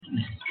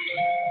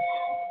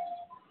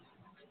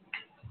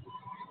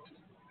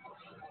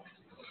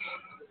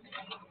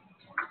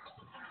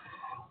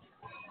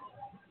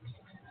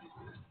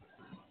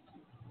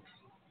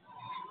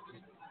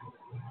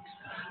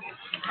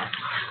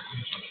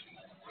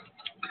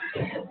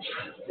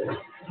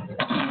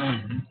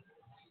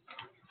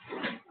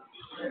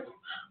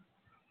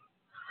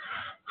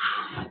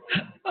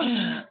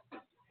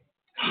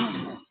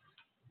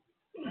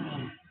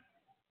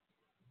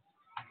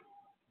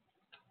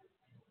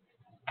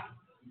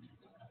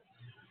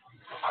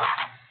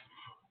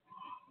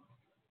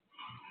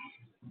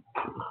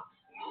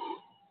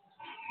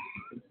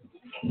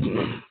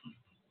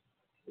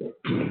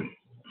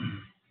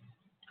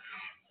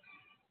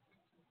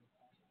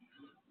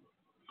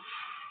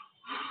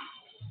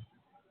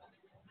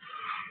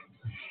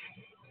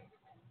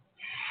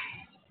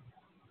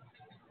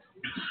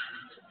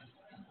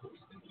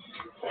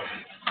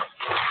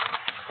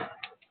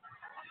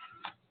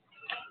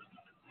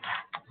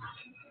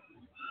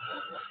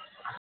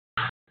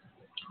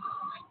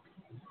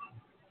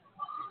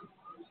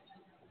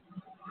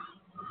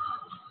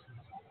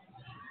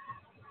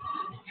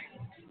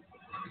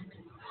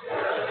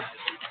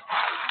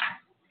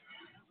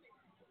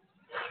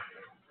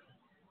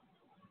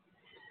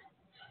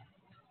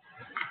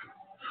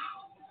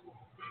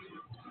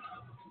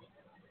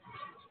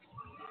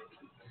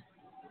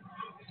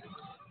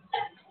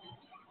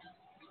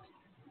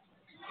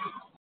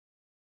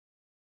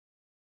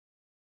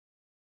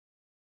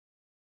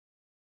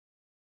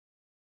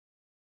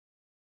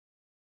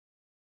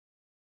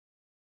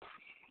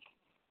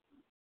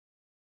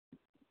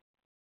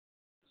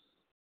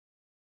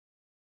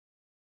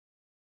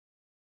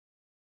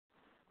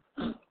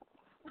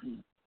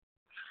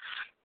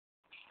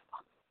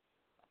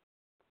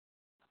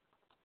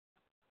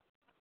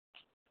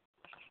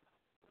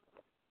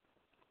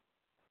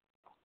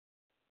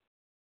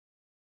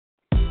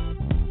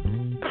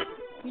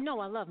You know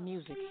I love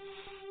music,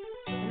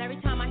 and every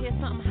time I hear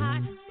something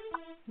hot,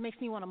 it makes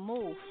me want to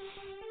move.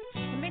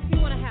 It makes me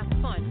want to have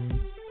fun.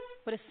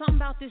 But it's something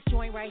about this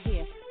joint right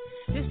here.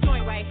 This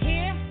joint right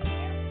here,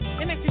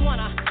 it makes me want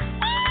to,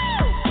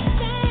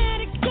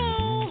 let it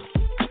go.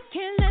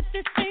 Can't let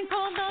this thing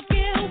called love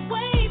get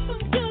away from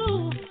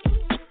you.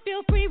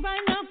 Feel free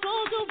right now,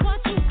 go do what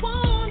you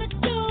want to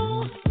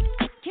do.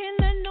 Can't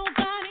let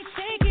nobody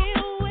take it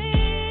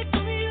away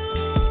from you,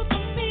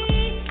 from me,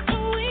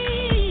 from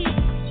we.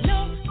 No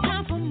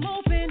time for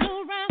moping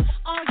around,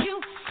 are you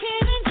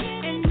kidding?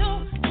 And no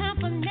time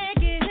for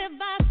negative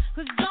vibes,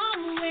 'cause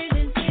I'm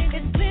winning.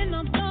 It's been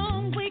a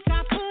long week,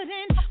 I put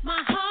in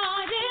my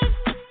hardest.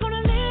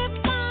 Gonna live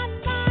my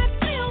life,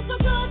 feel so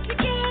good to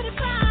get it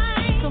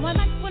right. So I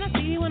like what I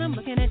see when I'm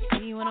looking at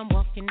you, when I'm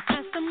walking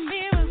past the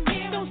mirror.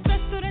 Don't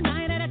stress through the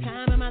night at a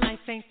time in my life,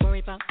 ain't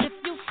worried about if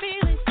you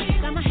feel it.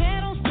 Got my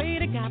head on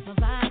straight, I got my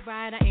vibe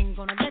right, I ain't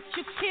gonna let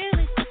you kill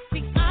it.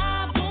 See,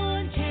 I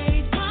wouldn't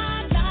change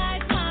my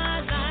life,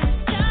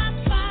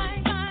 just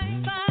bye, bye,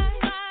 bye,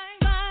 bye,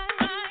 bye,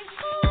 bye,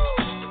 ooh,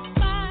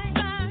 bye,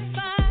 bye,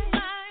 bye,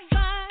 bye,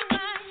 bye,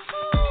 bye,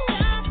 ooh,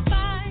 just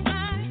bye,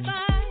 bye, bye,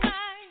 bye,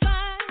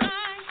 bye,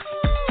 bye,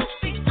 ooh.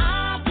 See,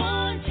 I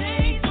wouldn't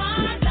change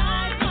my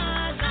life,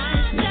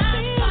 just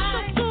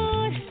bye. Feels so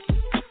good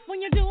when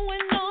you're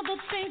doing all the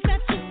things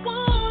that you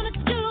wanna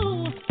do.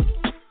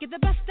 Get the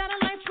best out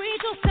of life,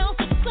 treat yourself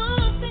to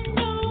something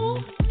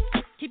new.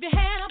 Keep your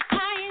head up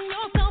high in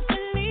yourself,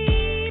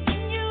 believe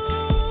in you,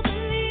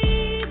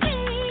 believe in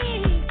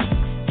me.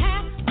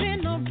 Has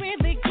been a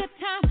really good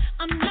time,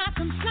 I'm not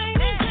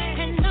complaining,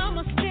 and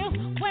I'ma still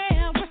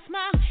wear a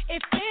smile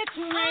if it's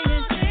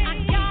raining. I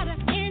gotta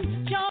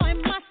enjoy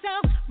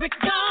myself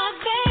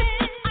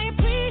regardless. I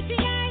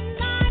appreciate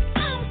life,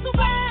 I'm so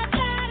glad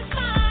that it's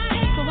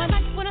mine. So I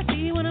like what I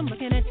see when I'm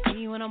looking at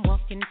you, when I'm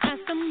walking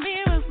past the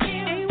mirror.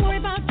 Ain't worried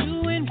about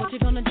you and what you're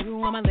gonna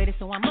do, I'm a lady,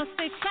 so I must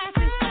stay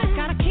classy.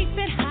 Gotta keep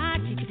it high,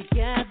 keep it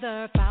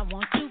together if I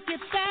want to get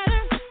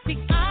better. See,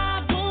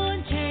 I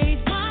wouldn't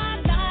change my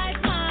life,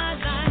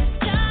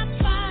 just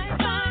bye,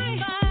 bye,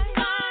 bye,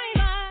 bye,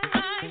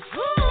 bye,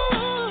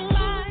 ooh,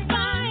 bye,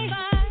 bye,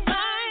 bye,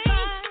 bye,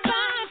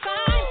 bye,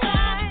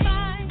 bye,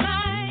 bye,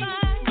 bye,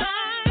 bye,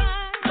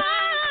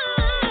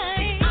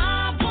 bye.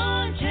 I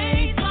wouldn't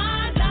change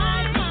my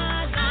life,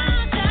 I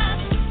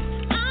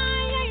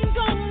ain't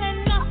gonna let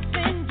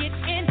nothing get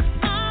in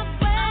my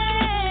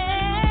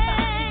way.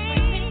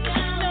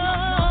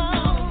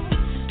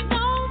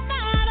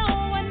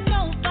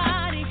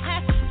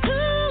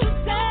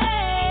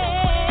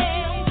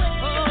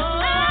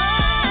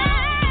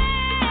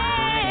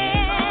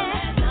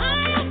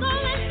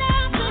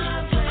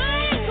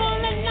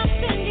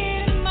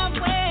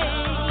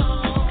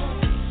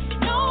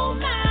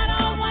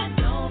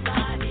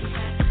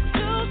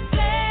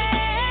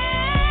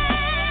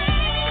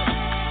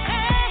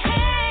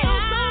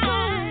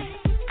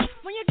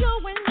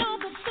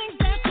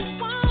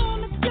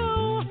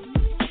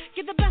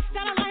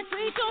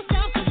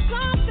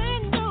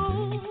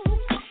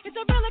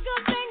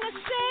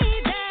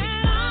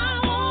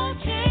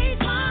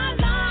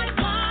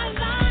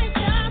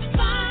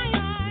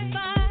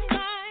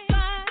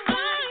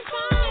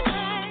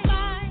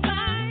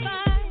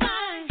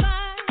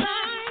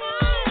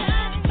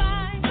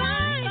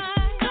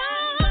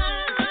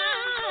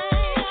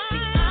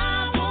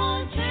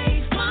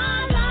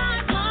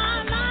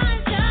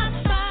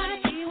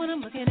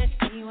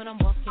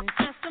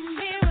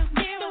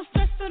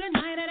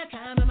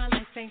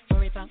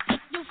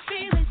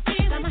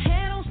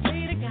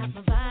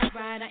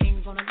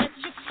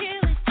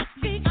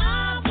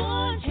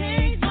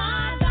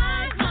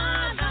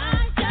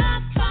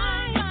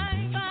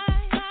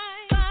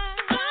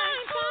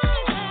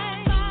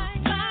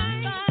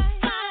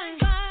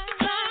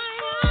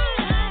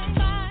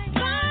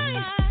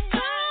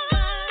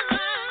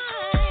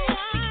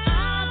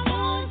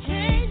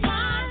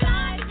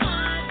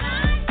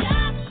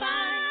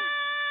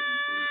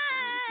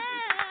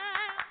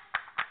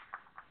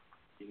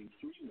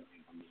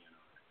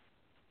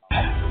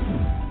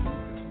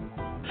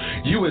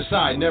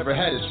 Westside never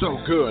had it so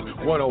good.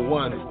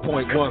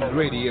 101.1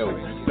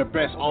 Radio, the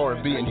best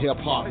R&B and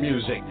hip-hop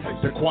music.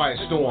 The Quiet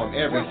Storm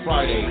every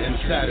Friday and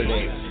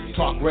Saturday.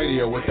 Talk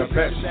radio with the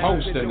best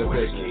host in the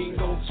business.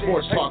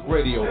 Sports Talk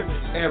Radio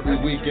every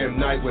weekend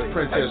night with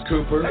Princess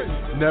Cooper.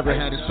 Never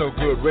had it so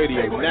good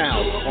radio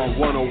now on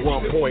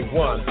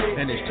 101.1,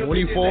 and it's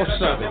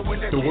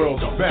 24/7. The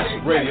world's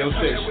best radio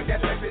station.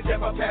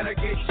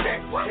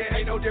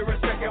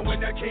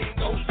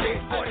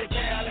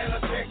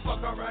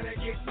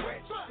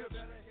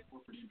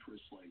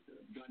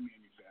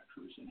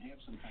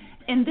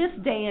 In this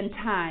day and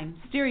time,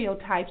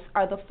 stereotypes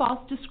are the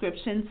false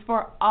descriptions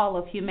for all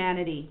of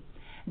humanity.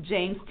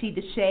 James T.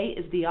 DeShay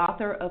is the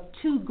author of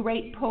 2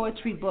 great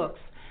poetry books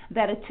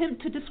that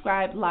attempt to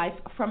describe life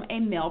from a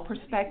male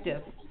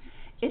perspective.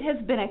 It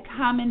has been a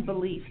common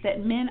belief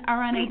that men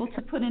are unable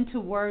to put into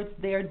words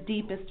their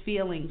deepest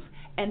feelings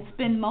and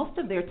spend most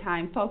of their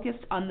time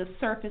focused on the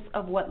surface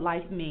of what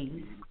life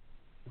means.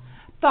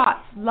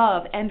 Thoughts,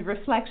 love, and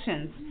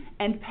reflections,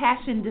 and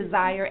passion,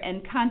 desire,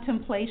 and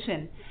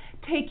contemplation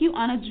take you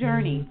on a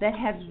journey that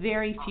has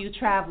very few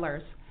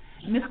travelers.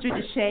 Mr.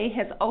 DeShay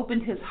has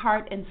opened his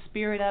heart and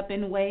spirit up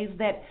in ways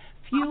that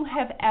few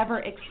have ever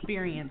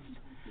experienced.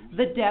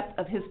 The depth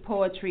of his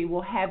poetry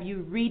will have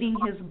you reading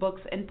his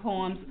books and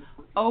poems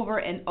over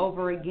and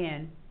over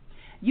again.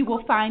 You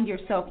will find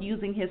yourself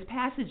using his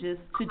passages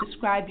to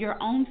describe your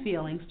own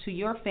feelings to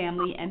your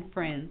family and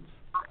friends.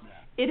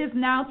 It is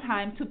now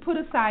time to put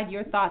aside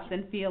your thoughts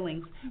and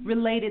feelings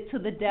related to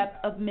the depth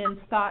of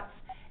men's thoughts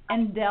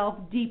and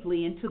delve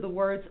deeply into the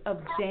words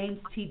of James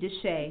T.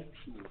 DeShay.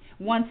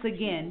 Once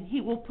again,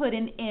 he will put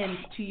an end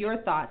to your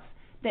thoughts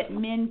that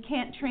men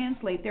can't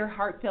translate their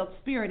heartfelt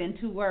spirit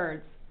into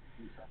words.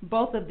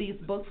 Both of these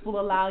books will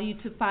allow you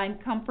to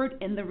find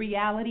comfort in the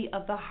reality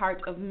of the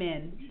heart of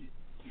men.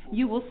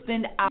 You will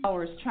spend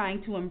hours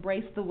trying to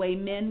embrace the way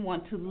men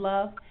want to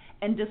love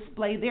and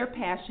display their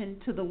passion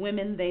to the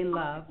women they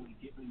love.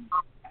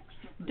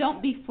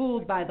 Don't be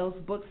fooled by those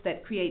books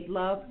that create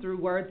love through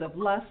words of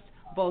lust,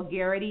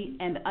 vulgarity,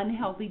 and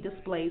unhealthy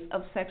displays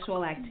of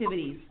sexual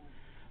activities.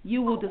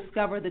 You will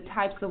discover the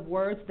types of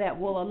words that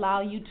will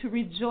allow you to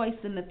rejoice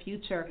in the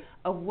future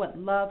of what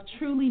love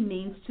truly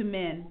means to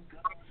men.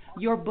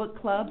 Your book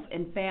clubs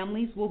and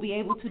families will be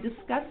able to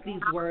discuss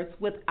these words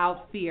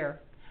without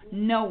fear.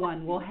 No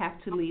one will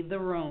have to leave the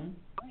room.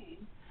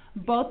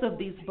 Both of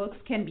these books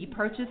can be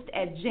purchased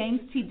at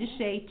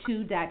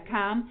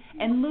jamestdeshay2.com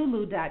and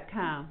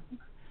lulu.com.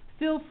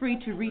 Feel free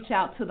to reach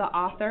out to the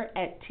author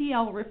at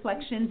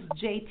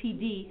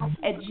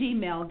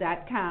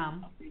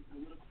tlreflectionsjtd@gmail.com.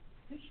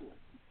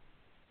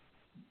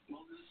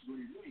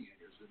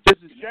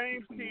 This is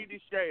James T.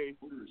 DeShay,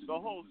 the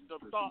host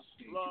of Thought,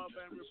 Love,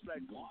 and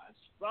Reflection,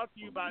 brought to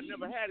you by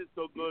Never Had It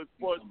So Good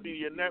Sports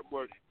Media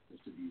Network.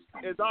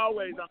 As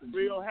always, I'm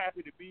real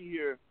happy to be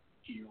here.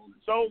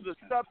 So the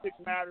subject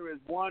matter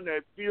is one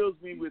that fills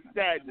me with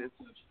sadness.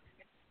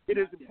 It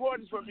is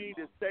important for me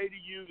to say to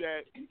you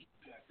that,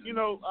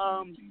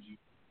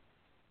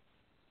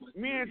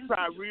 men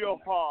try real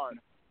hard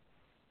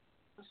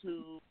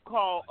to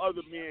call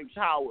other men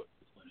cowards,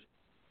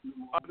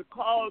 or to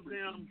call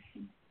them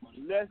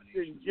less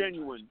than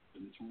genuine,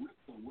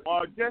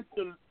 or just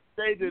to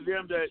say to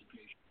them that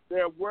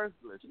they're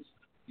worthless.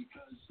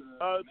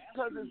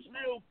 Because it's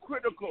real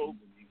critical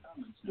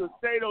to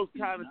say those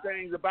kind of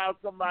things about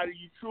somebody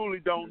you truly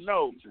don't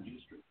know.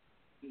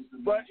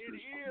 But it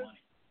is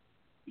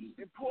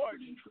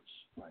important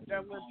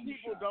that when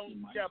people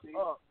don't step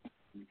up,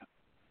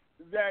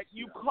 that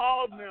you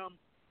call them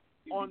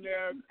on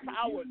their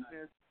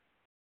cowardness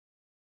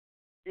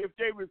if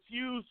they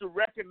refuse to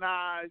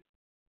recognize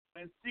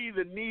and see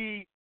the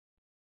need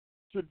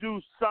to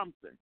do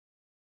something.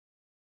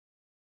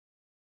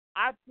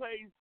 I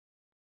place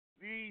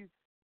these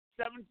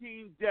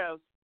 17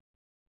 deaths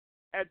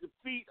at the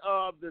feet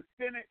of the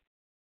Senate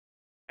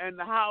and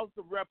the House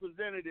of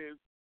Representatives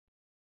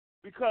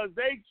because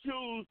they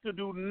choose to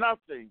do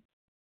nothing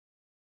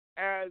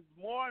as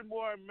more and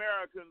more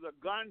Americans are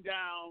gunned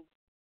down.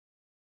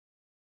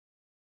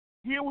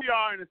 Here we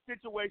are in a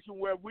situation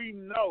where we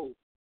know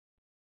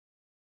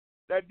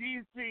that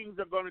these things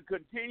are going to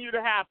continue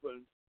to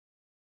happen,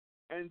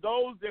 and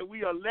those that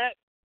we elect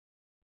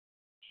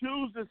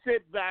choose to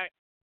sit back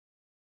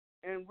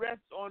and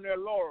rest on their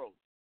laurels.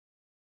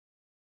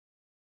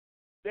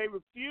 They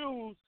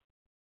refuse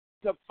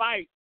to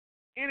fight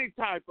any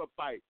type of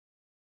fight.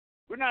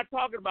 We're not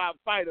talking about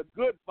fight a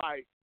good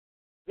fight.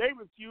 They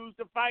refuse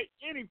to fight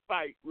any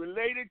fight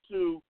related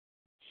to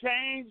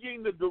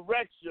changing the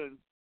direction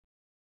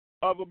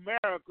of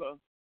America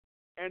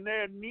and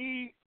their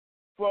need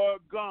for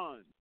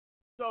guns.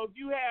 So if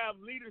you have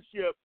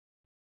leadership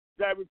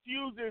that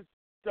refuses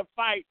to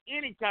fight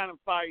any kind of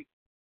fight,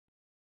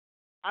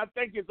 I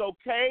think it's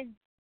okay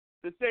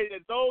to say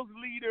that those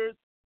leaders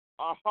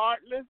are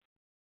heartless.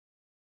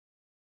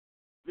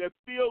 They're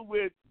filled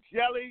with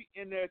jelly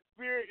in their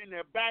spirit, in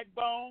their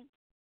backbone,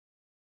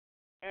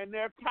 and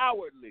they're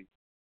cowardly.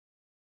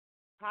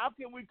 How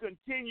can we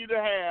continue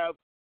to have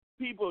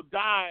people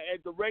die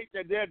at the rate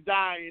that they're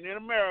dying in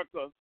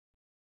America,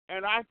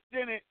 and our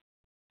Senate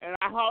and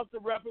our House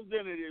of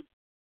Representatives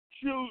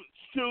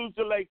choose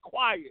to lay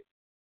quiet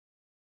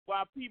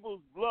while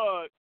people's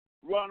blood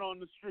run on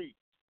the streets.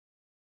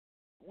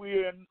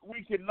 We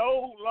can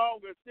no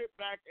longer sit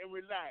back and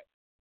relax.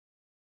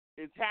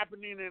 It's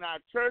happening in our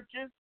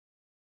churches,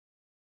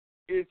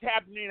 it's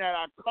happening at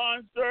our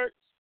concerts,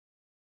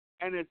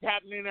 and it's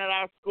happening at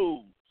our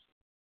schools.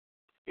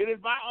 It is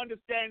my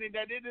understanding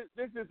that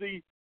this is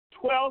the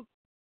 12th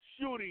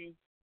shooting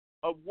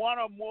of one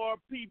or more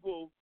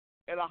people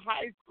at a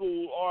high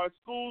school or a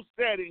school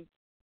setting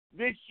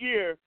this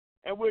year,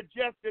 and we're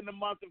just in the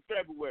month of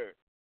February.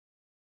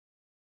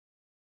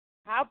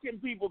 How can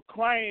people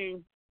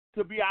claim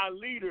to be our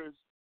leaders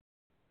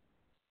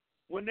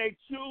when they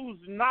choose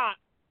not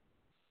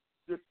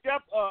to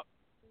step up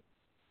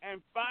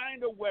and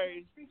find a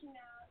way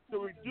to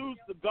reduce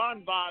the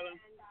gun violence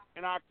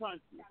in our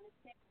country?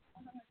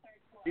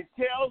 It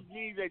tells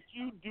me that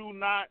you do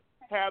not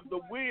have the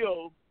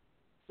will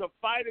to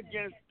fight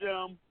against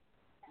them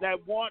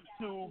that want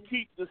to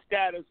keep the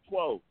status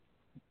quo.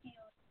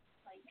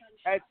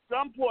 At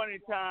some point in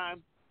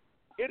time,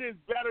 it is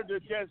better to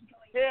just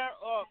tear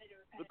up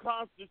the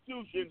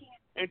Constitution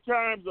in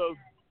terms of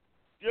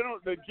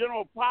the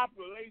general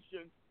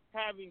population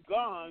having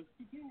guns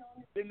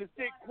than to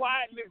sit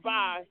quietly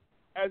by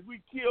as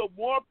we kill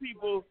more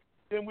people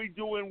than we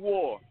do in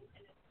war.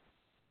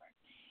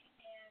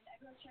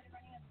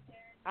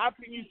 How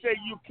can you say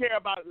you care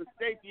about the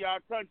safety of our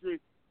country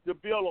to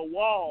build a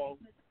wall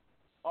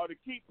or to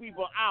keep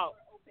people out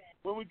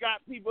when we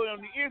got people on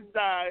the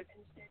inside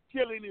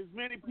killing as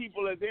many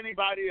people as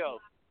anybody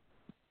else?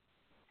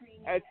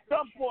 At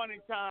some point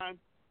in time,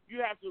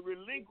 you have to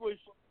relinquish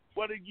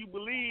whether you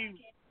believe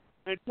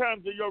in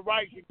terms of your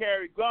right to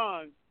carry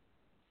guns,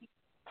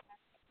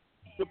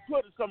 to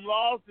put some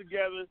laws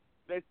together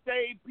that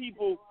save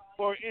people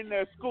who are in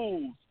their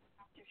schools,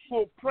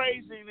 who are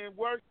praising and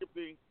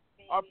worshiping,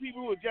 or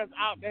people who are just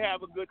out to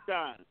have a good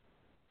time.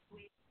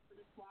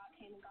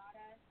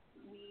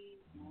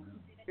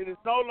 It is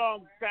no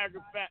longer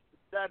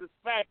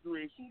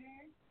satisfactory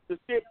to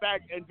sit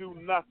back and do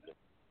nothing.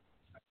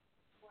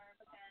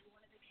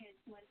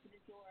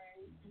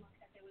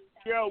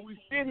 We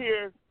sit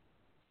here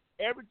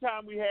every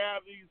time we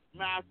have these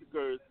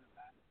massacres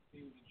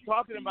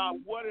talking about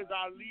what is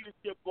our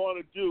leadership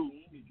going to do,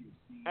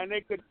 and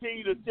they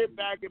continue to sit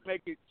back and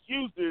make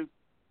excuses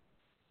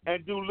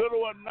and do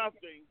little or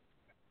nothing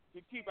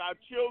to keep our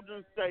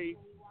children safe,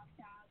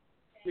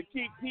 to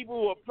keep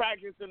people who are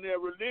practicing their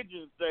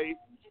religion safe,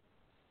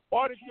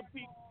 or to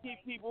keep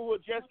people who are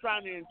just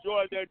trying to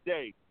enjoy their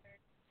day.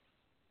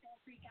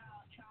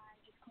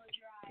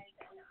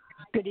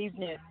 Good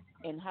evening,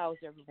 and how's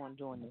everyone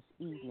doing this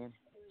evening?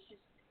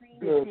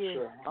 Good, this is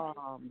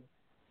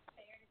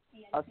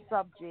a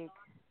subject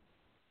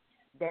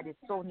that is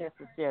so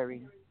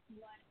necessary,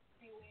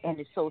 and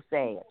it's so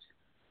sad.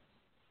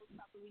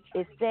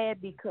 It's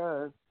sad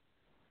because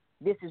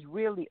this is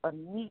really a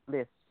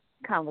needless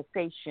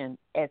conversation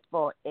as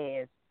far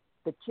as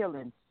the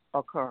killings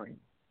occurring.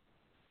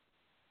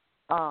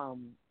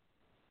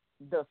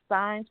 The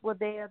signs were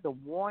there, the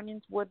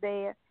warnings were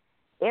there,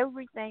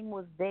 everything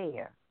was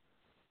there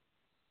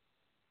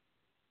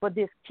for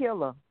this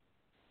killer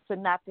to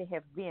not to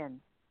have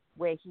been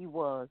where he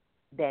was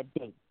that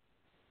day.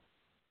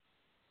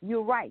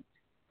 You're right.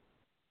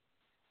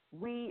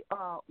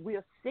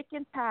 We're sick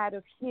and tired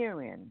of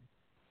hearing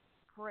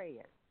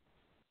prayers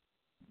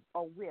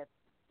or with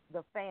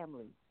the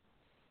families.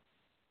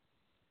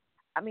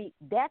 I mean,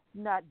 that's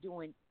not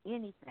doing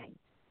anything.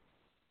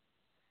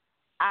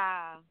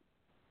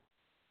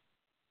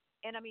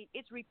 And I mean,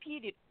 it's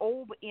repeated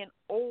over and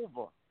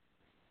over.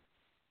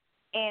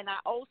 And I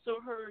also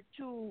heard,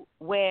 too,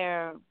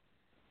 where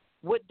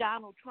what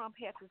Donald Trump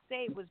had to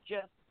say was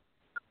just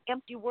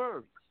empty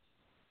words.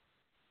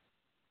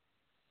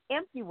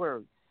 Empty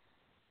words.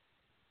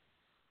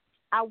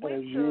 I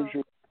went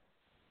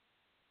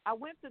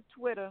to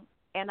Twitter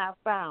and I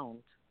found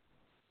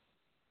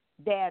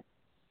that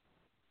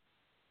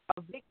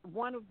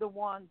one of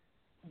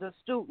the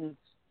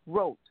students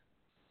wrote,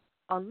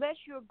 unless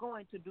you're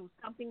going to do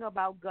something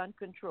about gun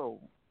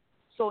control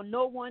so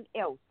no one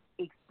else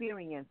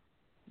experience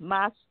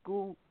my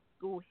school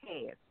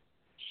has,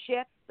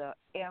 shut the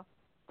F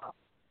up.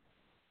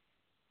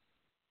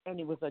 And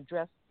it was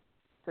addressed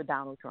to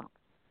Donald Trump.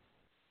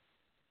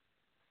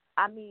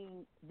 I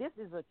mean, this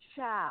is a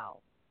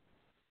child.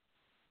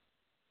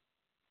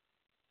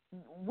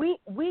 We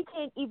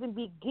can't even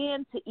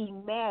begin to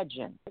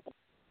imagine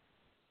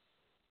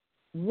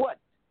what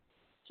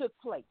took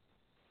place.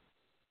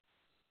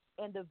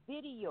 And the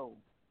video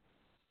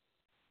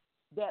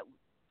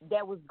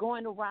that was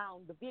going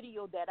around, the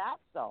video that I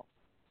saw,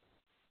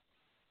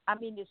 I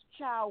mean, this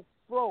child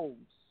froze.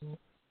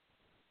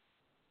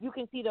 You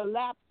can see the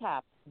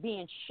laptop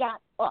being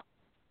shot up.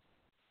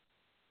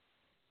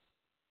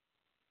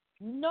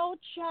 No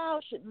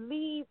child should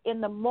leave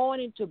in the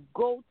morning to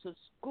go to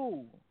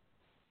school.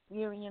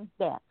 Experience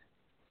that.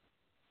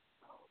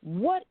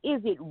 What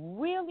is it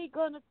really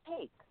going to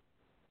take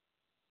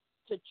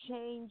to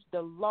change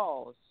the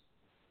laws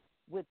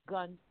with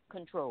gun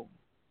control?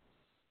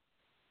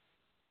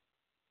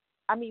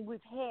 I mean, we've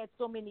had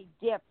so many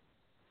deaths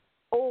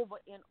over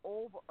and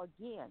over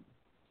again.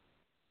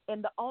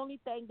 And the only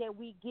thing that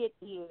we get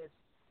is,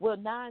 well,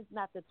 now's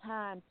not the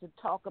time to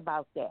talk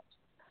about that,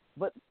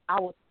 but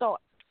our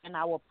thoughts and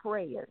our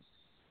prayers.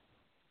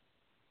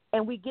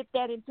 And we get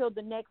that until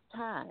the next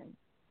time.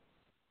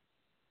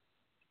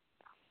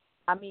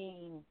 I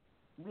mean,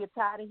 we're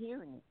tired of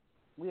hearing it.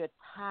 We are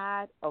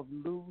tired of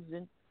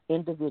losing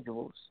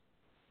individuals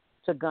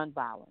to gun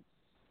violence,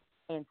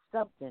 and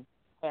something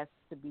has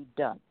to be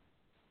done.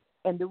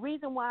 And the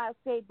reason why I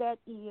say that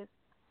is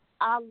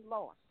I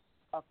lost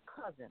a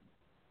cousin,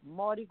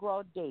 Mardi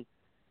Gras Day,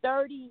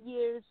 30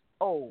 years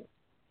old,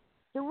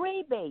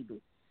 3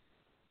 babies.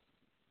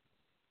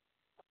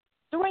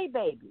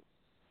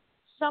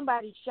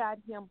 Somebody shot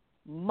him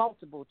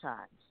multiple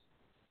times.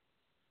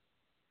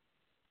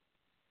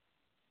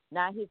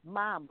 Now his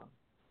mama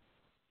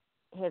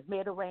has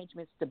made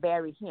arrangements to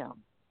bury him.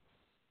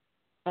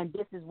 And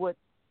this is what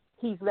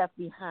he's left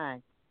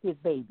behind, his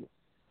babies.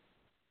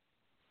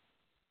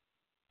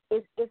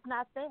 It's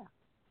not fair.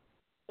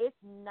 It's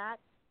not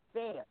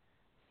fair.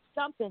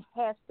 Something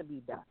has to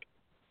be done.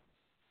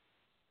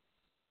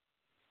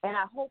 And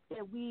I hope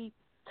that we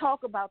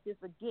talk about this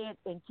again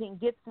and can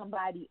get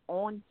somebody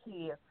on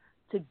here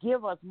to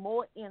give us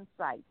more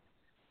insight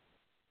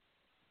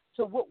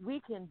to what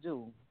we can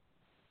do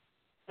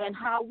and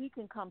how we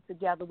can come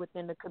together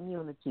within the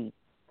community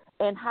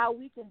and how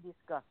we can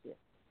discuss it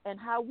and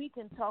how we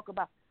can talk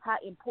about how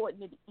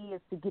important it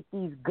is to get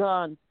these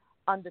guns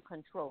under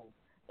control.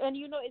 And,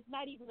 you know, it's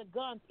not even the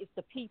guns, it's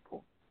the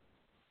people.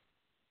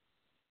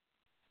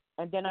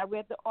 And then I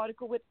read the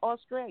article with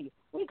Australia.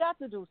 We got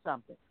to do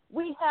something.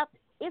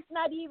 It's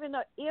not even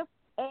a if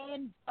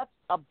and buts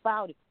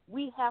about it.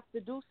 We have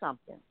to do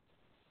something.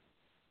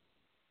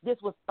 This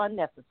was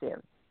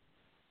unnecessary.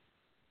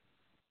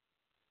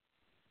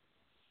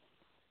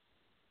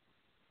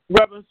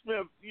 Reverend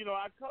Smith, you know,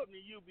 I come to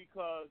you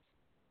because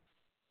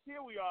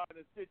here we are in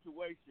a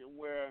situation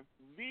where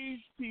these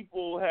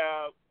people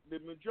have, the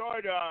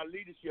majority of our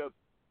leadership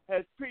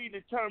has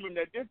predetermined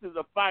that this is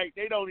a fight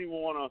they don't even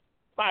want to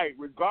fight,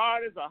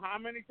 regardless of how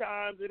many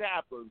times it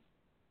happens.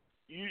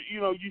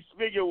 You know, you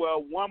figure,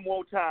 well, one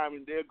more time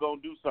and they're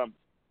going to do something.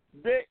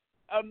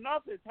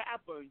 Enough has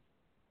happened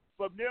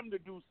for them to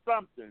do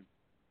something,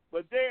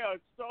 but they are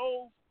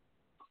so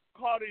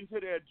caught into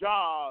their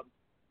jobs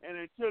and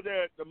into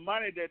the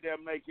money that they're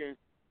making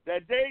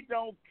that they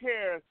don't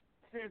care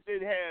since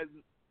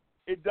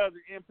it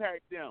doesn't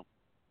impact them.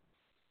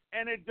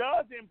 And it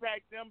does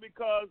impact them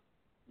because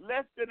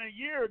less than a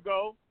year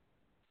ago,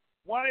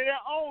 one of their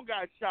own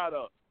got shot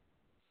up,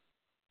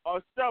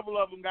 or several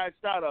of them got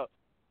shot up.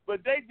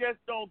 But they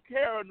just don't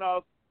care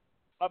enough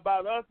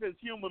about us as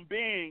human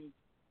beings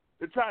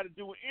to try to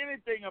do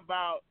anything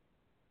about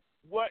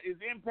what is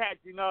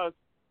impacting us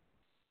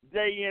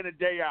day in and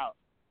day out.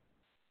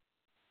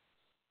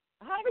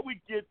 How do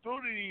we get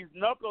through to these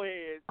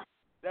knuckleheads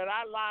that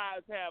our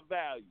lives have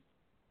value?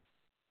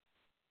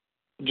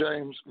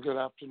 James, good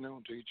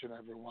afternoon to each and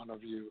every one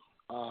of you.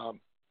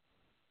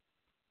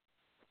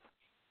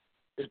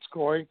 It's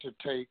going to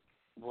take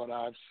what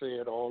I've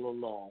said all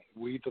along,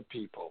 we the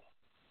people.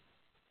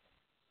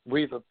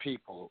 We the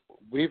people.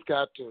 We've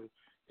got to,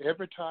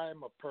 every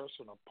time a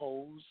person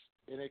opposes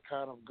any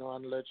kind of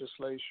gun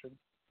legislation,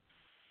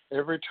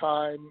 every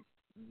time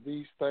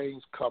these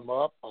things come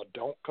up or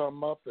don't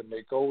come up and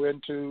they go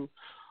into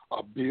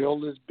a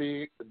bill is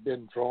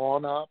been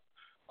drawn up,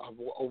 a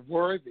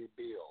worthy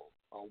bill,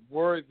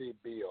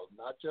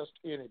 not just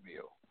any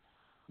bill,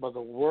 but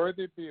a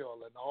worthy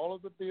bill. And all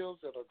of the bills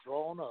that are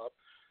drawn up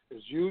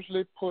is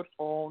usually put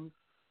on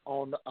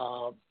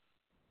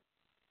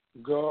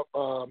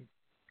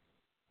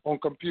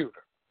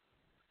computer.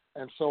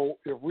 And so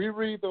if we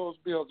read those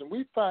bills and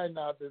we find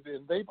out that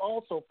they've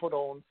also put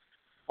on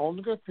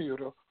the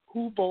computer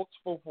who votes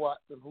for what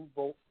and who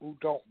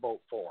don't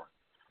vote for it.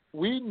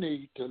 We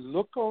need to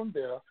look on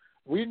there.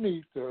 We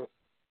need to,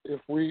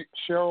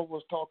 Cheryl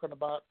was talking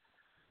about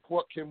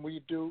what can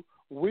we do,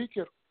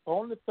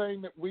 only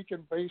thing that we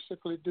can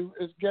basically do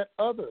is get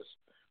others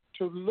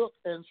to look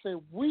and say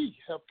we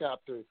have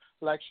got to,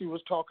 like she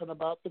was talking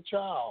about the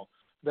child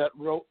that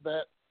wrote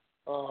that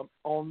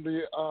on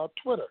the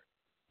Twitter.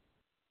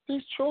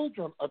 These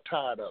children are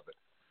tired of it.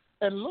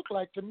 And look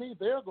like to me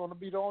they're going to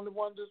be the only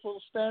ones that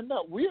will stand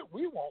up. We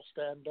won't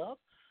stand up.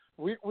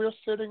 We're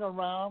sitting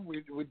around.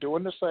 We're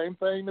doing the same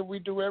thing that we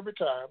do every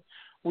time.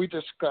 We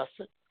discuss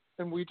it,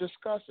 and we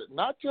discuss it.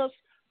 Not just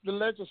the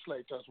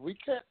legislators. We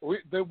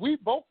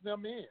vote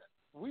them in.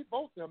 We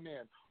vote them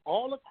in.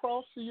 All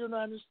across the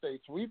United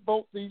States, we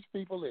vote these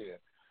people in.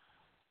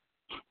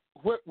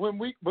 When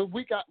we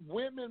got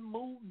women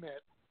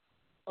movement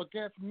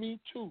against Me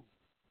Too.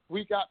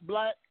 We got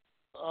black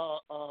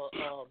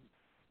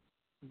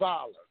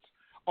violence.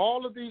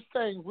 All of these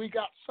things, we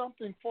got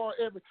something for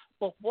every.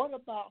 But what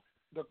about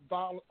the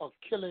violence of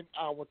killing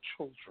our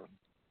children?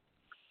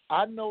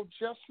 I know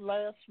just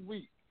last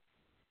week,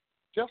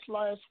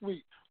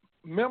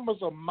 members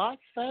of my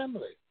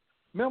family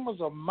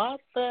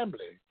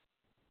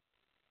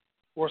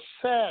were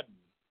saddened.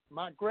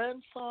 My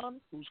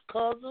grandson, whose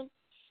cousin,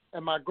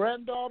 and my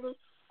granddaughter,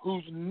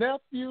 whose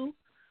nephew,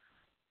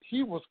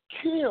 he was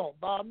killed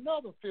by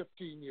another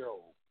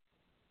 15-year-old,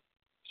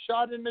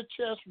 shot in the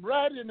chest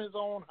right in his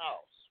own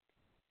house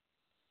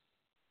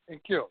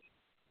and killed him.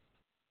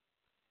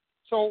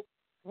 So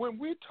when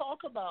we talk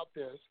about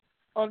this,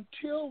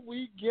 until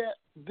we get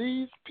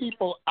these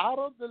people out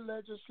of the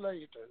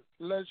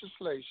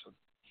legislation,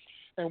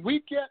 and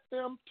we get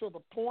them to the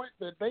point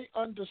that they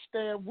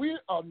understand we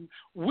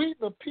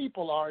the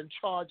people are in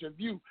charge of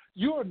you.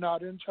 You are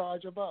not in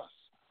charge of us.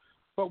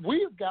 But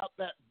we've got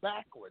that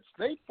backwards.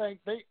 They think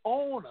they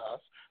own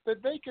us,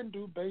 that they can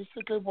do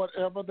basically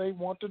whatever they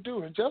want to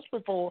do. And just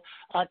before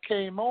I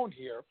came on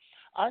here,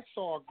 I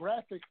saw a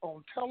graphic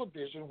on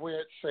television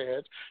where it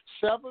said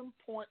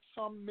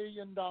 $7-some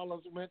million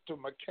went to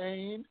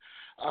McCain,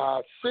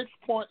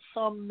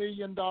 $6-some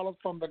million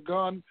from the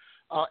gun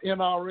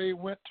NRA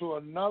went to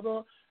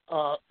another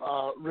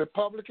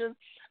Republican,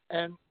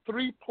 and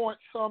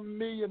 $3-some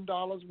million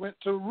went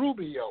to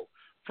Rubio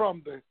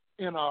from the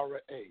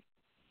NRA,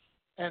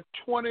 and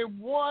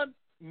 $21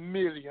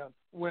 million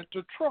went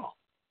to Trump.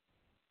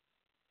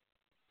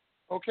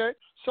 Okay,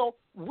 so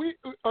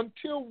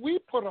until we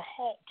put a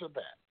halt to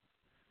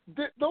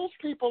that, those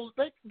people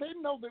they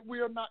know that we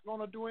are not going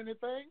to do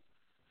anything.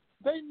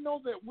 They know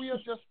that we are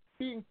just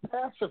being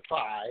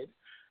pacified,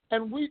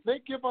 and they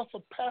give us a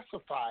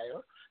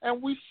pacifier,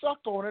 and we suck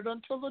on it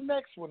until the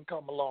next one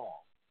come along.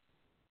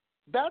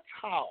 That's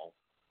how.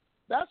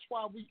 That's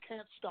why we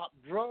can't stop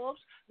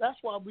drugs. That's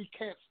why we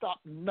can't stop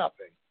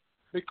nothing,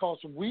 because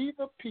we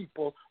the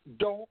people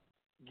don't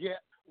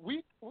get.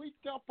 We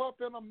jump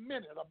up in a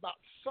minute about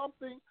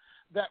something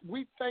that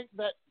we think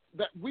that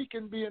we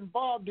can be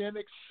involved in,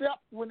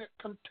 except when it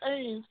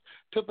contains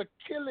to the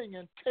killing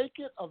and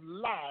taking of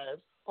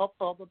lives of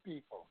other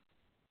people.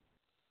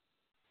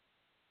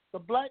 The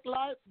black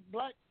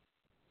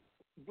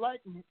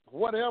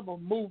whatever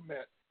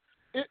movement,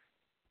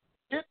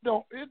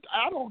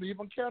 I don't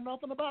even care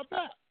nothing about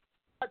that.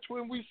 That's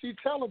when we see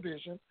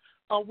television.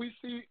 We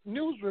see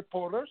news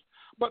reporters,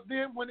 but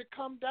then when it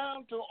comes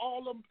down to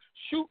all the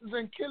shootings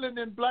and killing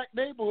in black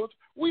neighborhoods,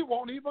 we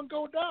won't even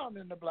go down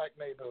in the black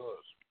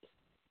neighborhoods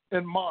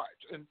and march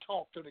and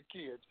talk to the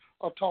kids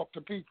or talk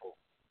to people.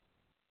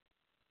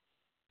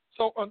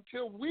 So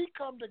until we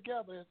come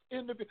together as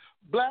individuals,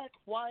 black,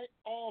 white,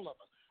 all of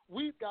us,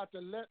 we've got to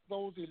let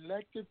those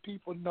elected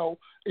people know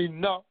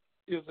enough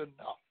is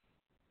enough.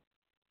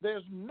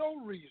 There's no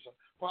reason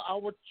for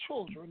our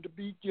children to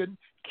be getting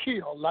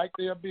killed like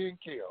they're being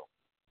killed.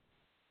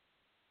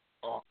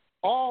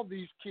 All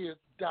these kids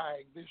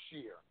dying this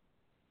year.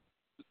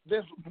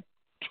 There's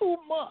 2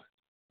 months,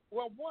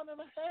 1.5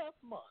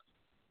 months,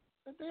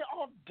 and they're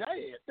all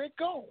dead. They're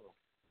gone.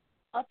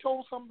 I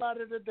told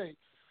somebody today,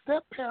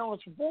 their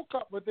parents woke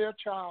up with their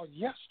child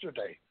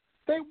yesterday.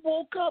 They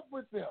woke up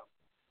with them,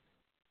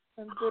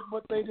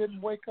 but they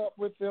didn't wake up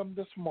with them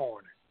this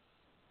morning.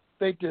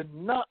 They did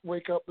not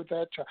wake up with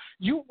that child.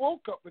 You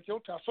woke up with your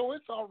child, so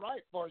it's all right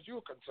as far as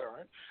you're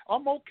concerned.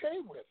 I'm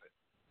okay with it.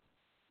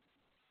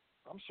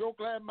 I'm so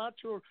glad my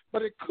children,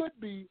 but it could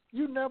be,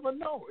 you never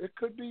know. It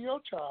could be your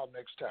child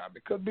next time.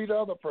 It could be the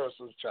other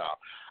person's child.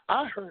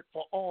 I hurt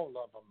for all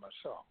of them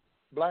myself,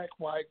 black,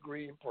 white,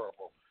 green,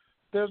 purple.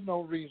 There's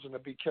no reason to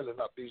be killing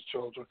up these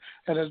children,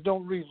 and there's no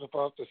reason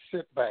for us to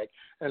sit back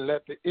and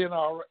let the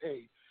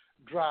NRA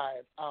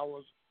drive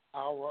our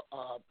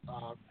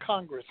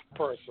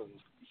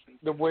congresspersons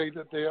the way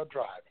that they are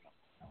driving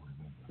them.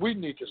 We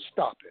need to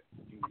stop it,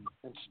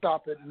 and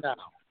stop it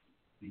now,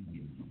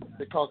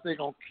 because they're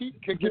going to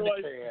keep kicking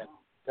the can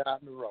down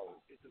the road.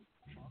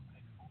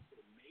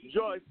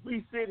 Joyce,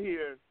 we sit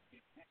here,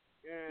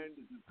 and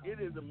it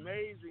is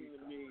amazing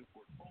to me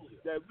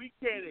that we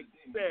can't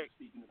expect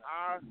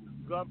our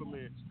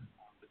government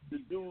to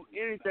do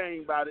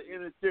anything about the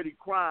inner city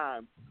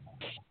crime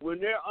when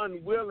they're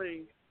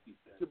unwilling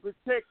to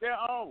protect their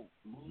own.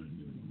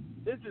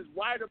 This is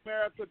white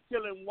America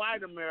killing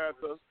white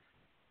America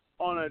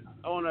on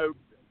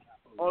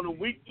a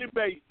weekly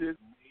basis.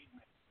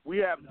 We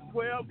have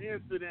 12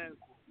 incidents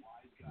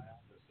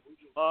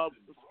of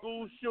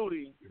school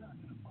shootings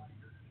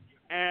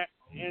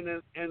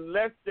in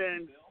less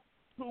than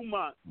 2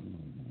 months.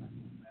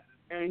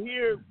 And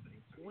here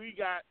we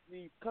got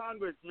these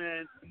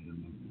congressmen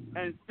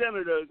and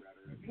senators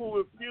who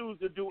refuse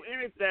to do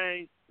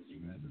anything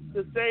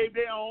to save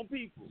their own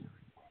people.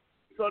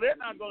 So they're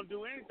not going to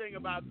do anything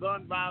about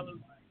gun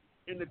violence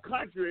in the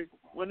country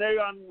when they're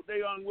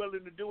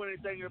unwilling to do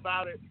anything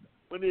about it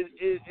when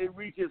it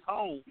reaches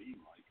home.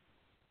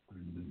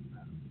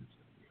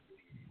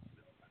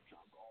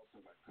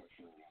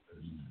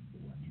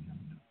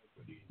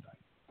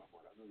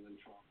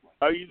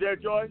 Are you there,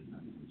 Joyce?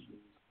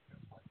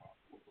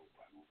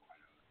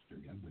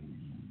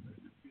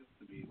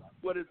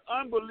 What is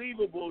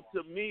unbelievable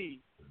to me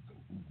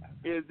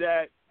is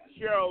that,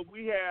 Cheryl,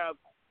 we have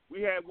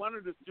we had one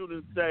of the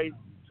students say,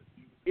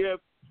 if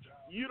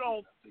you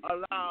don't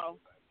allow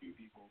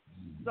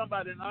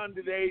somebody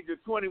under the age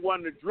of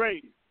 21 to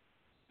drink,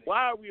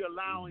 why are we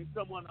allowing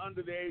someone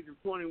under the age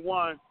of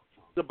 21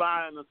 to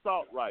buy an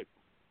assault rifle?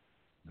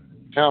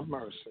 Have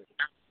mercy.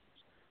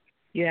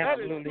 You're That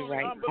is absolutely truly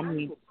right. I mean,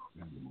 unbelievable.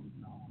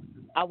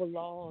 our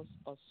laws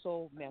are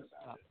so messed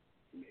up,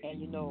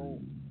 and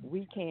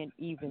we can't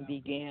even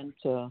begin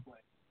to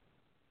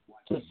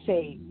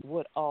say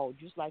what all.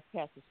 Just like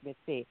Pastor Smith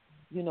said,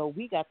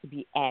 we got to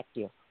be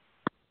active.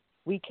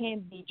 We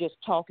can't be just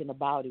talking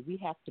about it. We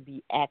have to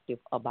be active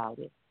about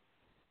it.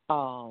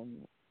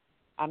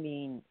 I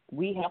mean,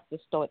 we have to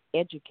start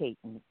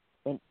educating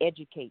and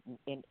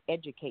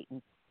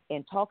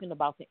talking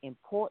about the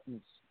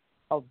importance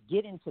of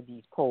getting to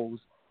these polls,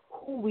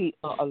 who we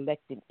are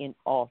electing in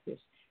office.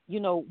 We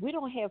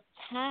don't have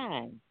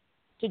time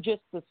to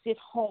just to sit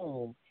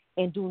home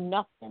and do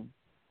nothing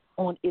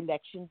on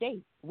election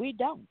day. We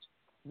don't.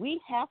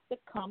 We have to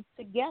come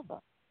together.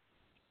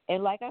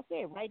 And like I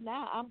said, right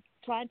now I'm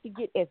trying to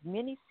get as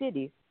many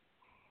cities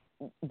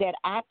that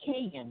I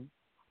can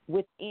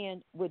with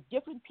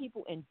different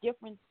people in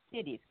different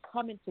cities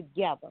coming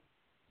together,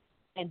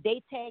 and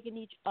they tagging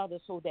each other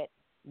so that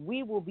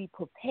we will be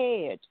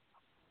prepared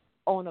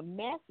on a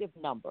massive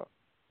number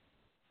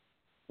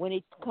when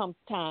it comes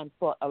time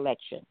for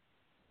election.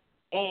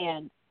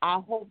 And I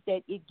hope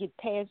that it gets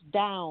passed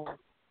down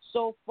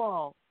so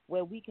far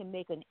where we can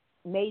make a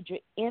major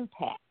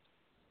impact,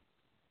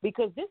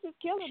 because this is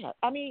killing us.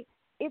 I mean,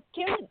 it's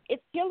killing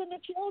the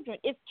children.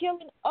 It's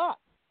killing us.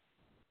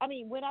 I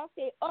mean, when I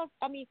say us,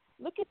 I mean,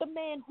 look at the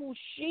man who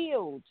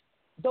shielded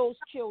those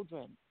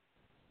children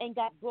and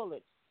got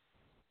bullets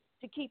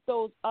to keep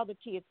those other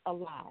kids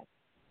alive.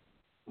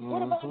 Mm-hmm.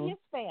 What about his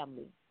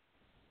family?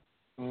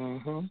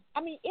 Mm-hmm.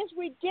 I mean, it's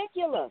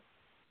ridiculous.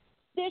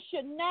 This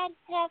should not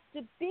have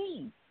to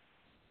be.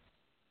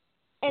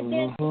 And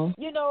then,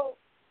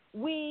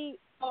 we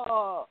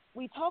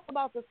talk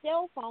about the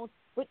cell phones,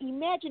 but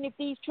imagine if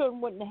these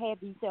children wouldn't have had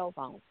these cell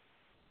phones.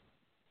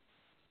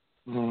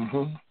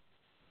 Mm-hmm.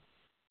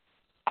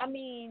 I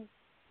mean,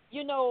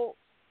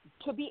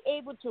 to be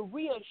able to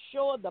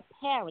reassure the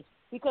parents,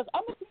 because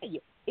I'm going to tell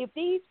you, if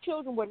these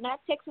children were not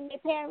texting their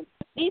parents,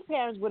 these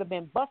parents would have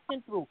been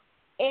busting through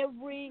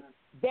every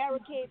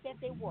barricade that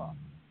they were.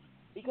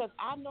 Because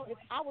I know if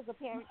I was a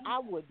parent, I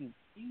would be.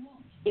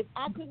 If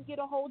I couldn't get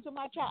a hold of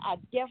my child, I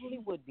definitely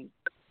would be.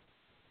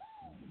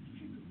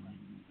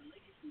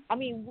 I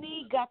mean,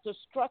 we got to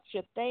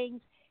structure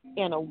things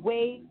in a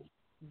way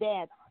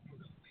that,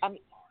 I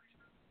mean,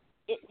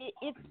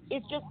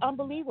 it's just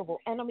unbelievable.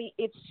 And, I mean,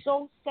 it's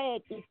so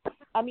sad.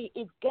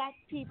 It's got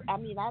people, I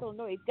mean, I don't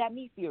know, it's got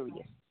me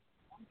furious.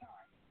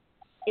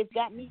 It's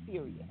got me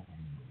furious.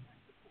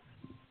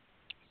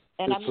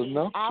 And,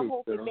 I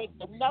hope it makes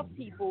enough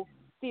people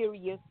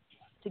serious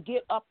to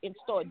get up and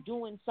start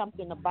doing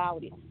something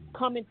about it,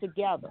 coming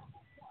together.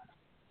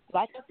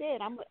 Like I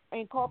said, I'm going to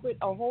incorporate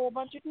a whole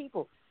bunch of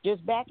people,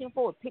 just back and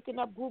forth, picking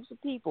up groups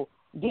of people,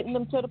 getting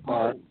them to the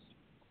polls.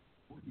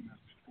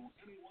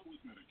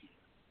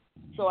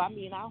 So, I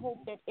mean, I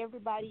hope that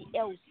everybody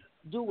else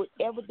do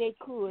whatever they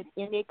could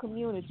in their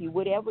community,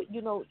 whatever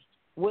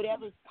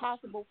is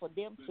possible for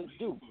them to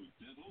do.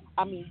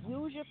 I mean,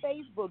 use your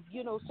Facebook,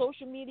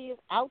 social media is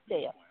out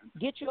there.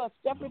 Get you a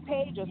separate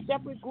page, a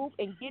separate group,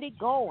 and get it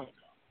going.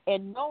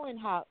 And knowing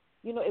how,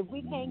 if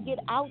we can't get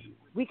out,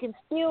 we can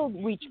still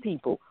reach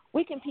people.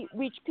 We can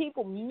reach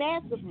people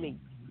massively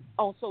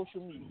on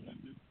social media.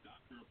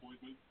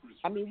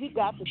 I mean, we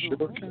got to do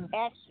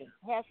action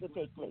has to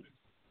take place.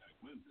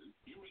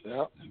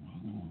 Yeah.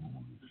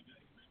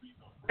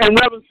 And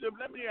Reverend Steve,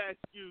 let me ask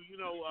you,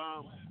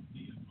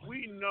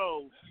 we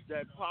know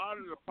that part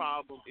of the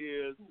problem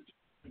is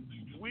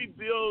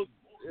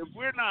if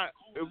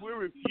we're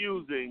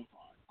refusing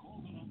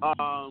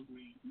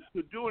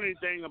to do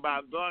anything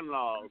about gun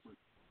laws,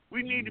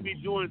 we need to be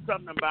doing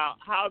something about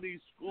how these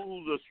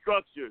schools are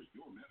structured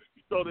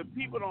so that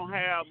people don't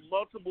have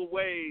multiple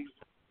ways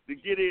to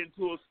get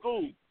into a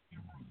school.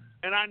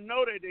 And I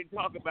know that they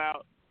talk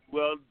about,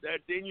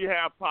 that then you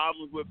have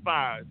problems with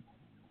fires.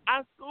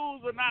 Our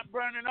schools are not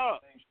burning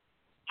up.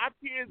 Our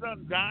kids are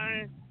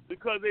dying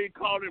because they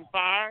caught in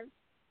fires.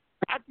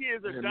 Our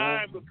kids are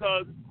dying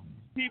because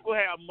people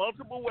have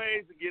multiple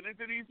ways to get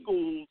into these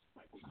schools,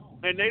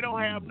 and they don't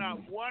have not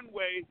one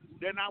way.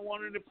 They're not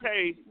wanting to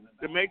pay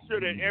to make sure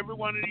that every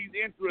one of these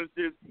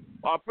entrances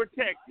are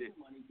protected.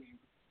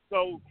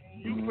 So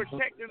you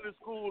protecting the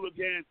school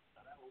against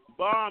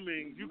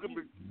bombings. You can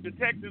be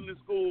protecting the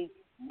school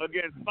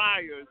against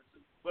fires,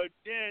 but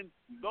then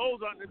those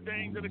aren't the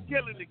things that are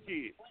killing the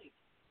kids.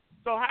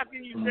 So how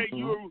can you say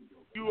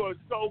you are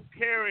so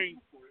caring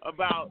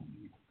about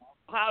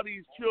how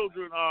these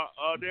children are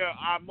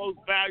our most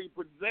valued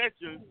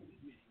possessions,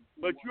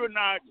 but you're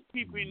not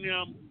keeping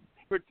them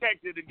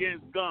protected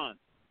against guns?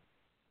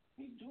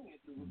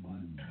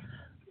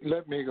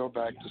 Let me go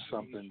back to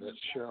something that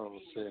Cheryl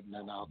said, and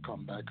then I'll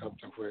come back up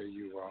to where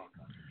you are.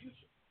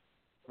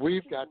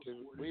 We've got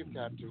to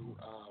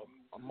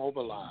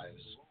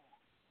mobilize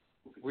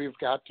we've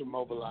got to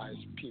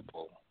mobilize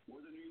people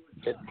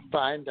and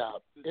find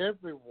out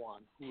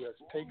everyone who has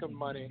taken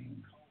money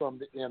from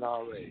the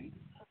NRA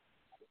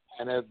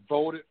and has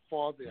voted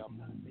for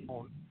them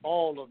on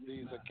all of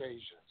these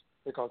occasions.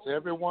 Because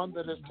everyone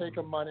that has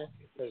taken money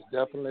has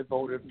definitely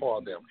voted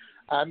for them.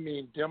 I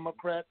mean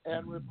Democrat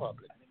and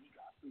Republican.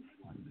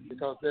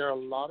 Because there are a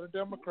lot of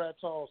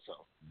Democrats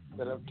also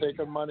that have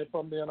taken money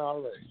from the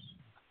NRA,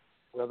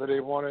 whether they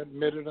want to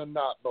admit it or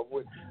not. But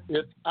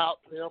it's out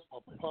there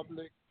for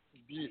public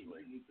view.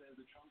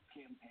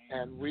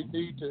 And we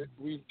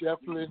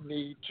definitely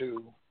need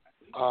to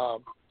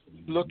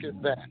look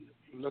at that.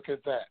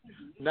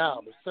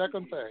 Now, the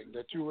second thing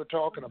that you were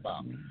talking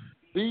about,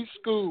 these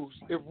schools,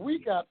 if we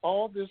got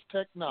all this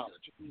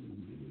technology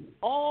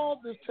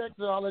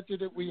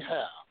that we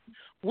have,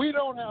 we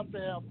don't have to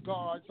have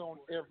guards on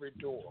every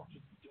door.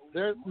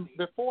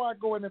 Before I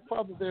go any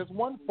further, there's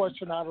one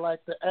question I'd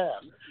like to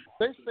ask.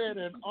 They said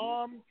an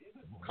armed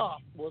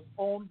cop was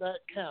on that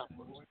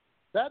campus.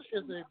 That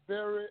is a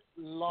very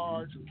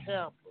large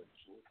campus.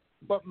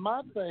 But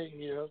my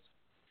thing is,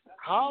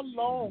 how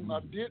long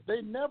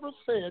they never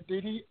said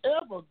did he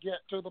ever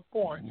get to the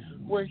point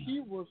where he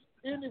was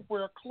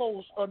anywhere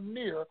close or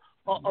near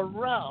or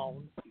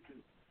around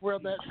where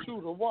that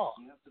shooter was.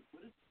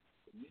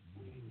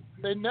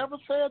 They never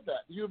said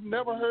that. You've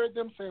never heard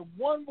them say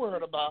one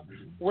word about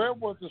where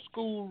was the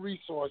school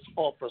resource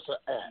officer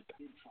at.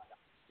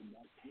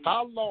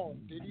 How long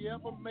did he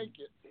ever make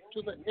it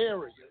to the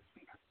area?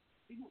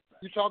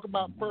 You talk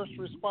about first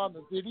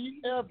responders. Did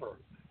he ever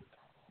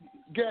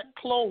get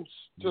close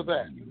to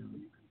that?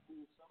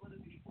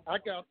 I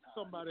got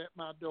somebody at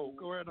my door.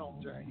 Go ahead on,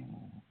 Jay.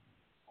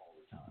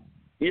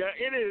 Yeah,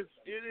 it is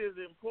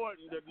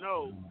important to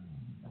know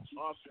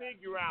or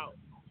figure out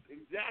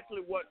exactly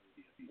what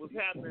was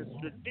happening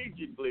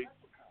strategically,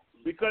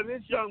 because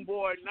this young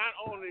boy not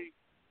only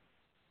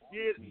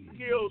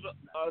killed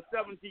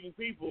 17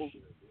 people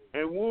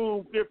and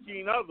wounded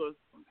 15 others,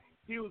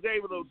 he was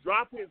able to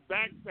drop his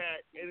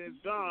backpack and his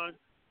gun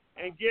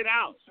and get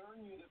out.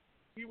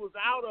 He was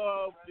out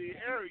of the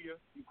area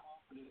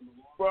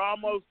for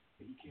almost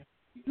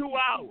 2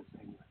 hours.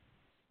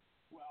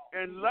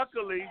 And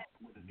luckily,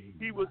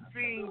 he was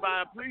seen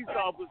by a police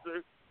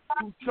officer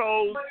who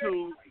chose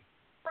to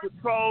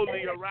patrol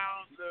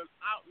around the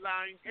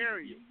outlying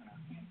area.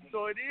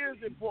 So it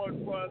is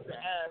important for us to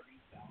ask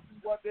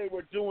what they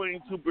were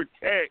doing to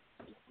protect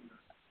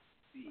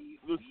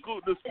the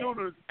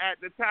students at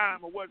the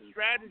time, or what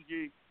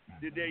strategy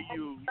did they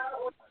use.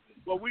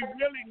 But we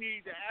really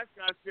need to ask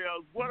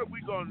ourselves, what are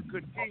we going to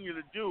continue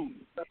to do?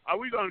 Are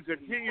we going to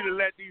continue to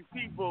let these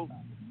people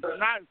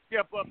not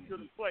step up to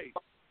the plate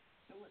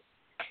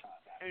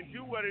and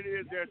do what it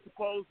is they're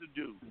supposed to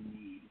do?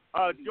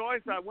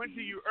 Joyce, I went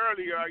to you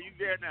earlier. Are you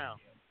there now?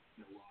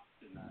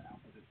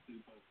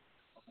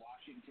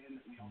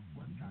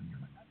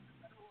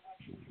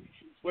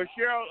 Well,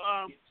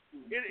 Cheryl,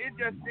 it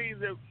just seems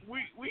that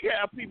we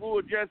have people who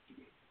are just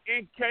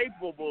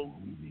incapable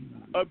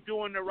of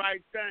doing the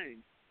right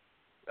thing.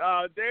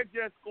 They're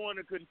just going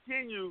to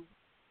continue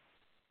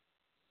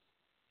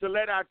to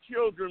let our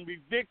children be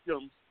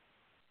victims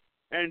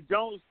and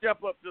don't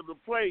step up to the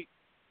plate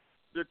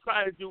to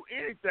try to do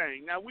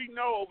anything. Now, we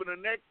know over the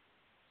next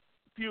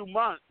few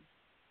months,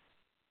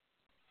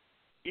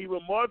 either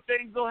more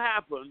things will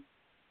happen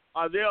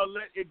or they'll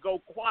let it go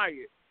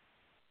quiet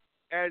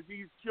as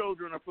these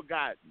children are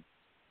forgotten.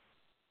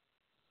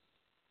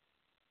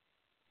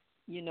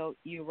 You know,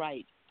 you're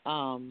right.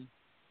 I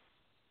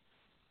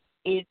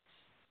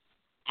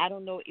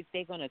don't know if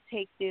they're going to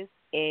take this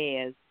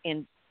as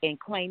and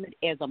claim it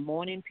as a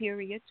mourning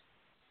period,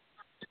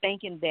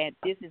 thinking that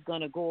this is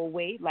going to go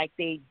away like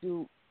they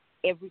do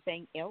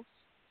everything else.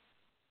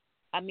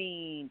 I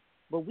mean,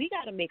 but we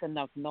got to make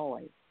enough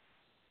noise.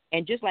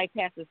 And just like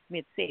Pastor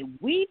Smith said,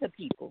 we the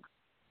people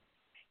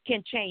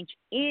can change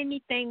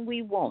anything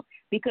we want,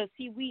 because,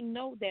 see, we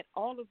know that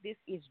all of this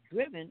is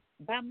driven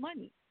by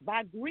money,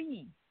 by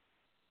greed.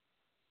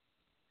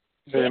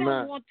 They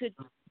don't want to,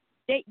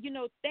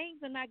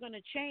 things are not going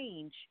to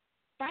change,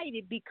 fight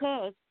it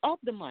because of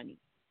the money.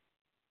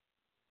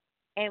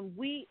 And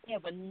we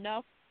have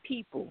enough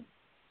people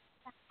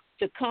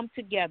to come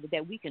together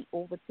that we can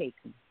overtake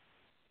them.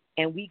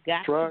 And we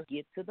got to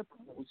get to the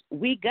polls.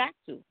 We got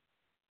to.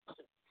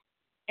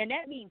 And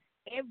that means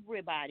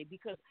everybody,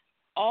 because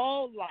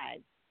all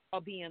lives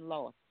are being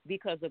lost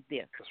because of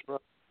this.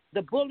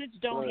 The bullets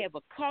don't have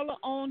a color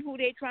on who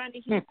they're trying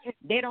to hit.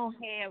 They don't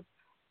have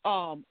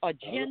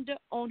agenda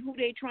on who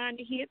they're trying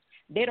to hit.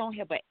 They don't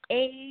have an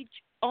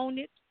age on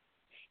it.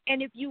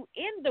 And if you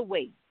in the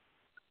way,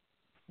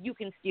 you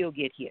can still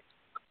get hit.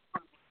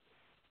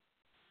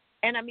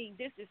 And I mean,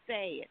 this is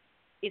sad.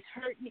 It's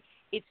hurting.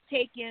 It's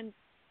taking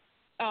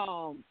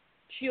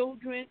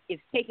children.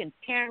 It's taking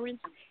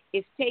parents.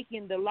 It's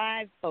taking the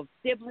lives of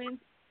siblings.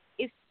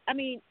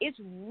 It's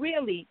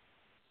really,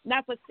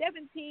 now for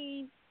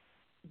 17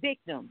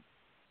 victims,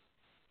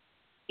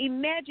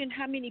 imagine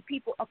how many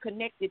people are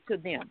connected to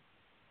them.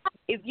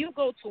 If you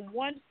go to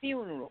one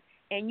funeral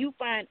and you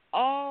find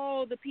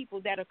all the people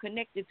that are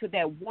connected to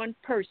that one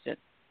person.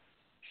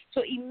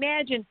 So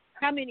imagine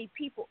how many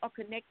people are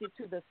connected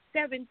to the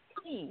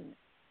 17.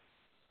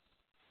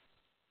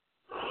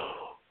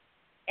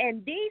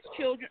 And these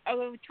children are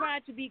going to try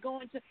to be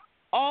going to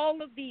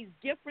all of these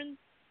different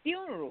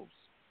funerals.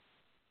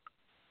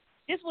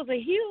 This was a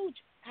huge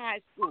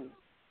high school.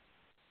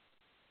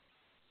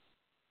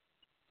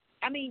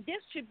 I mean, this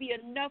should be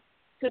enough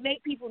to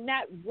make people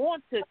not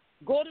want to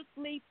go to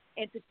sleep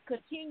and to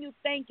continue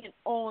thinking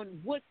on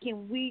what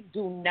can we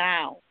do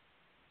now.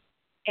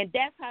 And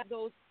that's how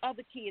those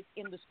other kids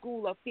in the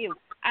school are feeling.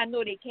 I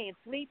know they can't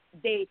sleep.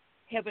 They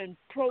have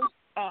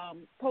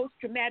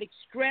post-traumatic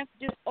stress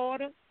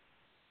disorder.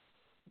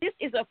 This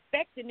is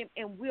affecting them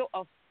and will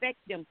affect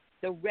them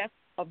the rest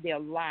of their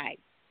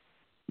lives.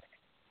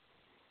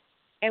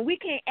 And we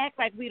can't act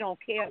like we don't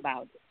care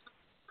about it.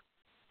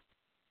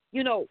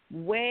 You know,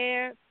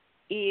 where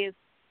is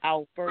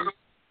our first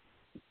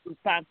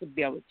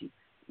responsibility?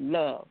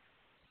 Love.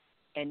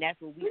 And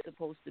that's what we're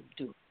supposed to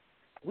do.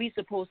 We're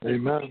supposed to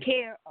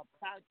care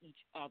about each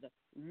other,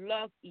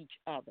 love each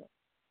other,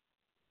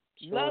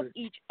 love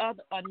each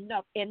other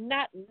enough, and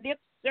not lip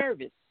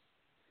service.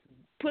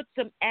 Put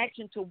some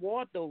action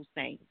toward those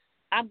things.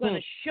 I'm going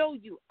to show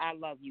you I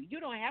love you. You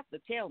don't have to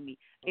tell me.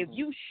 If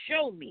you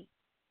show me,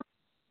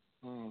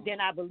 then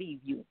I believe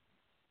you.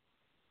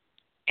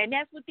 And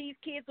that's what these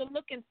kids are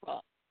looking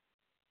for.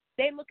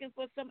 They're looking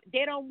for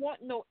they don't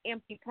want no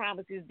empty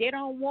promises. They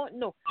don't want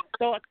no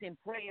thoughts and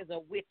prayers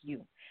are with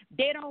you.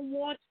 They don't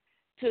want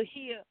to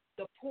hear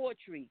the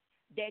poetry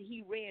that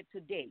he read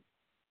today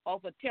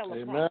off a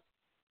teleprompter.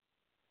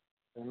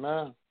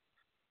 Amen.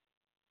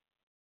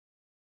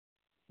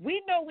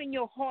 We know when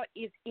your heart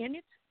is in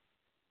it,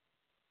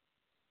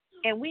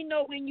 and we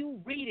know when you're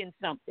reading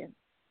something.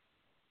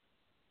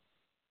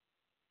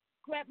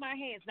 Clap my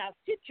hands. Now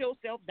sit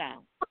yourself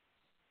down.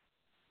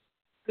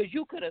 Because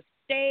you could have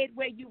stayed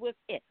where you was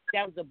at.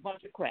 That was a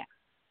bunch of crap.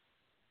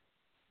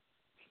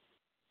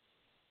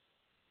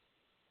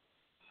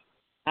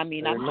 I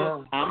mean,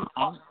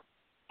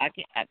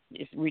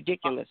 it's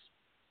ridiculous.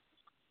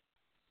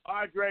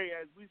 Audrey,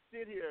 as we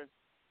sit here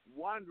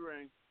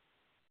wondering,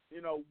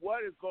 you know,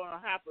 what is going to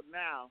happen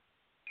now?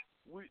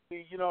 A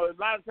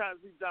lot of times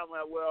we talk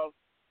about, well,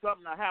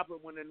 something will happen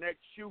when the next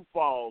shoe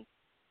falls.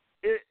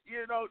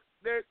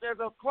 There's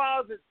a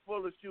closet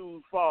full of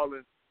shoes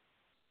falling,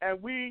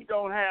 and we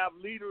don't have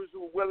leaders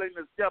who are willing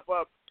to step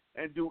up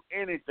and do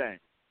anything.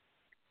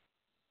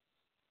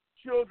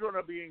 Children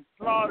are being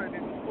slaughtered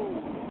in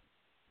schools,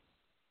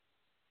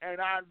 and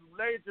our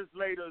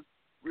legislators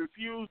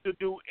refuse to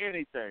do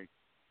anything.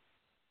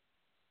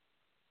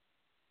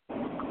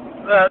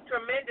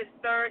 Tremendous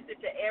Thursday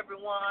to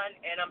everyone,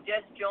 and I'm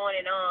just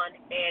joining on.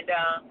 And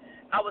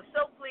I was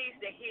so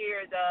pleased to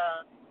hear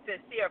the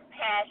sincere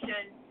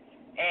passion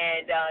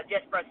and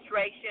just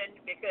frustration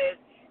because,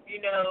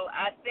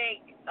 I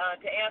think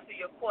to answer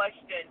your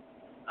question,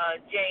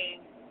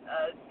 James,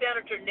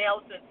 Senator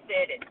Nelson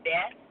said it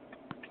best.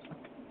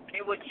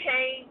 It will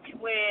change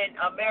when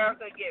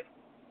America gets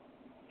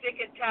sick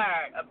and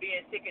tired of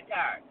being sick and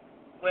tired.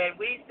 When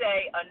we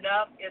say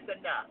enough is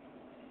enough.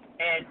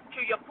 And to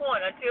your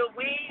point, until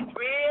we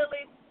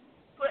really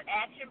put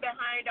action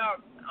behind our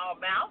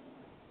mouth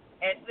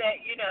and say,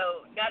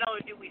 not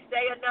only do we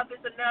say enough is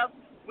enough,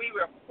 we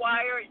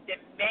require,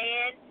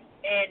 demand,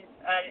 and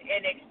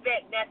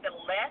expect nothing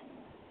less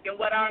than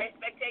what our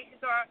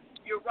expectations are.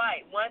 You're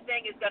right. One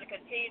thing is going to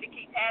continue to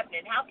keep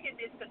happening. How can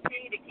this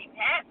continue to keep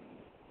happening?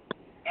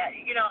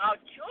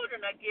 Our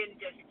children are getting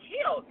just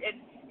killed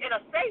in a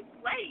safe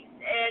place.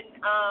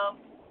 And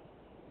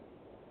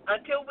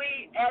until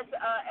we, as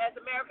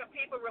American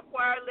people,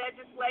 require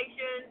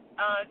legislation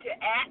to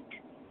act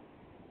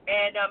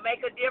and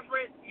make a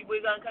difference,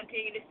 we're going to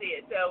continue to see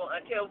it. So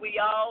until we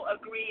all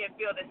agree and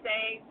feel the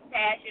same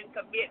passion,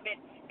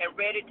 commitment, and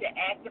ready to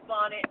act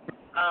upon it,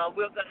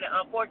 we're going to,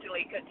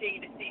 unfortunately,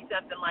 continue to see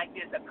something like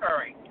this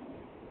occurring.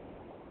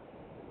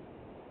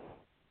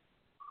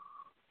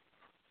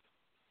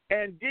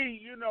 And, Dee,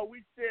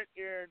 we sit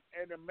in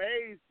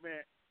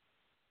amazement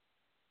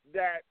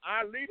that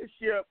our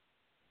leadership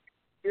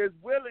is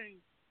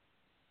willing,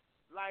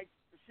 like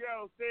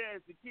Cheryl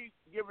says, to keep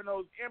giving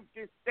those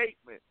empty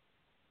statements.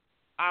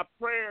 Our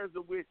prayers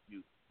are with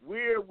you.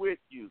 We're with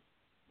you.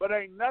 But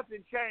ain't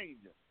nothing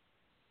changing.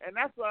 And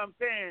that's what I'm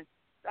saying.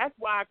 That's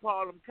why I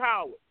call them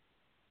cowards.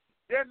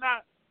 They're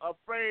not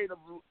afraid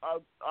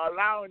of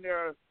allowing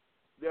their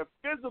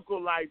physical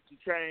life to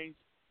change.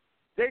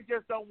 They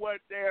just don't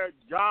want their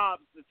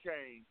jobs to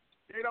change.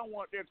 They don't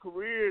want their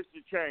careers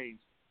to change.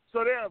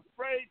 So they're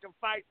afraid to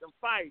fight the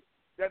fight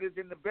that is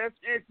in the best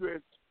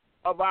interest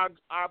of our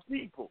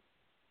people.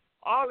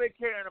 All they're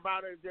caring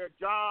about is their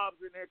jobs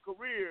and their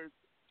careers.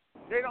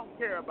 They don't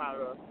care about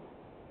us.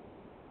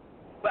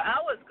 Well,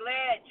 I was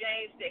glad,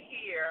 James, to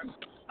hear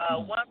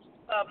one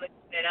Republican,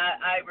 and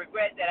I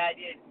regret that I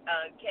didn't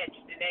catch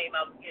the name.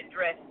 I was getting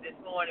dressed this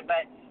morning,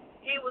 but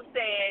he was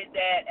saying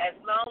that as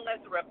long as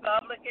the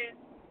Republicans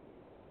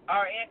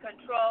are in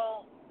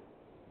control,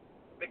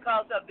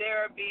 because of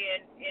their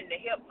being in the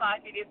hip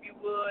pocket, if you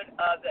would,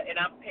 and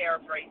I'm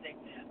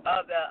paraphrasing,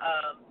 of the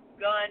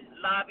gun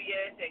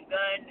lobbyists and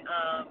gun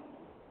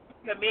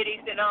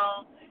committees and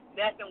all,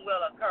 nothing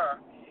will occur.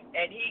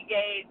 And he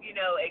gave,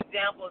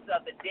 examples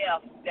of the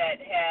deaths that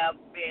have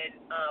been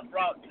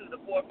brought to the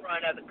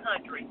forefront of the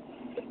country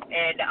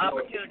and the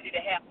opportunity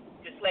to have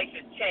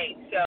legislation change.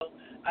 So,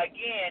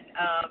 again,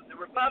 the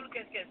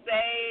Republicans can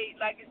say,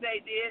 like you say,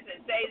 this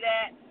and say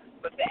that,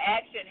 but the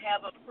action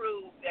haven't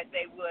proved that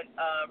they would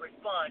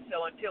respond.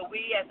 So until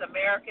we as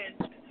Americans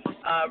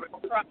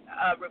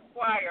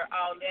require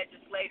our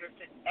legislators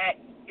to act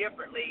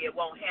differently, it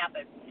won't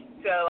happen.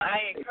 So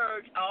I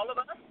encourage all of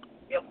us,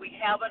 if we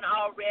haven't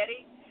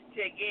already, to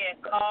again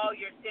call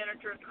your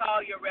senators, call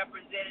your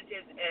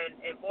representatives,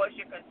 and voice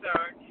your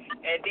concern.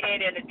 And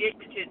then in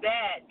addition to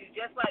that, do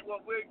just like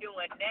what we're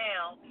doing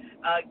now,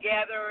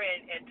 gather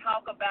and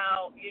talk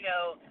about,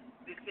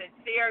 the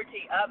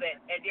sincerity of it,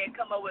 and then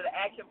come up with an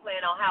action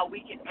plan on how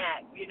we can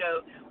act.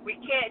 We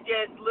can't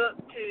just look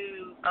to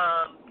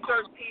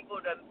certain people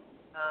to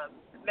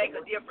make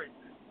a difference.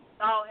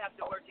 We all have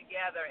to work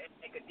together and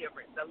make a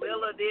difference. A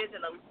little of this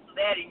and a little of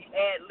that, and you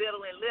add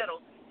little and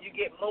little, you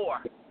get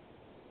more.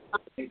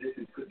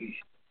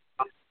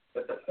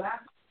 But the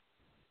fact,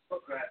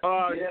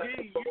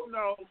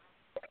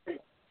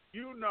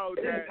 you know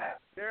that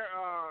there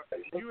are.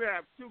 You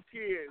have two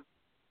kids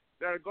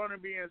that are going to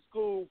be in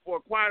school for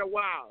quite a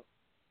while.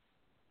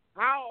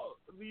 How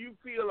do you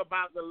feel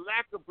about the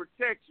lack of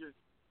protection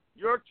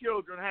your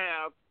children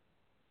have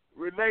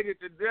related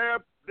to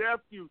their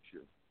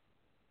future?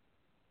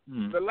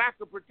 The lack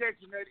of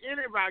protection that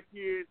any of our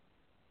kids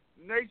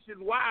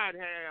nationwide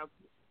have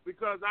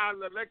because our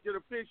elected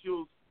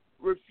officials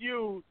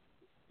refuse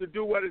to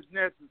do what is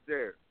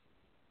necessary.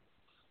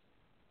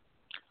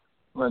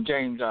 Well,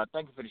 James,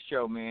 thank you for the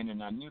show, man,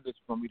 and I knew this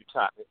was going to be the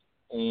topic.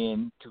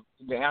 And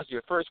to answer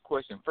your first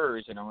question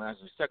first, and I'm going to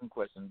answer the second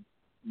question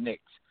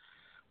next.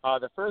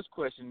 The first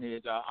question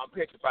is, I'm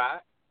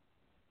petrified.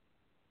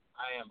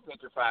 I am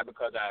petrified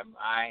because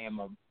I am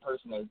a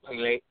person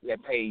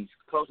that pays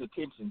close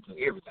attention to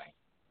everything.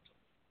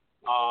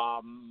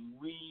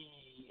 We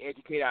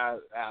educate our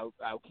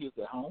kids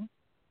at home.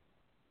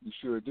 We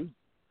sure do.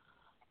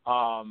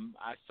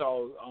 I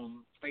saw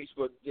on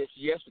Facebook just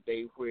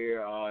yesterday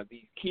where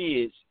these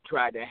kids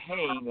tried to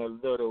hang a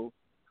little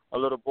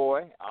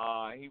boy.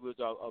 He was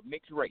of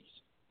mixed race,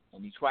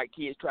 and these white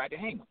kids tried to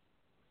hang him.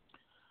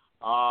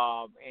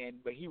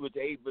 But he was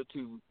able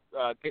to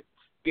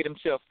get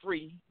himself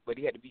free, but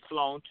he had to be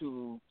flown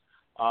to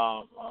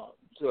a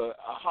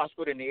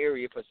hospital in the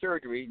area for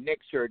surgery, neck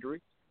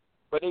surgery.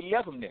 But they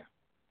left him there,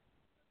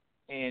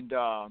 and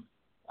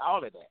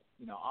all of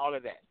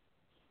that.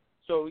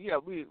 So yeah,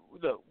 we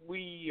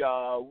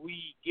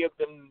give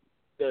them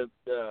the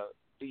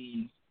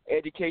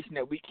education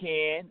that we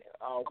can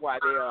while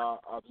they are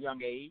of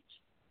young age,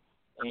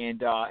 and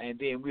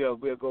then we'll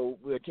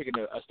take it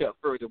a step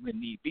further when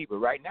need be. But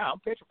right now, I'm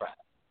petrified.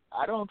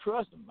 I don't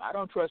trust them. I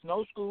don't trust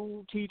no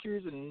school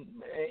teachers and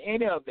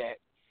any of that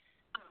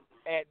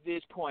at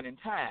this point in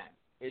time.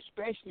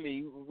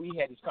 Especially, we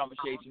had this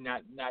conversation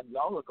not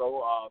long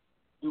ago.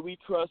 Do we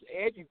trust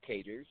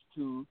educators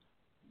to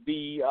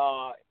be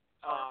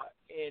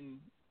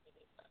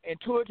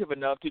intuitive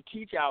enough to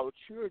teach our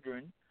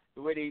children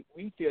the way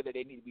we feel that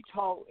they need to be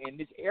taught in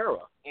this era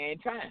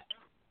and time?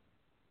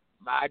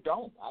 I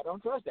don't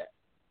trust that.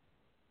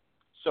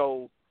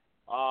 So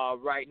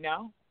right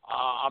now,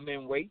 I'm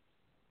in wait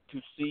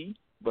to see.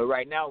 But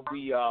right now,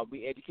 we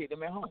educate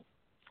them at home.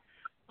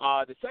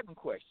 The second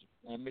question,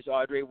 and Ms.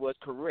 Audrey was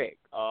correct.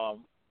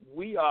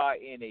 We are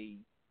in a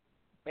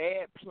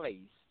bad place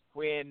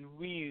when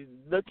we're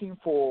looking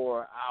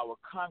for our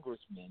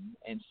congressmen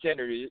and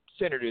senators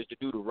to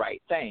do the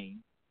right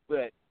thing.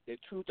 But the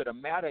truth of the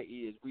matter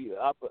is we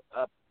are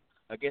up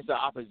against the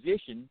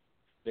opposition,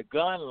 the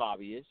gun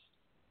lobbyists,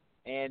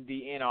 and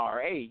the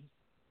NRA,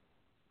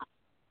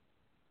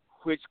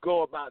 which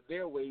go about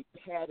their way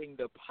padding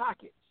the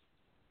pockets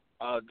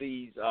of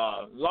these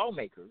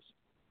lawmakers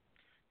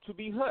to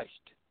be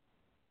hushed.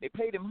 They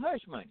pay them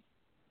hush money.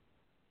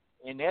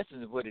 In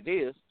essence, what it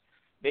is,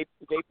 they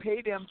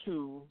pay them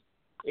to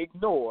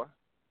ignore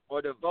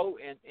or to vote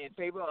in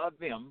favor of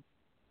them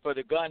for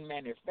the gun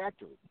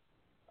manufacturers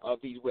of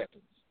these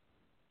weapons.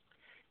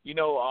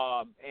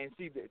 And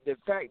see the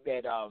fact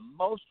that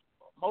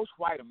most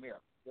white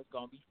Americans, let's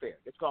going to be fair,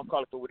 let's go and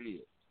call it for what it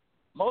is.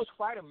 Most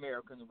white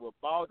Americans were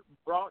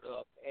brought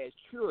up as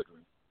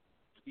children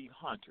to be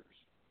hunters.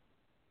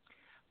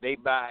 They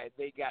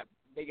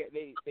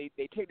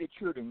take their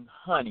children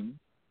hunting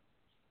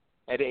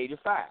at the age of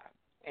 5,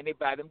 and they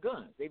buy them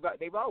guns.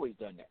 They've always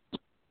done that.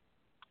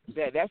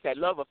 That's that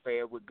love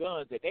affair with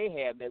guns that they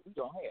have that we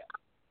don't have.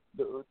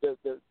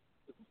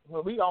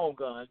 When we own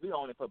guns, we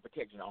own it for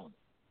protection only.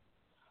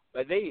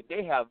 But they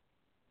have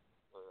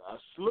a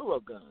slew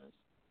of guns,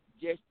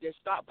 just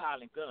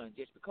stockpiling guns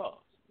just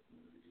because.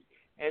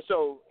 And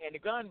the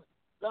gun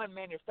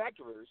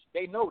manufacturers,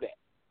 they know that.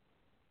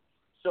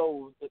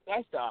 So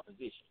that's the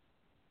opposition.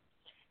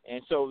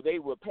 And so they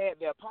will pad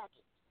their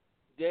pockets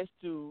just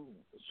to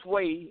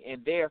sway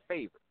in their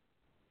favor.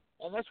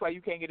 And that's why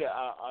you can't get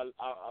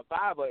a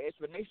viable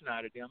explanation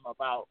out of them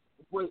about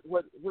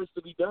what's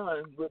to be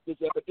done with this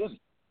epidemic.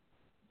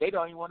 They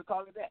don't even want to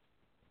call it that.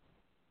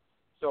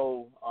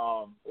 So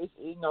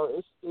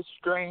it's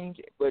strange,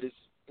 but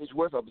it's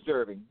worth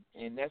observing,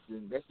 and that's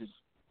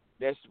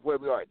where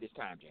we are at this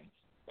time, James.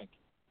 Thank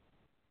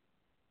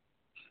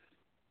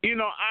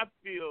you. I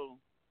feel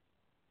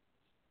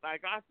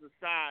like our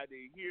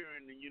society here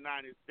in the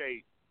United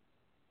States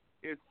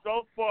is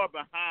so far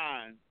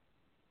behind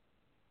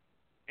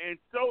and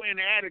so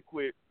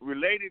inadequate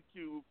related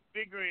to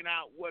figuring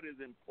out what is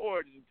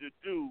important to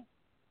do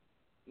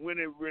when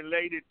it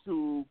related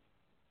to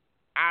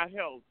our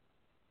health,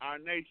 our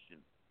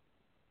nation.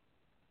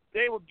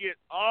 They will get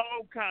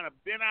all kind of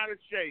bent out of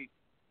shape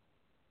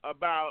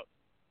about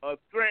a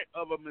threat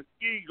of a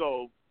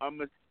mosquito,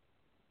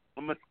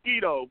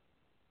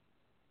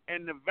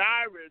 and the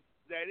virus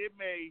that it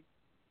may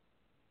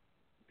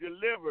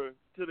deliver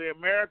to the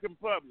American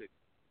public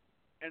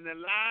and the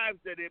lives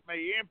that it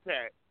may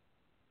impact,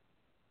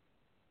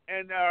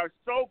 and they are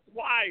so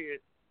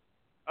quiet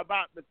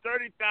about the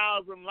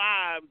 30,000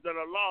 lives that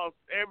are lost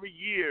every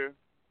year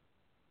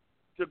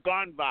to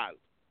gun violence.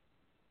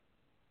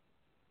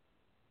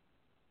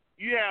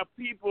 You have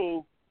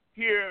people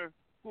here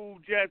who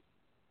just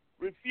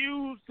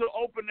refuse to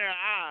open their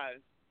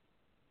eyes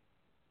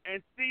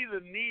and see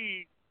the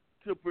need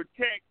to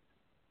protect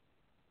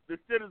the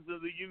citizens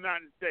of the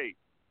United States.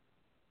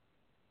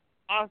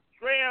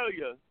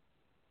 Australia,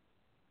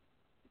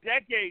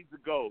 decades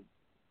ago,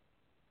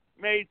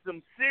 made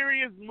some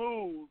serious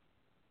moves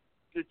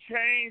to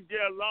change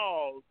their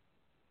laws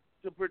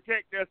to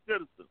protect their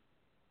citizens.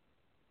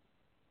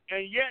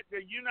 And yet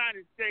the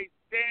United States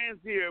stands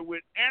here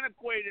with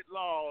antiquated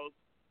laws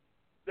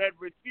that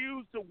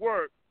refuse to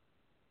work.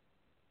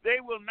 They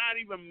will not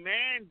even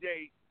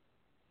mandate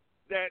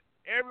that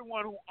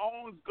everyone who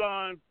owns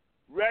guns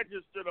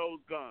register those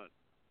guns.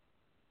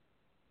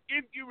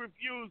 If you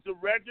refuse to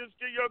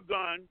register your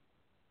gun,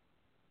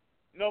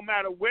 no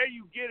matter where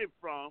you get it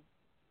from,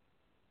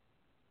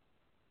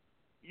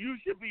 you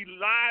should be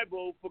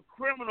liable for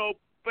criminal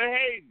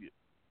behavior.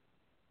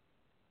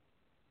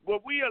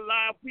 But we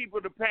allow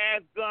people to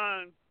pass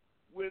guns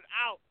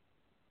without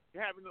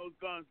having those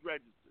guns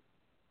registered.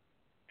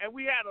 And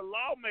we had a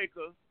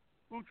lawmaker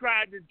who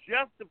tried to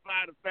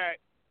justify the fact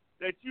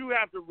that you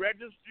have to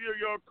register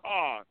your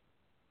car.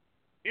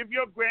 If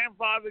your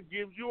grandfather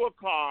gives you a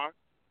car,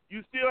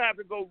 you still have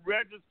to go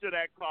register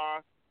that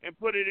car and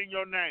put it in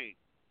your name.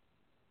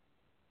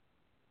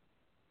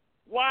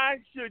 Why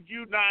should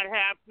you not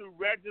have to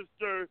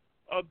register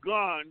a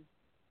gun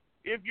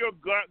if your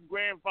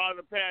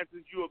grandfather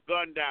passes you a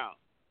gun down?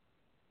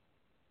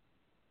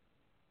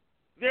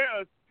 There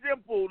are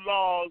simple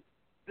laws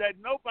that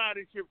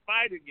nobody should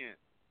fight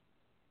against.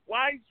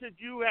 Why should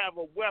you have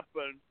a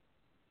weapon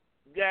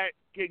that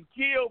can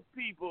kill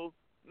people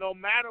no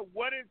matter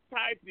what its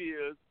type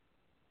is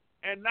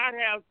and not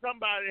have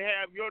somebody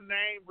have your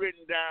name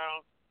written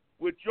down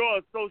with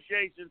your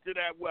association to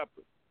that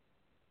weapon?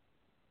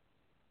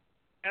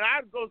 And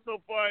I'd go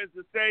so far as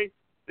to say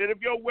that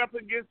if your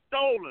weapon gets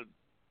stolen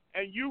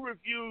and you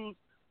refuse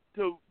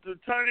to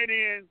turn it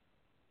in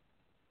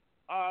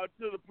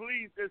to the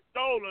police that's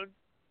stolen,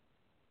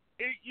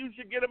 you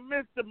should get a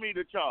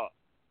misdemeanor charge.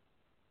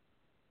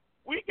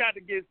 We got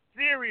to get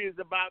serious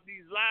about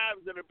these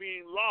lives that are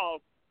being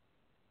lost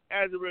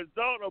as a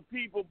result of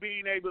people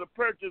being able to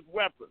purchase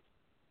weapons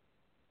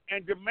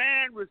and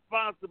demand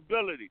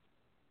responsibility.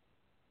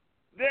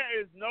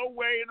 There is no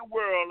way in the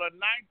world a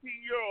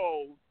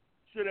 19-year-old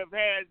should have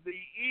had the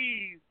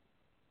ease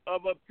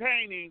of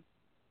obtaining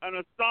an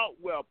assault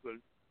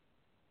weapon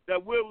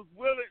that was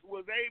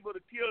able to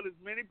kill as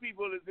many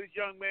people as this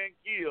young man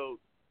killed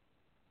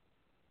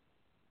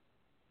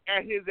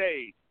at his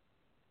age.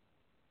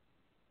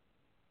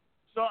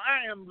 So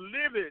I am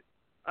livid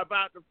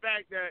about the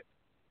fact that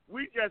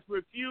we just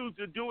refuse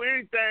to do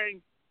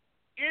anything,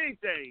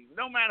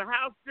 no matter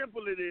how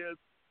simple it is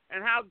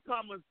and how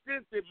common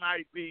sense it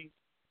might be.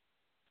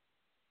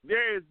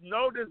 There is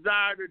no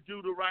desire to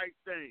do the right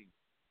thing.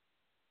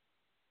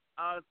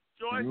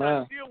 Joyce,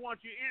 I still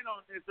want you in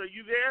on this. Are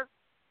you there?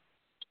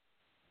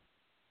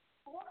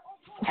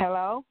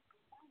 Hello?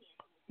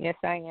 Yes,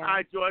 I am.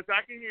 Hi, Joyce.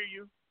 I can hear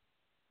you.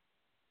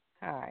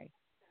 Hi.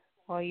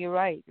 Well, you're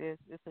right.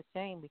 It's a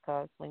shame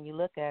because when you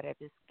look at it,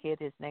 this kid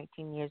is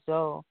 19 years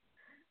old.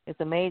 It's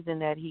amazing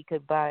that he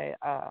could buy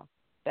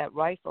that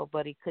rifle,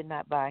 but he could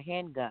not buy a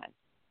handgun.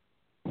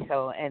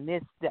 So, and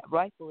that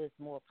rifle is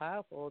more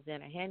powerful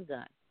than a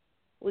handgun.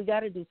 We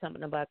got to do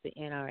something about the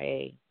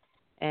NRA,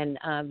 and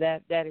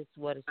that is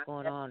what is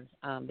going on.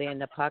 They're in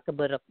the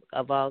pocketbook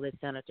of all the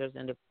senators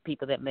and the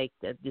people that make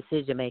the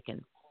decision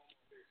making.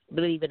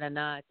 Believe it or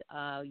not,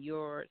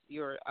 your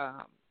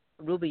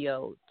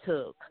Rubio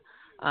took,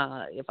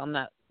 if I'm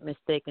not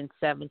mistaken,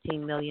 $17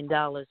 million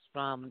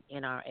from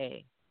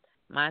NRA.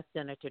 My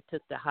senator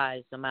took the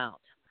highest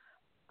amount.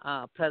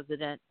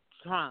 President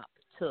Trump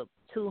took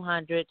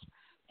 $250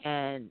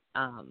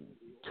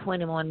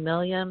 21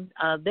 million.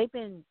 They've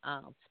been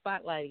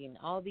spotlighting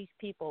all these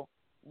people,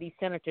 these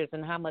senators,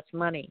 and how much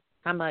money,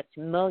 how much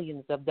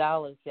millions of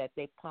dollars that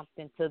they pumped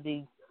into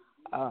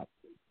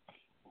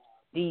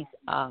these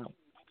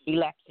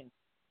elections.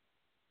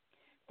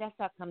 That's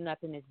how come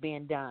nothing is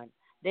being done.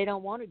 They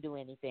don't want to do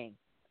anything.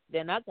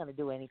 They're not going to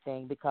do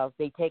anything because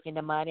they've taken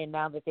the money, and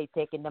now that they've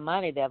taken the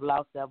money, they've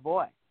lost their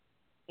voice.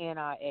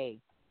 NRA,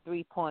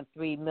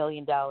 $3.3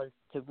 million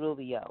to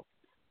Rubio,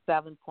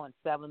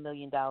 $7.7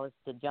 million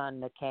to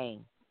John McCain.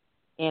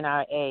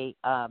 NRA,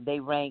 they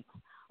ranked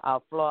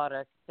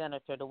Florida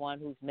senator, the one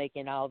who's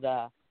making all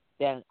the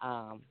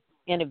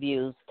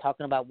interviews,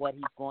 talking about what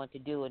he's going to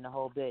do in the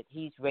whole bit.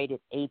 He's rated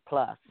A+.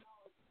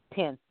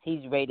 Pence,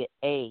 he's rated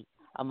A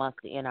amongst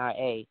the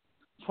NRA.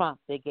 Trump,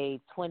 they gave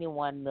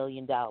 $21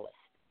 million.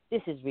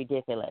 This is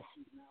ridiculous.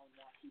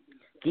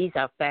 These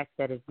are facts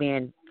that have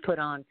been put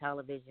on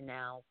television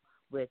now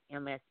with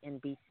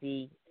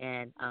MSNBC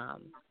and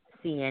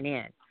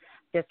CNN.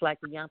 Just like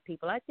the young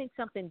people, I think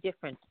something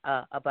different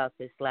about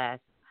this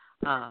last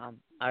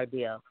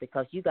ordeal,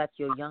 because you got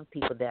your young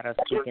people that are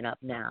speaking up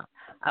now.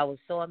 I was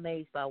so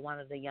amazed by one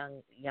of the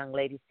young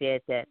ladies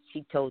said that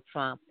she told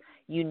Trump,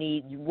 you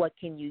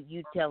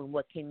tell him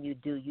what can you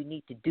do? You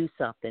need to do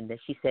something. That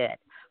she said,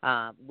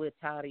 we're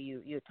tired of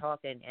you're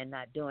talking and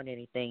not doing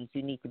anything.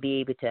 You need to be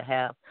able to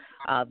have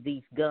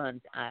these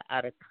guns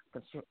out of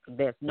control.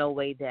 There's no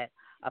way that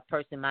a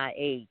person my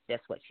age,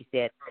 that's what she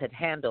said, could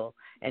handle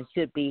and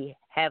should be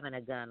having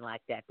a gun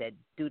like that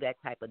do that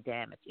type of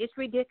damage. It's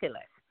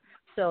ridiculous.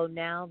 So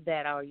now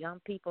that our young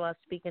people are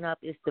speaking up,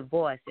 it's the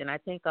voice. And I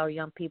think our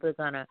young people are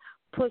going to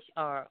push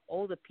our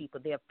older people,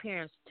 their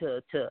parents,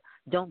 to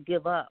don't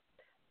give up,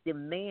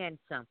 demand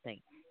something.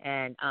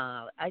 And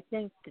I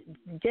think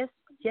just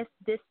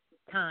this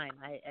time,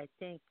 I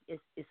think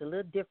it's a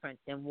little different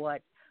than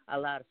what a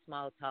lot of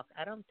small talk.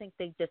 I don't think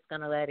they're just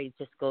going to let it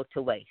just go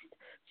to waste.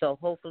 So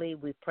hopefully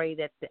we pray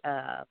that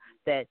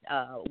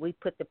we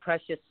put the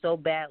pressure so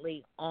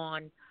badly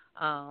on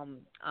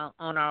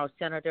our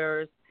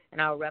senators and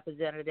our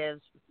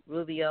representatives,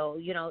 Rubio.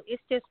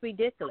 It's just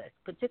ridiculous,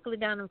 particularly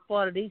down in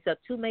Florida. These are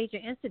two major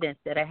incidents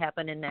that have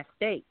happened in that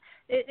state.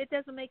 It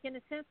doesn't make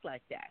any sense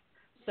like that.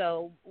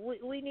 So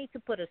we need to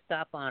put a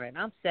stop on it.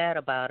 I'm sad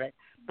about it,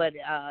 but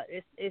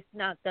it's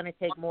not going to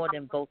take more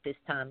than vote this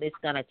time. It's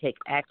going to take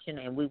action,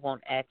 and we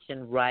want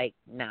action right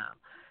now.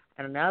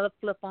 And another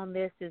flip on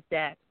this is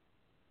that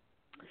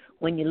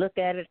when you look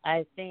at it,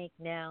 I think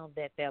now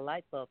that their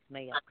light bulbs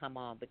may have come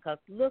on, because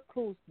look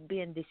who's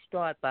being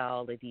destroyed by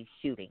all of these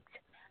shootings.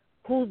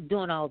 Who's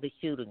doing all the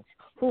shootings?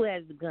 Who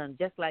has the gun?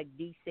 Just like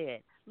Dee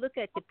said, look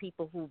at the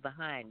people who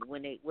behind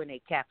when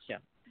they capture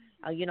them.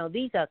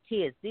 These are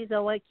kids. These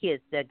are white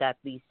kids that got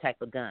these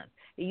type of guns.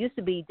 It used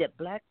to be that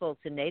black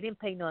folks, and they didn't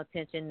pay no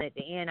attention, that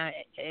the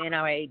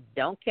NRA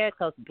don't care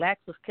because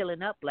blacks was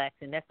killing up blacks,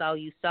 and that's all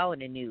you saw in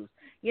the news.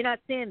 You're not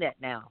seeing that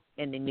now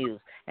in the news.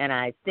 And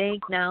I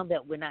think now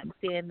that we're not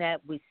seeing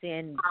that, we're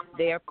seeing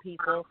their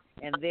people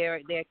and their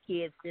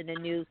kids in the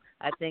news.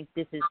 I think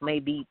this just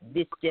might be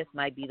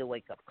the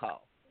wake-up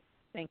call.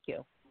 Thank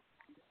you.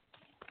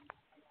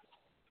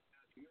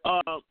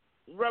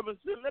 Reverend,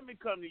 let me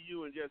come to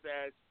you and just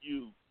ask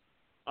you.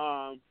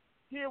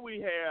 Here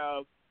we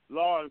have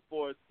law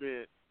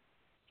enforcement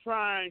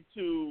trying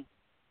to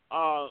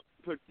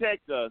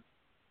protect us,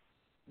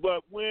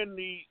 but when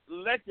the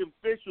elected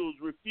officials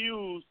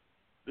refuse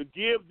to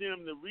give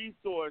them the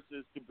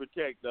resources to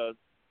protect us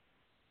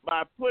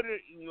by putting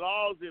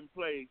laws in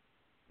place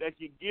that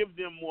can give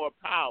them more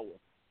power.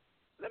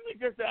 Let me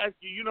just ask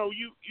you,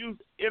 you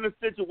in a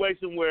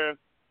situation where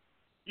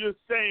you're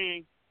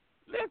saying,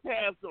 let's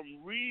have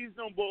some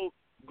reasonable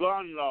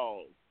gun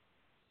laws.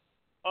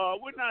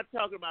 We're not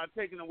talking about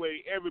taking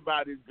away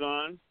everybody's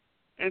guns,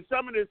 and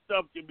some of this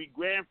stuff can be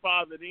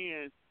grandfathered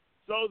in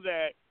so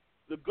that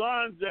the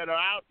guns that are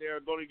out there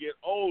are going to get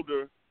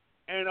older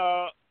and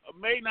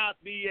may not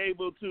be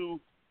able to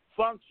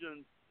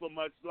function for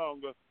much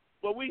longer.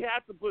 But we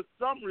have to put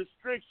some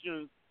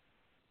restrictions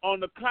on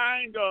the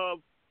kind of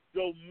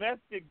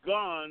domestic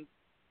guns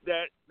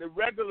that the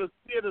regular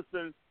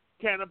citizens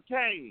can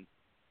obtain,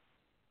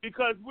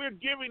 because we're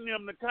giving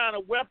them the kind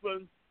of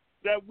weapons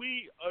that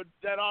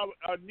that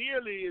are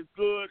nearly as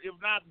good, if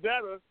not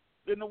better,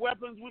 than the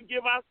weapons we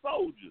give our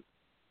soldiers.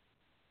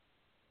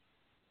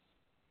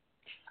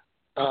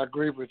 I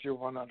agree with you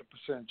 100%,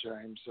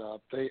 James.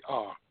 They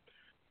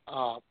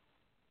are,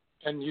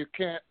 and you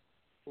can't.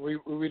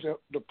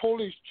 The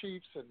police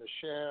chiefs and the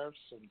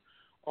sheriffs and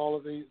all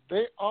of these,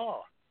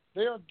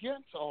 they're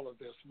against all of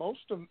this. Most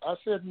of them, I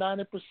said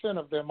 90%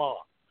 of them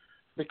are,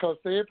 because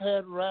they've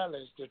had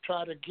rallies to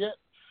try to get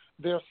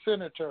their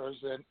senators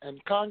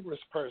and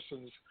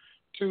congresspersons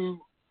to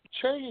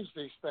change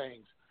these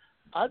things.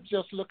 I'm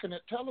just looking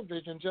at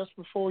television just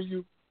before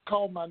you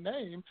called my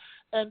name,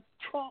 and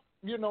Trump,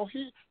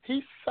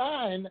 he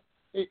signed,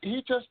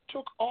 he just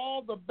took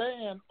all the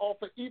ban off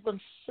of even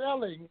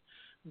selling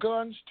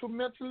guns to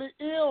mentally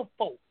ill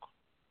folk.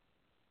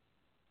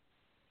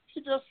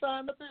 He just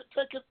signed a bill,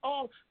 take it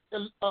off.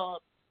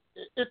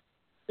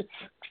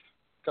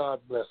 God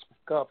bless me.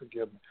 God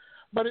forgive me.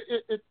 But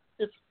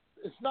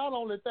it's not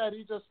only that.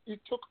 He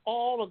took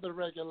all of the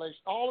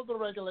regulations. All of the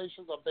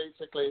regulations are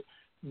basically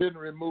been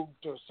removed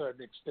to a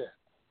certain extent.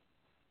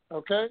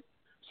 Okay?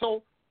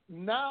 So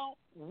now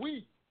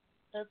we,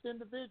 as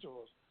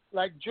individuals,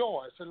 like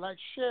Joyce and like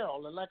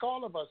Cheryl and like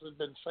all of us have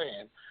been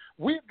saying,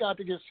 we've got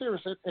to get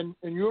serious. And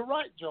you're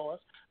right, Joyce.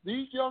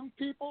 These young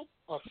people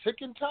are sick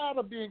and tired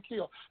of being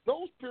killed.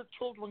 Those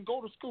children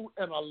go to school,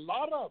 and a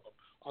lot of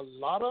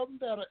them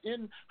that are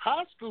in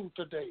high school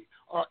today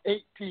are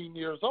 18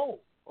 years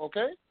old,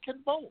 okay,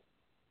 can vote.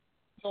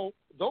 So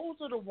those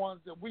are the ones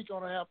that we're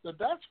going to have to.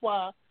 That's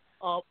why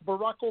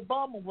Barack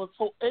Obama was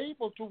so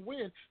able to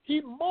win.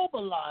 He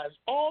mobilized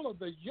all of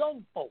the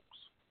young folks.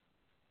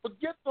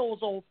 Forget those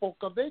old folks,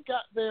 because they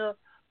got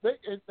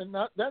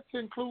that's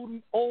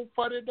including old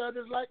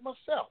fuddy-duddies like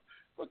myself.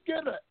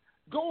 Forget it.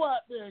 Go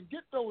out there and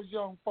get those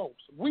young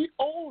folks. We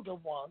older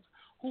ones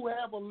who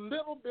have a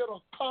little bit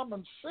of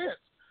common sense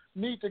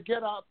need to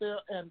get out there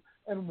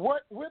and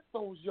work with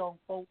those young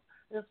folks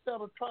instead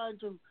of trying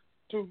to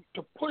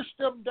push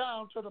them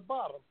down to the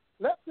bottom.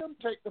 Let them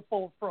take the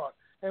forefront,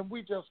 and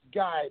we just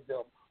guide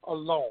them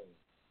along.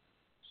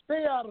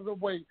 Stay out of the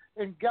way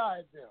and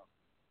guide them.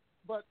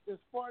 But as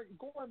far as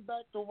going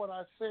back to what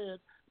I said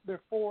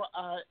before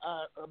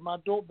my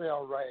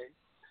doorbell rang,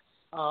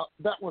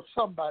 that was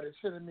somebody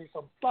sending me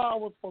some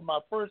flowers for my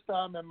first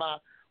time in my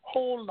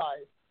whole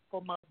life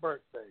for my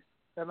birthday.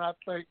 And I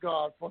thank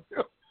God for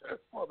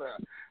that.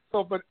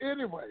 So, but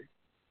anyway,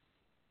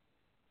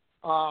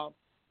 I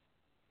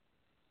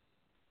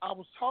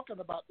was talking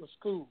about the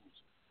schools.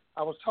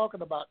 I was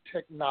talking about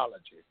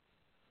technology.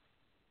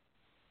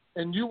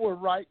 And you were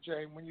right,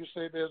 Jane, when you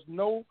say there's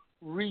no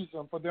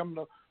reason for them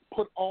to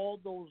put all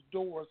those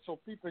doors so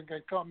people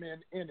can come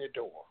in any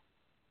door.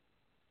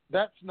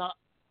 That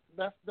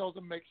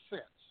doesn't make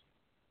sense.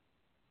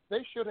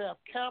 They should have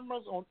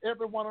cameras on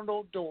every one of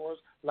those doors,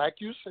 like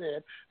you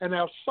said, and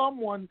have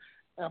someone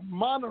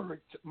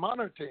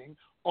monitoring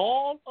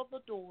all of the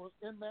doors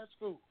in that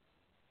school.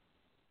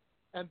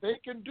 And they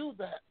can do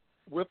that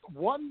with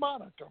one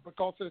monitor,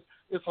 because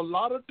it's a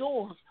lot of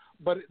doors,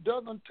 but it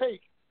doesn't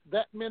take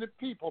that many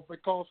people,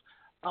 because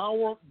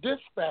our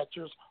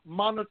dispatchers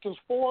monitors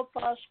 4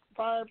 or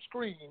 5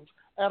 screens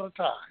at a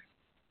time.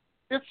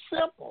 It's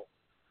simple.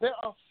 There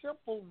are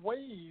simple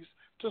ways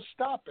to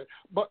stop it,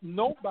 but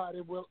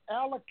nobody will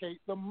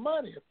allocate the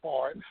money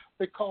for it,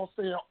 because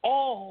they are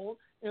all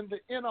in the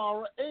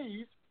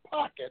NRA's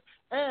pocket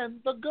and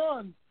the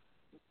gun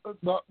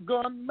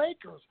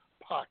maker's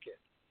pocket.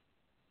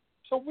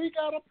 So we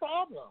got a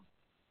problem.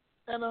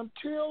 And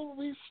until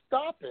we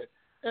stop it,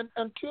 and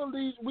until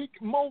we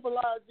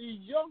mobilize these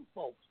young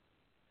folks,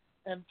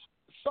 and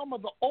some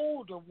of the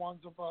older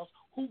ones of us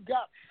who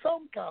got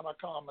some kind of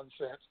common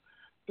sense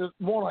that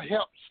want to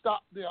help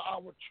stop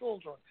our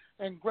children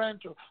and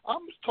grandchildren.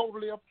 I'm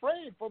totally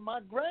afraid for my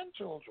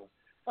grandchildren.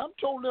 I'm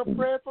totally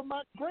afraid for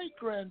my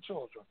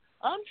great-grandchildren.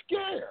 I'm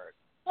scared.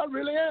 I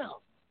really am.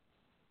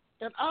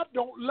 And I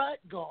don't like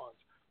guns,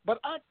 but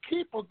I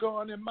keep a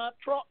gun in my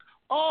truck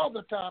all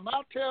the time.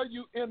 I'll tell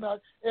you in a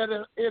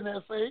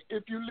NSA,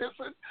 if you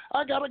listen,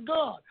 I got a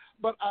gun,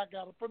 but I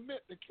got a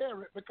permit to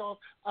carry it because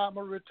I'm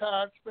a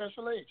retired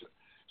special agent.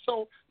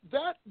 So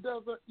that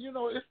doesn't,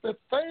 it's the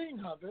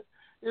thing of it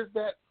is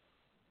that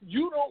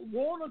you don't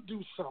want to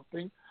do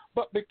something,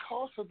 but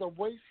because of the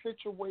way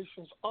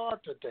situations are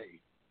today,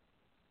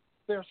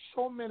 there's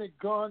so many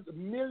guns,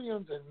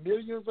 millions and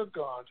millions of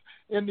guns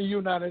in the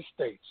United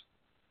States.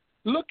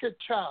 Look at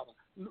China.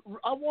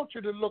 I want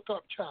you to look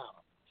up China.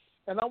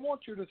 And I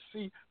want you to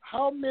see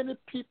how many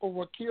people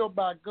were killed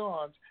by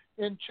guns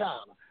in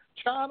China.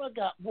 China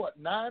got,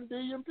 9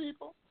 billion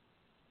people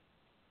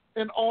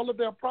in all of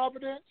their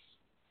providence?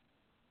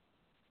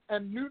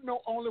 And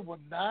only were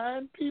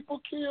 9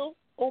 people killed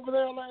over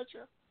there last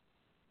year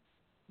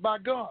by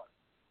guns.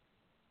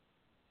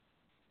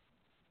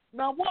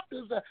 Now, what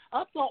is that?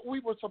 I thought we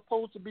were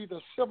supposed to be the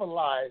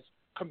civilized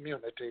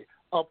community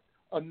of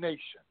a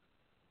nation.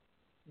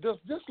 Does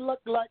this look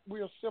like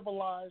we are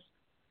civilized?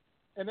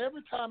 And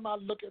every time I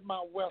look at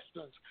my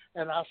Westerns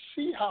and I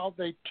see how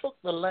they took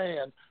the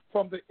land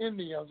from the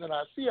Indians and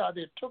I see how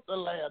they took the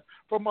land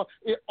from us,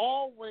 it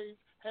always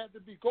had to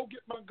be, go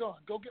get my gun,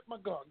 go get my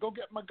gun, go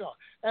get my gun.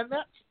 And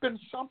that's been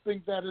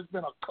something that has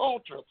been a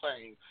culture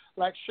thing,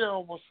 like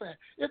Cheryl was saying.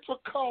 It's a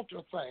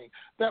culture thing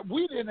that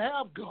we didn't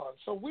have guns,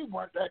 so we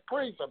weren't that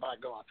crazy about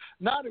guns.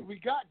 Now that we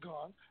got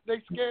guns,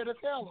 they scared as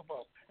hell of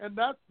us. And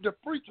that's, the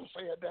preacher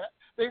said that.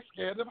 They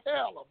scared the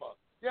hell of us.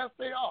 Yes,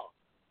 they are.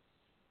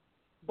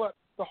 But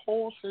the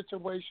whole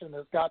situation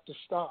has got to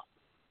stop.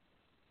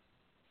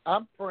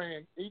 I'm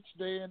praying each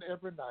day and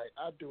every night.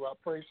 I do. I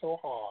pray so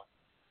hard.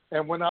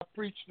 And when I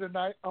preach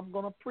tonight, I'm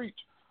going to preach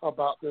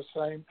about the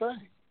same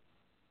thing.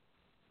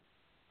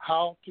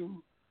 How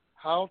to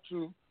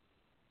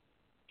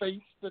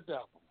face the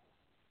devil.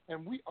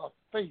 And we are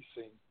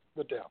facing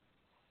the devil.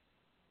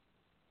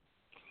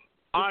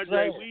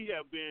 Andre, we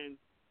have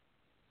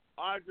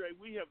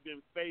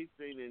been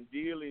facing and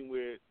dealing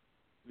with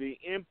the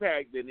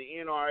impact that the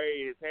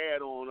NRA has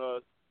had on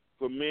us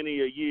for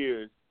many a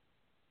years.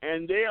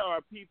 And there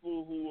are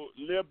people who are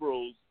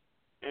liberals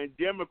and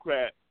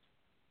Democrats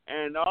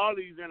and all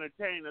these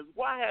entertainers.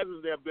 Why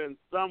hasn't there been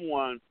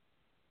someone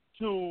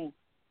to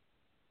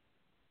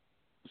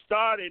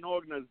start an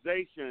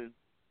organization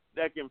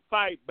that can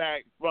fight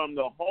back from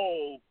the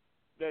hold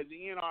that the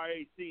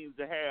NRA seems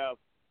to have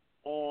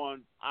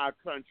on our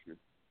country?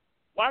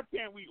 Why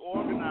can't we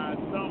organize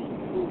some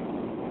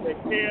group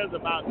that cares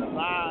about the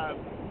lives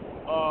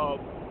of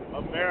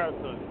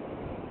Americans,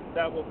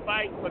 that will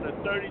fight for the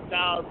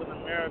 30,000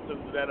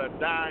 Americans that are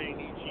dying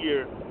each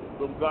year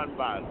from gun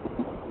violence?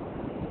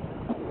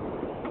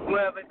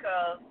 Well,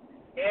 because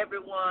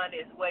everyone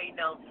is waiting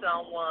on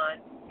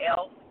someone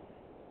else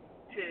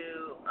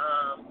to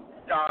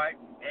start,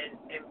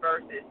 and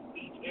versus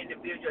each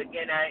individual.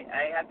 Again,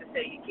 I have to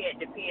say you can't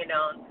depend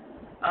on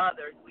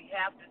others. We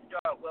have to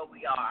start where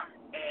we are,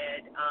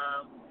 and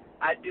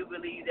I do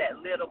believe that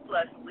little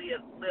plus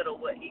little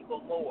will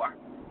equal more.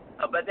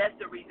 But that's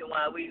the reason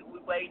why we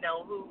waiting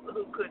on who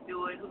could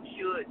do it, who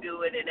should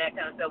do it, and that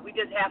kind of stuff. We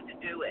just have to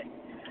do it.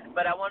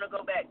 But I want to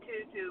go back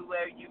to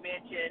where you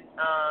mentioned,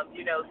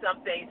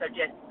 some things are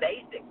just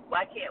basic.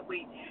 Why can't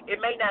we? It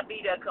may not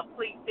be the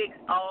complete fix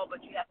all, but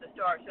you have to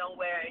start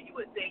somewhere, and you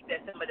would think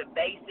that some of the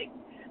basic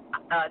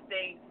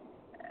things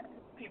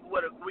people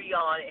would agree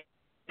on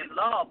in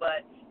law.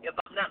 But if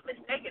I'm not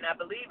mistaken, I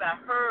believe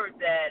I heard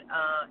that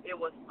it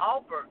was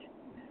offered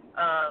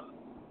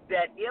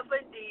that if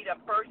indeed a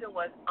person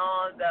was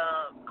on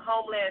the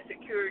Homeland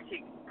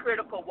Security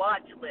critical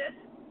watch list,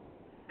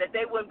 that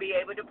they wouldn't be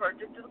able to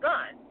purchase the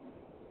gun.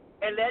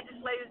 And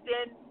legislators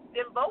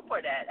didn't vote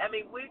for that. I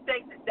mean, we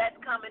think that that's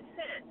common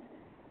sense.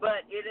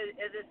 But it is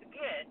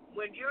again,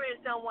 when you're in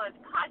someone's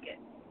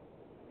pocket,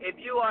 if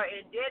you are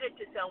indebted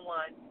to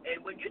someone,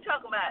 and when you're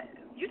talking about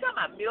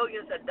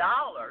millions of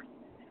dollars,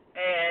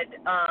 and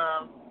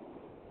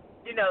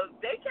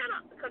they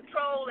cannot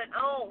control and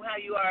own how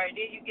you are, and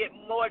then you get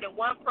more than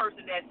one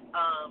person that's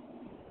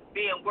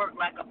being worked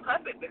like a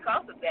puppet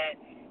because of that.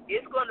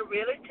 It's going to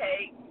really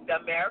take the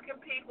American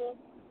people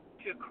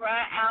to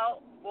cry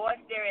out,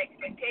 voice their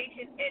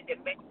expectation, and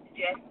demand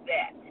just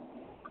that.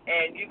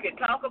 And you can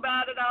talk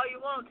about it all you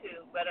want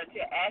to, but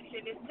until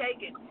action is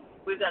taken,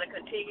 we're going to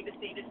continue to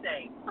see the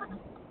same.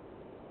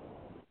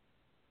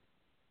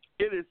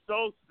 It is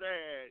so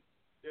sad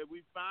that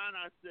we find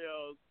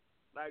ourselves,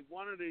 like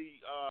one of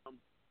the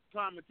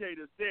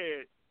commentators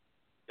said,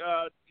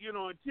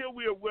 until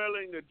we are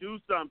willing to do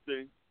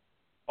something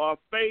or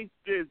face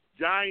this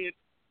giant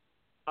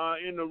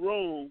in the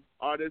room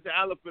or this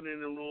elephant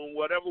in the room,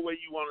 whatever way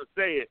you want to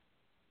say it,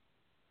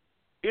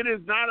 it is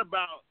not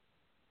about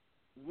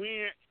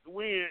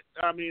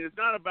it's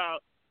not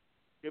about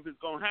if it's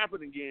going to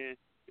happen again,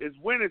 it's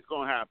when it's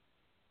going to happen.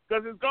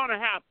 Because it's going to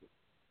happen.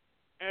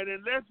 And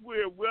unless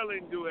we're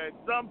willing to, at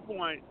some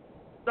point,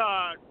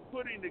 start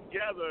putting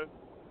together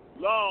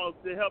laws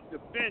to help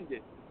defend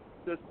it,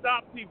 to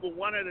stop people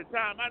one at a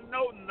time, I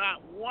know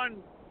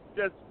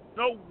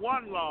no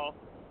one law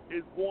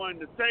is going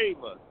to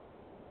save us.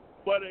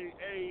 But a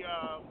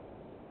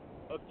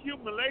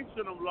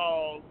accumulation of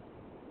laws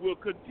will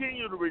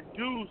continue to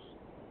reduce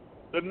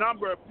the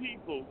number of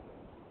people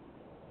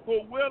who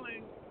are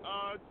willing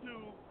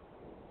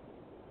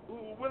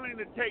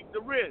to take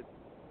the risk.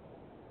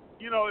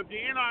 If the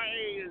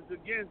NRA is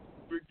against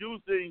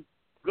reducing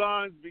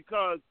guns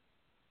because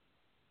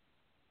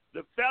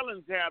the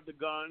felons have the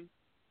guns,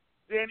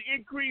 then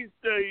increase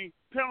the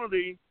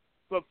penalty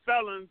for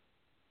felons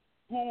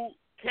who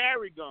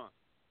carry guns,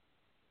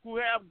 who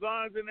have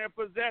guns in their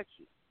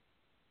possession.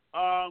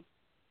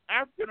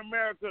 African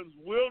Americans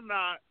will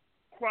not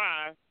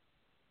cry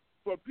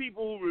for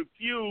people who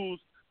refuse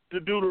to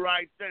do the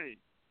right thing.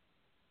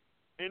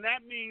 And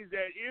that means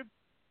that if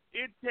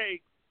it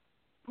takes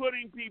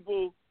putting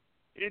people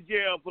in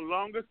jail for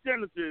longer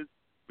sentences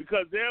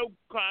because they're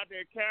caught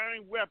there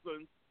carrying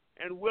weapons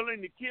and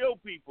willing to kill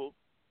people,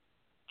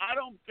 I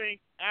don't think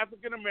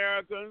African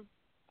Americans,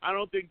 I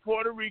don't think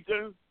Puerto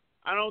Ricans,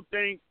 I don't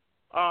think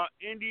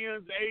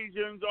Indians,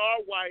 Asians,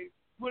 or whites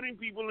putting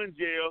people in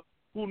jail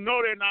who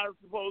know they're not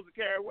supposed to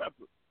carry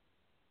weapons.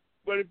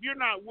 But if you're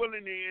not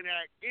willing to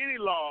enact any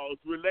laws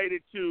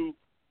related to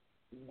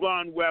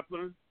gun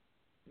weapons,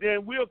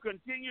 then we'll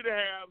continue to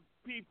have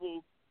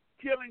people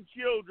killing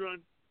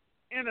children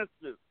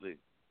innocently.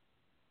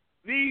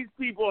 These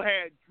people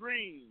had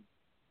dreams.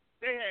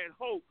 They had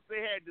hopes.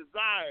 They had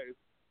desires.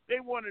 They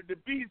wanted to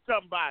be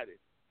somebody.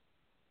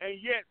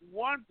 And yet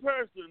one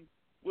person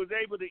was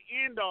able to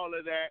end all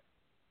of that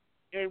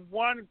in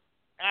one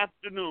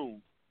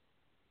afternoon.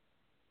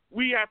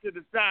 We have to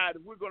decide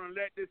if we're going to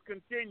let this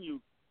continue,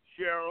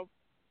 Cheryl.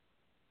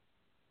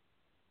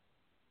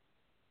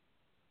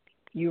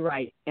 You're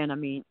right. And I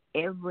mean,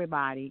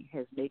 everybody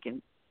is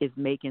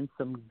making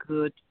some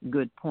good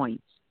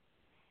points.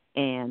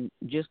 And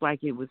just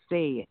like it was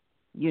said,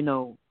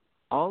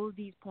 all of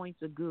these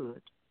points are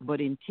good, but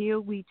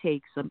until we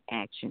take some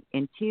action,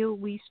 until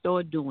we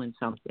start doing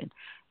something,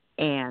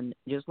 and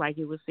just like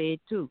it was said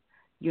too,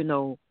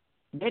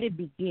 let it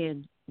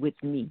begin with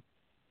me,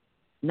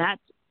 not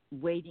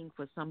waiting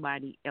for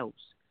somebody else.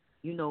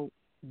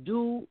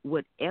 Do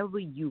whatever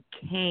you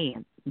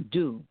can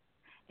do.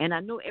 And I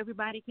know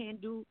everybody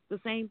can't do the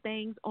same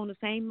things on the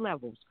same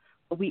levels,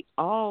 but we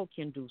all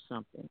can do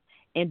something.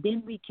 And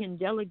then we can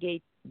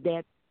delegate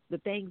that the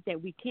things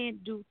that we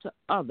can't do to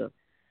others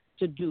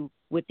to do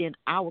within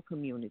our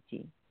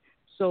community.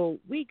 So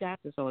we got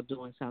to start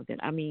doing something.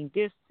 I mean,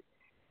 this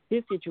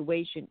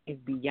situation is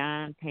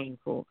beyond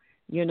painful,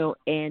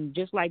 and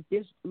just like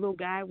this little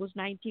guy was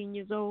 19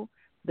 years old,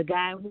 the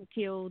guy who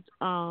killed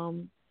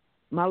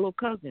my little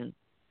cousin,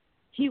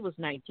 he was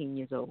 19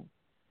 years old.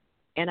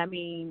 And I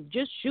mean,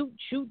 just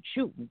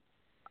shooting.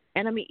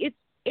 And I mean,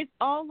 it's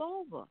all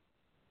over.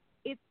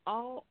 It's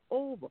all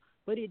over.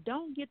 But it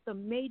don't get the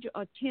major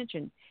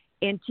attention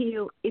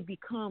until it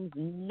becomes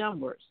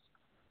numbers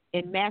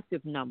and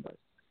massive numbers.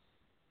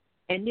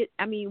 And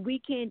we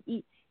can't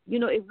eat.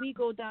 If we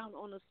go down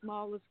on a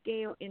smaller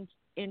scale and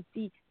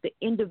see the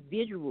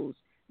individuals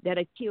that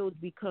are killed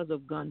because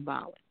of gun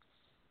violence.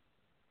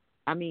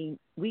 I mean,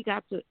 we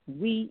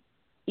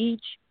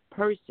each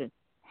person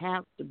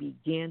have to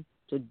begin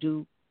to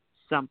do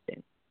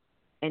something.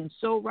 And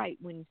so right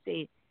when you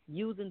say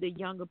using the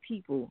younger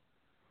people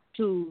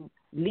to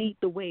lead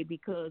the way,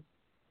 because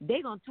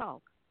they're going to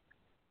talk.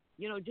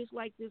 Just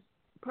like this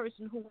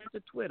person who went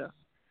to Twitter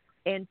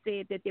and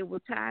said that they were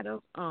tired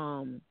of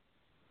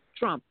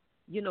Trump,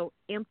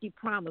 empty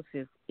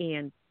promises.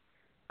 And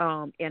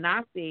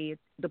I said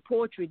the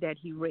poetry that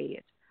he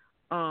read,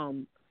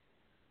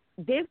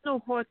 there's no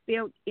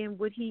heartfelt in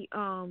what he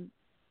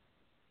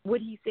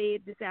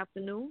said this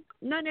afternoon.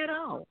 None at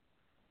all.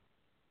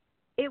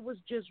 It was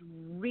just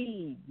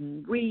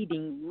reading.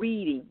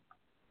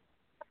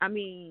 I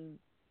mean,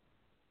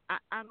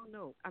 I don't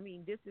know. I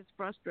mean, this is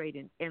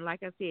frustrating. And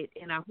like I said,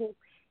 and I hope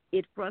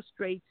it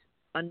frustrates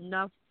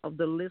enough of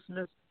the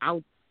listeners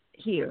out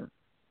here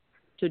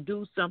to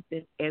do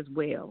something as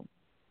well.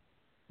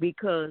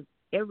 Because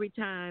every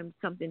time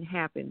something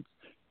happens,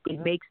 it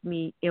makes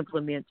me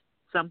implement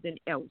something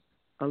else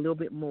a little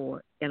bit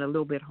more and a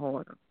little bit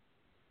harder.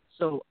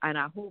 So, and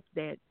I hope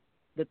that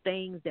the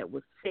things that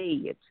were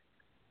said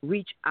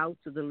reach out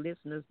to the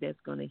listeners that's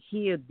going to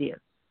hear this.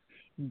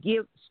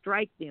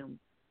 Strike them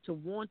to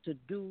want to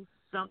do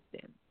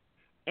something.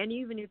 And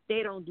even if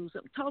they don't do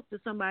something, talk to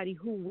somebody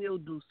who will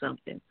do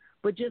something.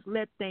 But just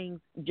let things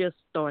just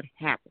start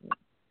happening.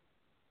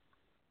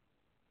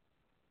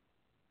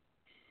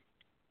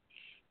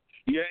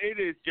 Yeah, it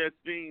is just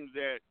seems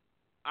that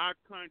our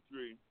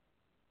country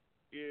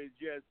is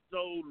just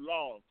so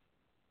lost.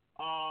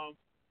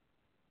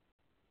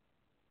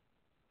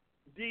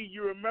 D,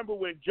 you remember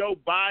when Joe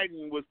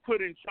Biden was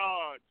put in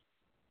charge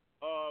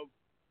of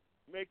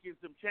making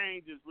some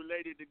changes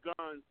related to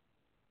guns,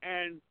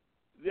 and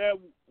there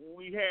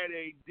we had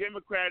a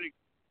Democratic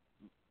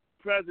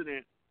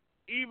president.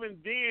 Even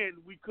then,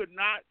 we could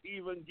not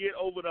even get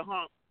over the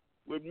hump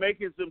with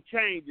making some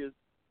changes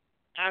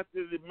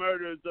after the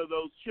murders of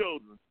those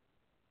children.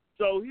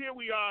 So here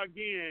we are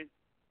again,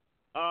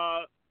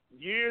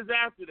 years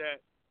after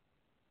that,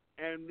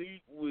 and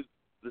with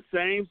the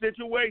same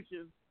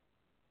situation,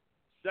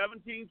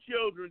 17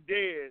 children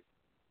dead,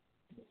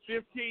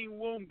 15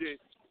 wounded,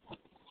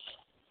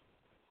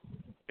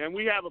 and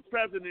we have a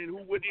president who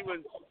wouldn't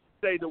even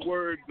say the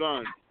word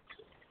gun.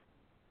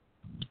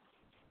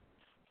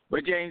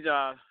 But James,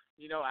 I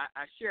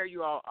share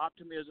you all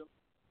optimism.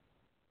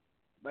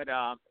 But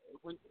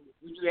when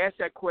you ask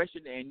that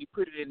question and you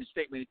put it in the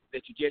statement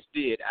that you just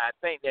did, I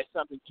think that's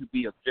something to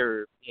be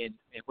observed in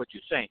what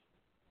you're saying.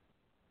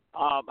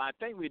 I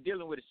think we're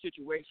dealing with a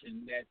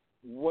situation that's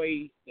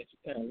way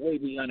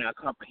beyond our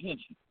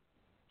comprehension.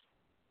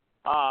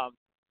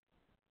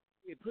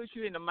 It puts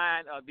you in the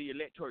mind of the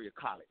Electoral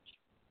College.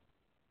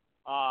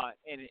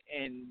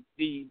 And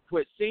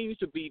what seems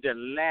to be the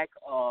lack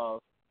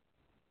of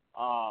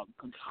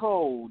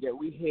control that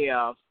we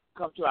have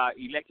come to our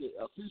elected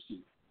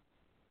officials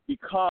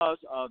because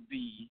of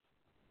the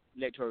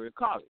Electoral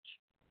College,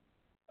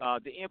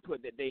 the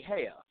input that they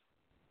have.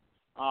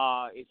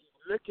 If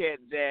you look at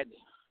that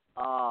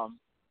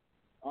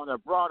on a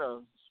broader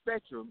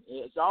spectrum,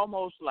 it's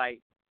almost like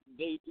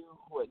they do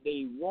what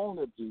they want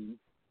to do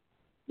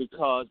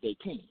because they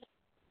can.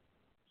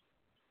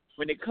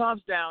 When it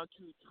comes down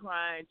to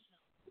trying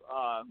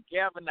to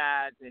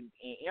galvanize and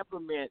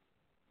implement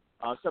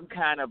some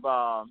kind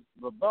of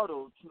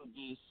rebuttal to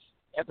this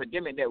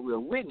epidemic that we're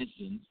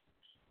witnessing,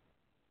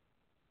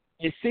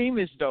 it seems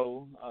as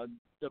though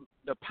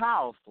the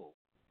powerful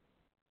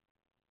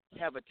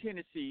have a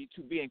tendency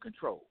to be in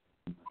control,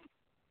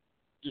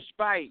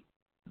 despite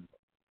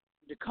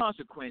the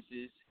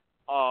consequences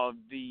of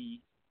the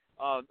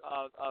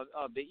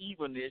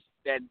evilness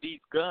that these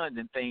guns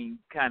and things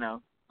kind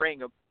of bring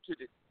to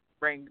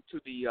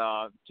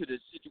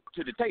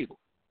the table.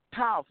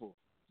 Powerful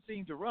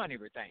seem to run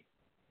everything.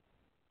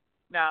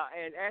 Now,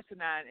 as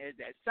asinine as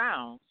that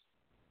sounds,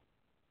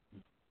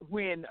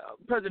 when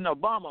President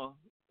Obama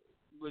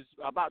was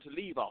about to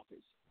leave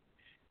office,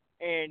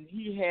 and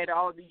he had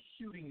all these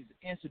shootings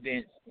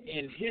incidents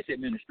in his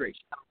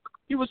administration.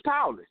 He was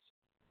powerless.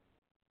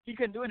 He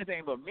couldn't do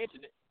anything but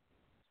mention it.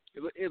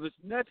 It was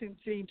nothing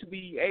seemed to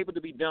be able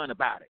to be done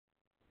about it.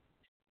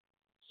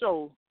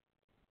 So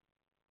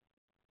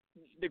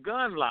the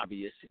gun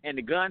lobbyists and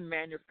the gun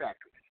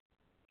manufacturers.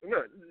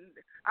 Look,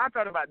 I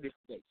thought about this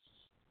today.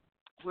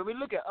 When we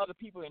look at other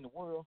people in the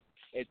world,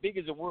 as big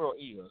as the world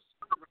is,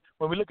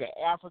 when we look at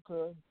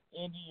Africa,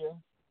 India,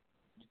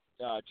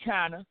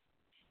 China,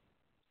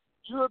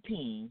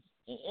 Europeans,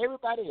 and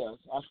everybody else,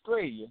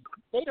 Australia,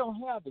 they don't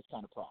have this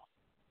kind of problem.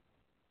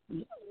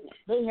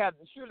 They have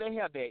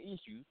their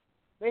issues.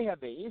 They have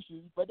their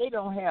issues, but they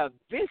don't have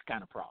this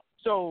kind of problem.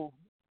 So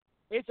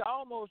it's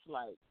almost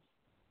like,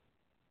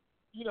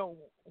 you know,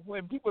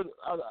 when people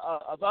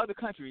of other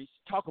countries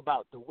talk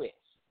about the West,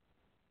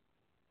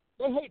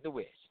 they hate the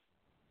West.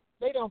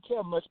 They don't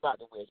care much about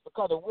the West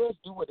because the West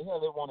do what the hell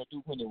they want to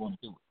do when they want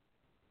to do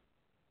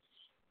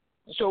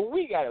it. So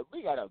we got a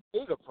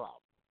bigger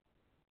problem,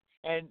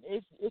 and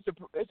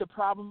it's a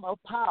problem of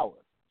power.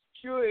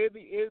 Sure, it'd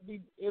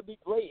be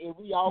great if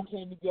we all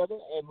came together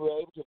and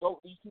were able to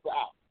vote these people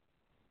out,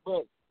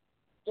 but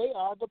they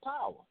are the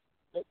power.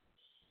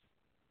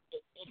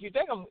 If you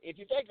think I'm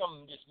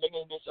just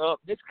making this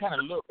up, just kind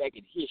of look back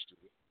in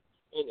history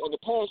in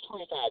the past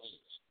 25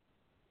 years,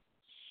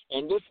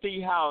 and let's see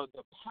how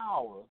the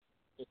powerful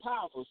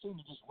seem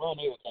to just run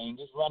everything,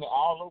 just run it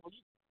all over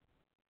you.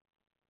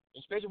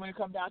 Especially when it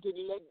comes down to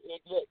the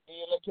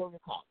electoral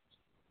college.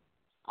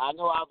 I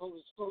know our vote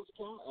is supposed to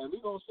count, and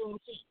we're gonna soon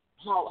see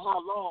how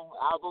long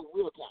our vote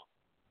will count.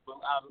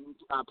 But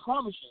I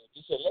promise you,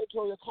 this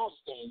electoral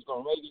college thing is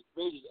gonna raise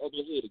its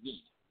ugly head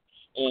again.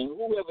 And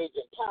whoever is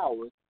in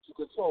power to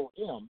control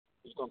them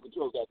is gonna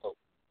control that vote.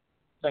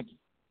 Thank you.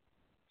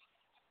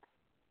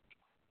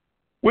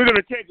 We're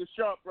gonna take a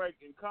short break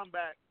and come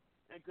back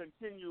and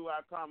continue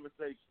our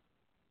conversation.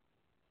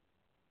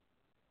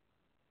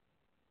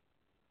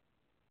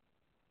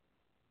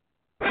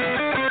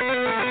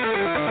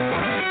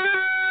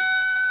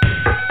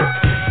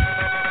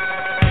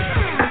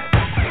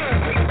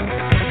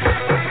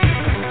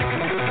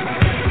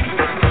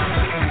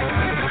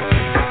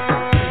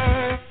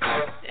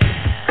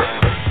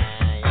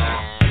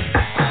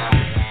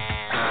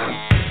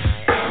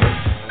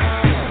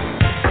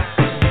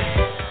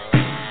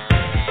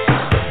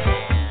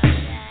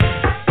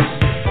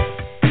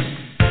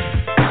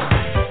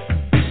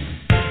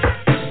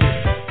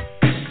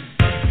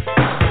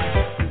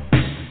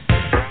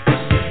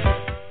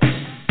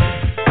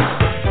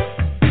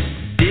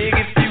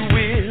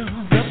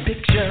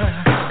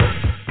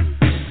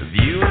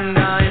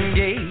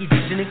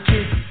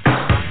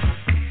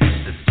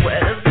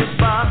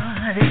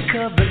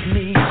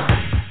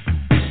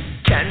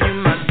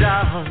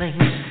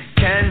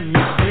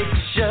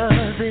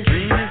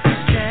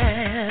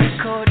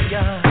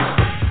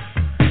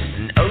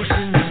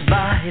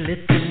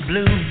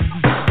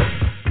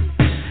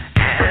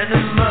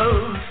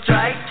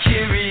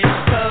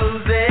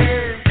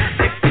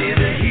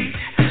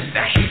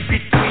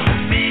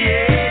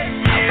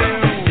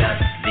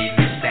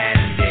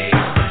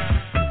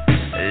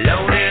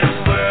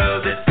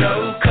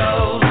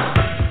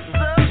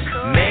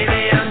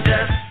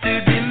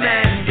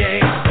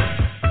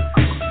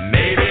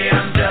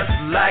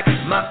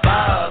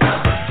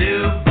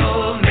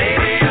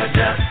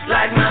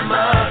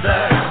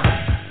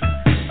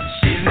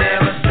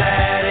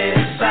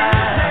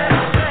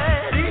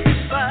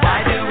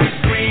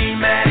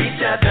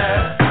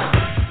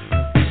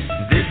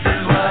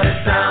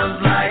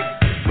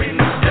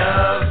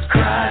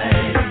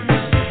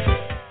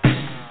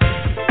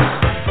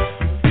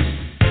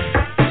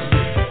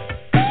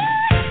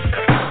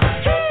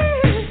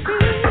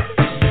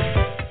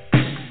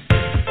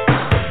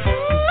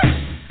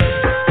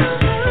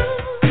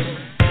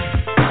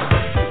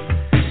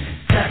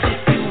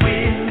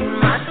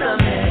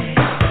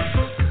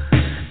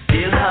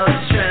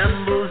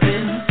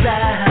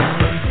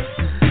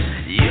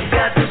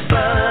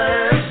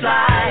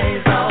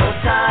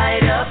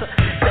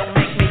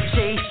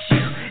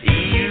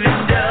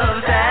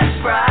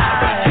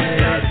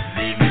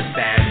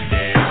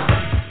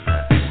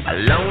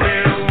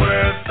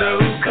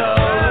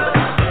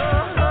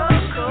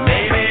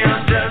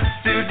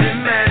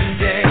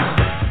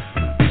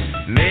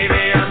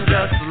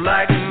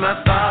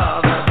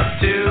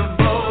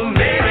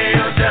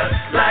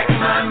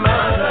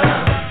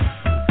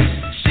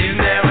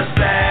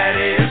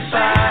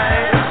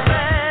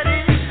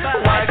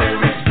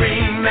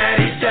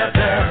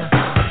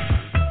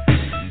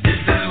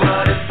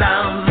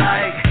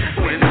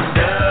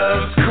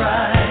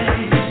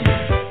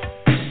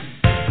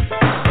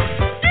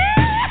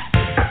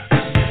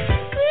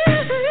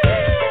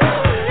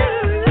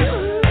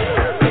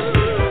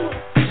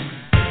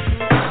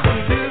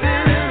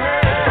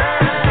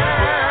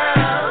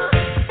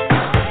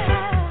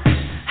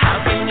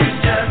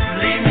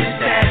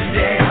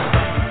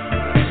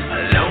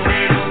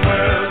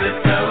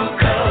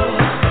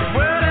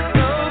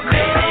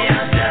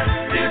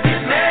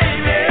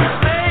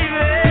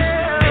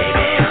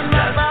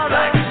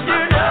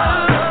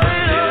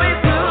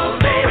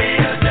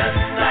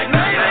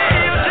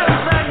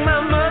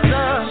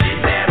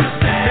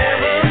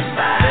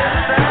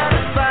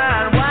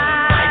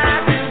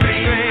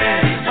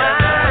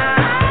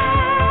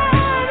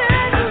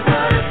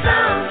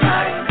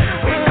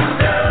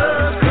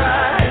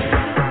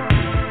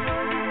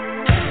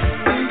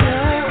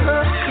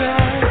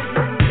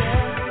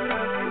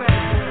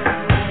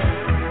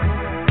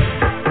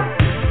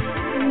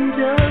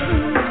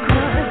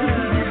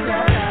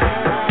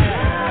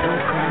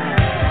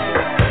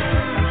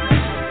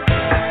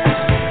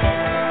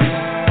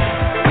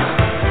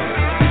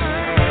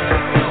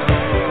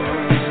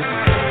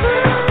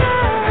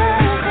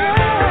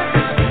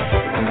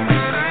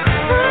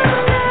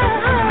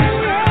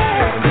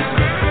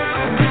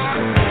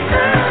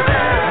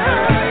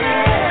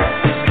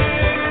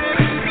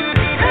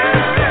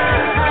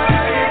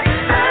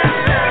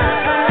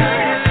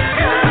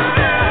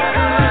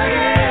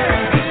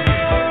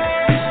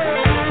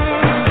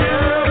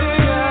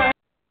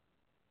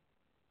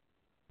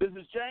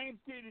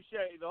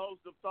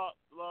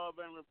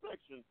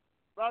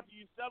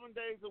 7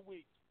 days a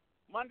week,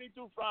 Monday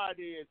through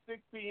Friday at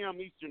 6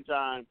 p.m. Eastern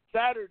Time,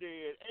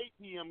 Saturday at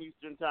 8 p.m.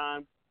 Eastern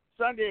Time,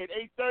 Sunday at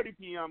 8:30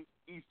 p.m.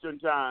 Eastern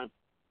Time.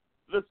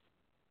 The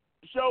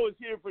show is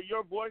here for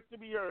your voice to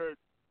be heard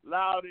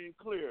loud and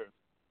clear.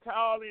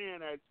 Call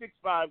in at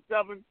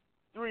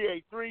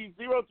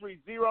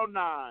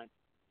 657-383-0309.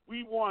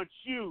 We want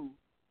you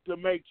to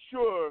make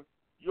sure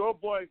your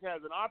voice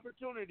has an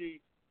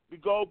opportunity to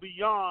go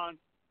beyond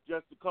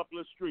just a couple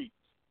of streets.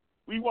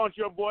 We want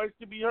your voice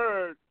to be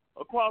heard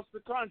across the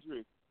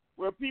country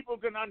where people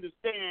can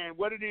understand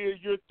what it is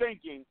you're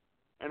thinking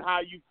and how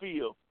you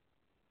feel.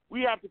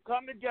 We have to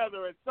come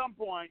together at some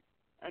point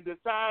and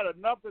decide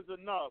enough is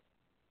enough,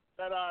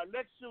 that our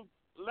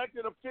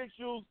elected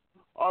officials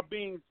are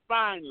being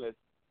spineless.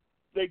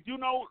 They do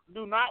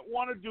not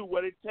want to do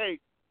what it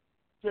takes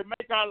to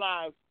make our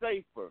lives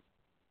safer.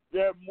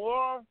 They're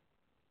more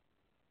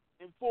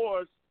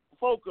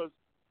focused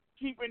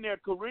keeping their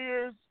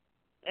careers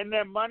and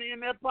their money in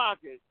their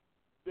pockets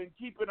than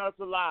keeping us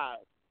alive.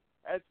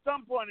 At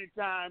some point in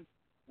time,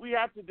 we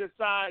have to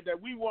decide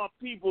that we want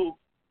people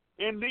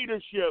in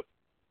leadership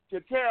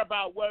to care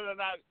about whether or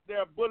not there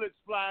are bullets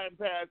flying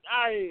past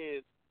our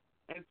heads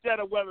instead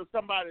of whether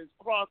somebody's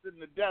crossing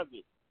the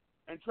desert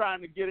and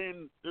trying to get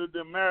into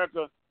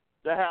America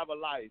to have a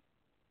life.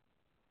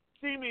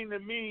 Seeming to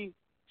me,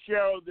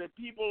 Cheryl, that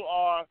people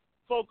are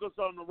focused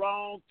on the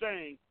wrong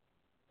thing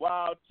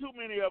while too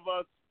many of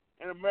us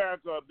in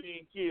America are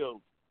being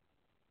killed.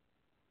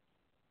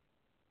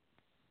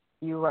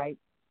 You're right.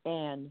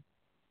 And,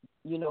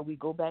 we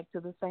go back to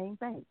the same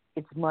thing.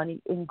 It's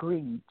money and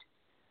greed.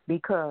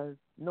 Because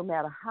no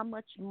matter how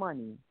much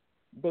money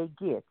they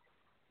get,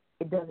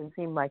 it doesn't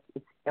seem like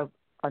it's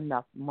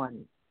enough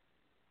money.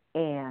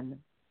 And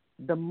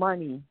the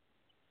money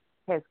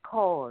has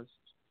caused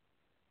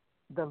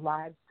the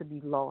lives to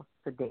be lost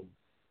today.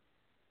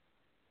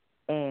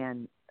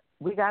 And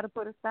we got to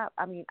put a stop.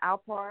 Our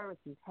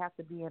priorities have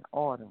to be in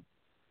order.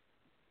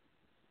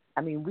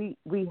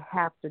 We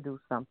have to do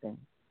something.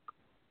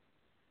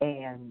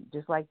 And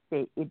just like I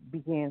said, it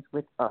begins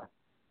with us.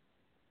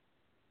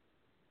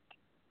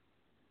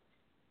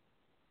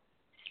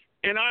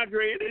 And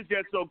Andre, it is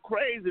just so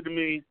crazy to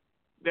me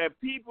that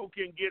people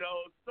can get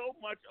so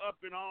much up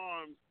in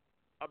arms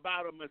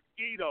about a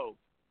mosquito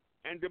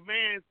and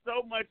demand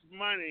so much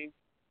money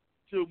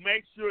to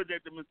make sure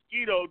that the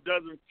mosquito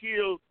doesn't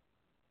kill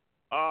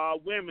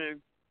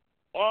women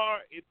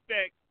or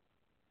affect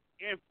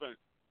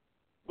infants.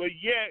 But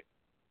yet,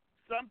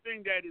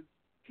 something that is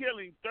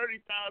killing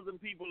 30,000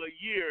 people a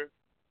year,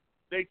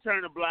 they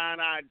turn a blind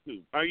eye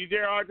to. Are you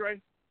there,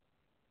 Andre?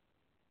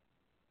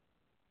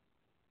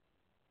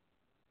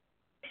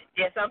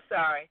 Yes, I'm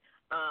sorry.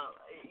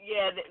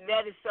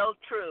 That is so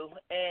true.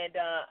 And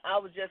I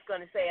was just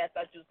going to say, I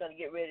thought you was going to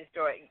get ready to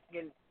start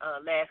getting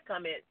last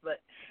comments,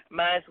 but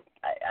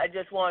I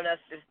just want us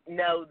to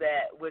know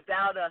that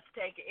without us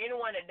taking,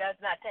 anyone that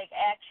does not take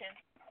action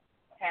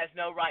has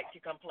no right to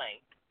complain.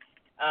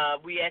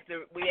 We at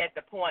the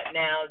point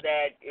now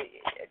that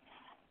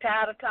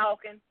tired of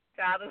talking,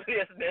 tired of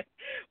listening,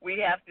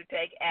 we have to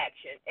take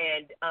action.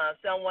 And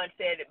someone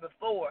said it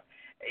before.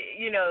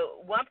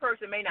 One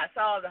person may not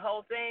solve the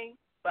whole thing,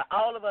 but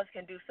all of us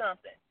can do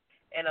something.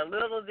 And a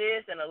little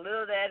this and a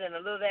little that and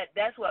a little that,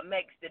 that's what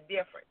makes the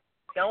difference.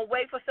 Don't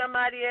wait for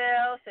somebody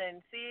else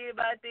and see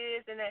about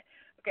this and that.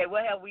 Okay,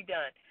 what have we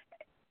done?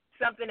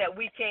 Something that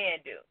we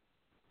can do.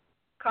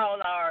 Call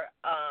our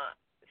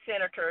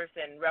senators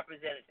and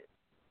representatives.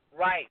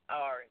 Write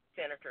our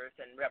senators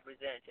and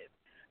representatives.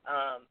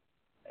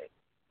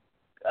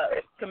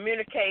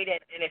 Communicate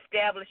and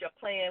establish a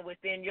plan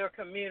within your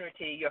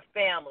community, your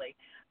family.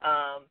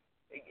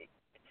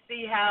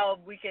 See how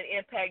we can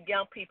impact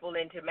young people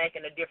into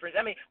making a difference.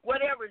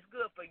 Whatever is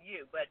good for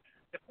you, but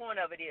the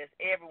point of it is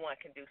everyone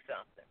can do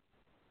something.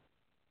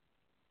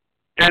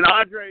 And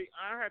Andre,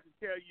 I have to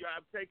tell you,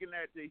 I've taken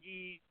that to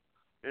heed,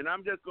 and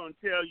I'm just going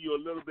to tell you a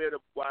little bit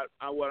of what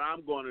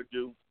I'm going to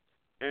do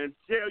and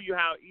tell you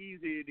how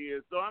easy it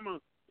is. So I'm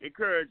going to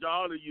encourage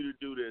all of you to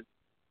do this.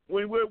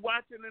 When we're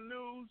watching the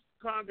news,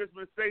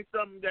 Congressman say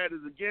something that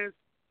is against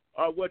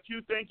what you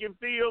think and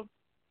feel,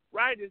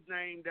 write his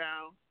name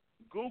down,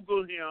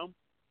 Google him,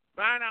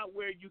 find out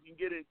where you can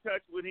get in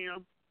touch with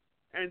him,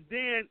 and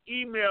then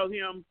email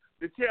him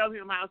to tell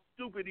him how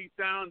stupid he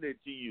sounded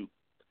to you.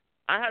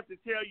 I have to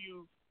tell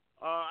you,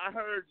 I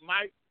heard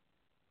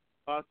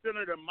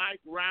Senator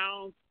Mike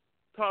Rounds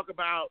talk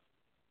about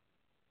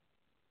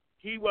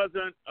he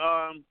wasn't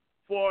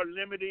for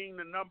limiting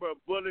the number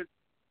of bullets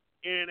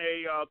in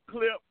a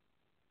clip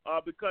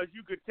because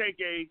you could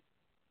take a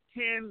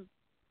 10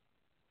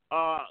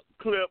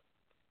 clip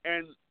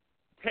and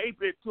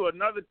tape it to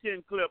another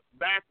 10 clip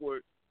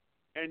backward,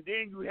 and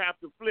then you have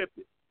to flip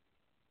it.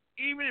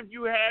 Even if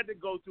you had to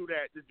go through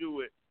that to do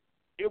it,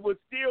 it would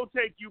still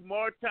take you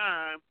more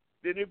time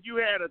than if you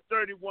had a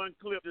 31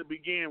 clip to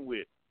begin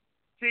with.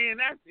 See, and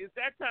it's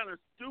that kind of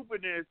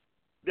stupidness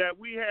that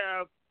we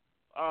have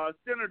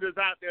senators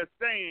out there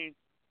saying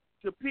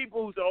to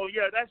people who say, oh,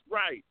 yeah, that's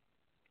right.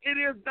 It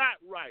is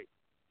not right.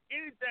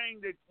 anything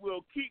that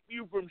will keep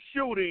you from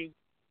shooting,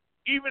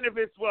 even if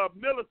it's for a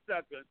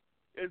millisecond,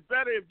 it's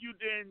better if you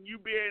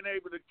being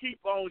able to keep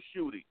on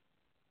shooting.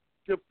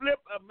 To flip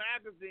a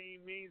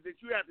magazine means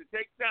that you have to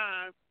take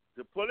time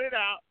to pull it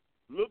out,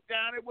 look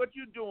down at what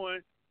you're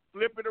doing,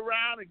 flip it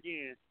around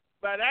again.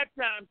 By that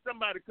time,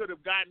 somebody could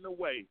have gotten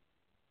away.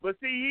 But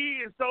see,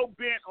 he is so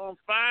bent on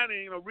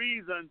finding a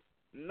reason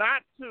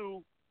not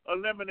to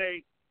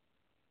eliminate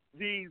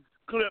these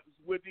clips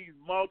with these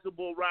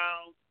multiple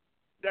rounds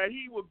that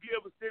he will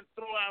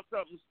throw out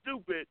something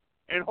stupid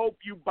and hope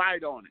you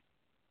bite on it.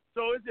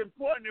 So it's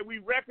important that we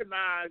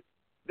recognize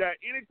that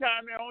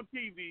anytime they're on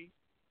TV,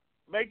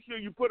 make sure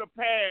you put a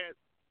pad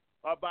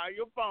by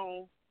your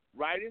phone,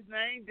 write his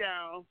name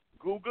down,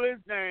 Google his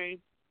name,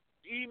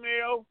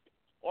 email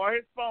or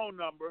his phone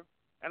number,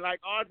 and like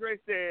Audrey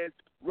says,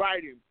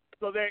 write him.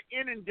 So they're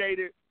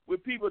inundated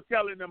with people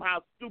telling them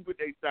how stupid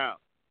they sound.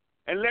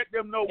 And let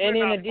them know and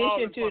we're in not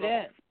addition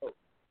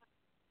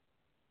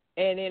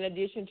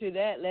to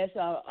that, let's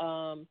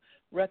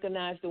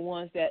recognize the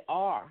ones that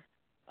are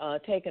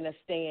taking a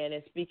stand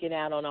and speaking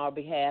out on our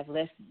behalf.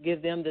 Let's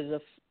give them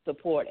the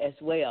support as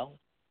well.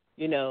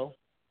 You know,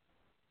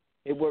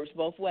 it works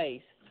both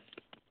ways.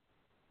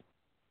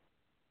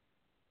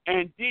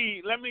 And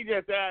Dee, let me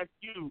just ask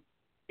you,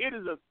 it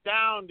is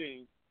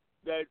astounding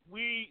that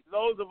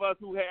those of us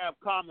who have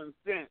common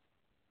sense,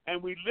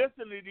 and we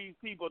listen to these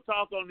people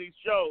talk on these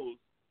shows,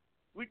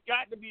 we've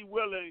got to be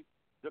willing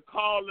to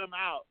call them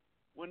out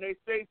when they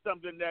say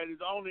something that is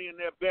only in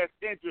their best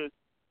interest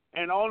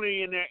and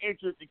only in their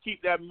interest to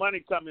keep that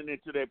money coming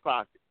into their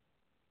pocket.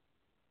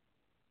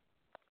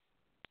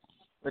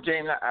 But,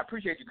 James, I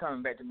appreciate you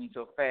coming back to me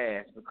so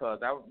fast because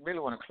I really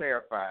want to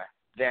clarify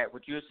that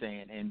what you're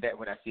saying and that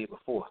what I said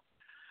before.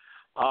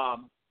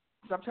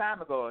 Some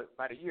time ago,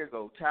 about a year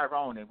ago,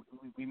 Tyrone, and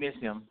we miss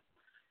him,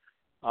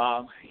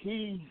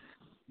 he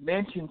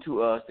mentioned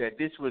to us that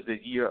this was the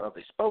year of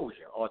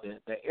exposure or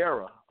the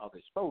era of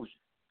exposure.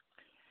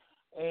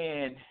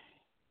 And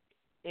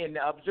in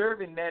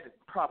observing that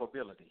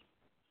probability,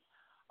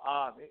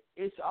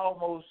 it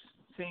almost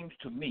seems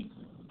to me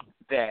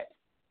that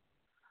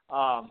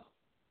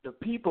the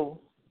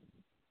people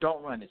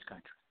don't run this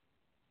country.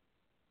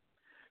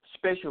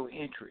 Special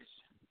interests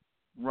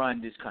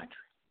run this country.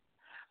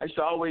 I used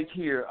to always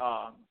hear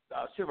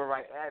civil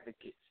rights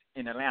advocates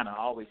in Atlanta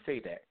always say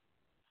that.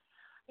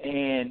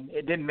 And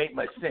it didn't make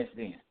much sense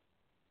then.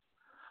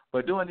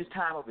 But during this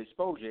time of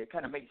exposure, it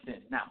kind of makes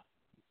sense now.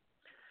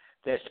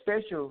 That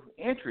special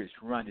interests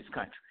run this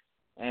country.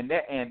 And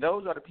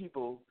those are the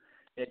people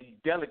that these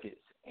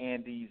delegates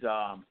and these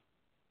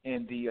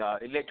and the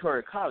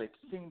electoral college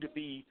seem to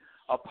be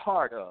a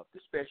part of, the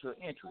special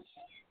interests.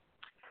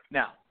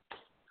 Now,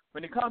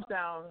 when it comes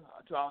down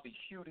to all these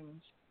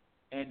shootings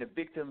and the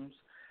victims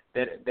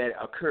that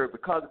occur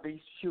because of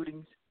these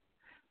shootings,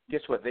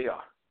 guess what they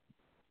are?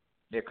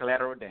 They're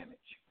collateral damage.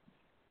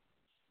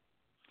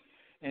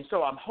 And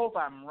so I hope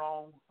I'm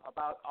wrong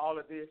about all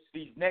of this.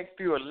 These next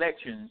few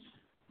elections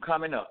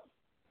coming up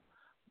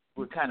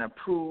will kind of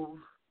prove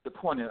the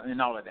point in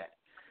all of that.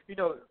 You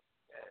know,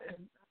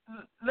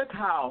 look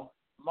how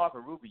Marco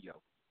Rubio,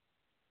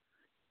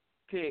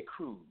 Ted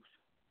Cruz,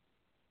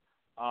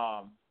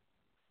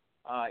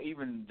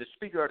 even the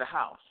Speaker of the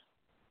House,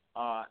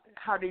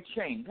 how they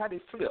changed, how they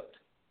flipped,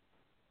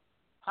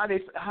 how they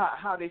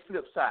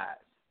flipped sides.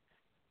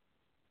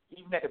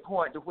 Even at the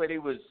point to where they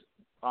was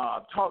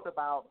talked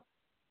about,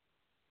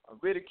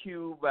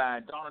 ridiculed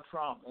by Donald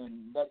Trump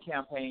and that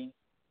campaign,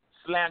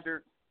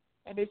 slandered,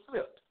 and they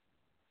flipped.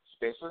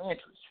 Special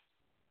interest.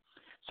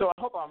 So I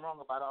hope I'm wrong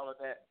about all of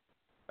that.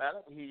 But I'd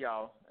like to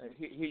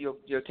hear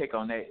your take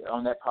on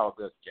that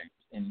probability, James.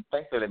 And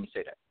thanks for letting me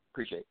say that.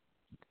 Appreciate it.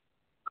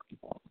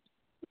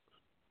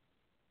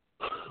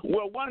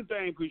 Well, one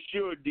thing for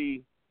sure,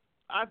 D,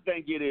 I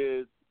think it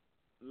is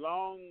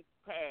long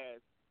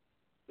past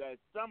that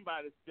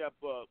somebody step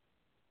up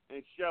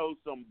and show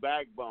some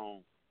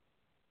backbone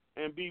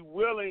and be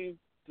willing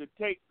to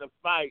take the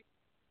fight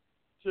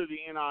to the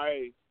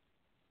NRA.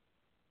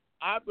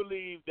 I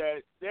believe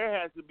that there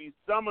has to be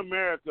some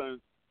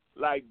Americans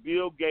like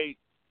Bill Gates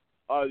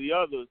or the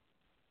others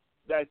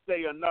that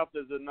say enough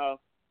is enough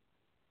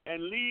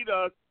and lead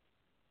us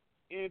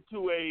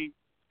into a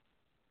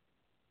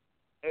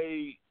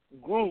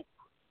group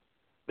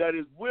that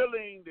is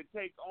willing to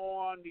take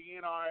on the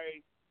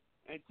NRA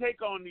and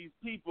take on these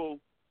people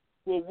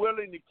who are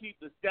willing to keep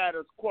the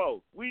status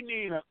quo. We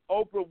need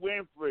Oprah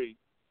Winfrey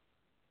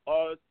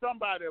or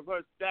somebody of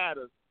her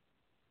status,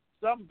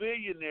 some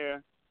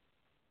billionaire,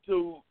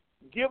 to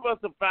give us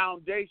a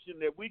foundation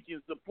that we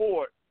can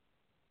support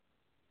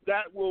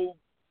that will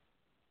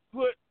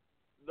put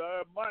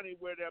their money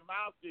where their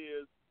mouth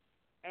is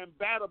and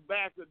battle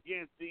back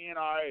against the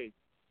NRA.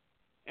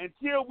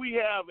 Until we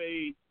have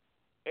a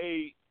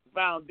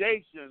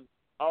foundation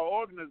or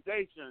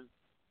organization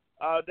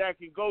that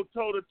can go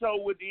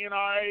toe-to-toe with the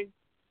NRA,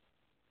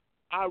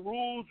 our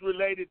rules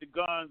related to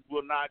guns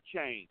will not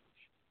change.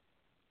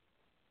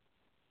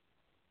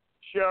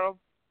 Cheryl?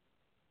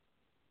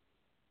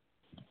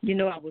 You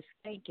know, I was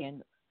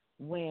thinking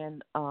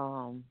when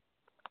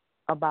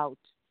about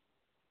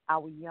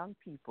our young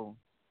people.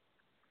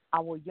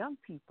 Our young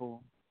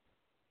people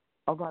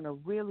are going to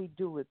really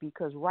do it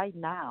because right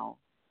now,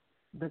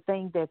 the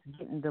thing that's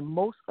getting the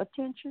most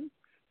attention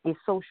is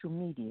social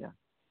media.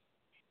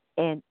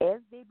 And as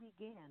they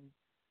begin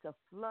to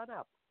flood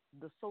up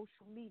the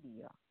social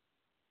media,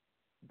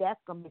 that's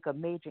going to make a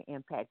major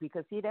impact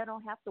because, see, they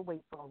don't have to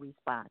wait for a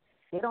response.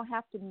 They don't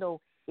have to know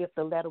if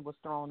the letter was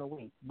thrown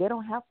away. They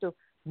don't have to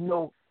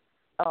know,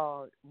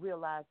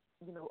 realize,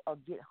 or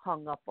get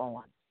hung up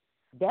on.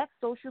 That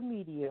social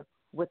media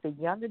with the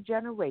younger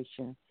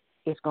generation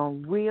is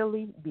going to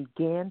really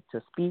begin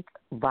to speak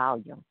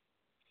volume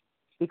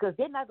because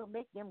they're not going to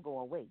make them go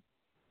away.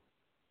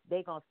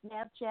 They're going to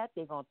Snapchat,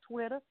 they're going to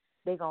Twitter,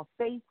 they're going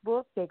to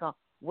Facebook, they're going to,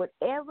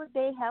 whatever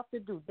they have to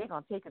do, they're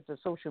going to take it to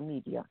social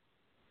media.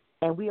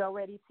 And we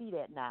already see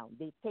that now.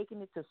 They've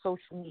taken it to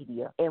social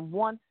media.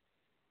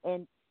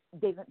 And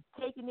they've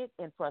taken it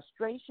in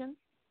frustration.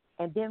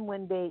 And then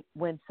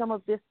when some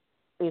of this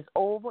is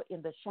over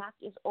and the shock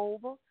is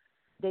over,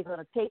 they're going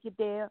to take it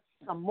there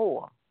some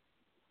more.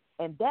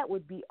 And that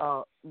would be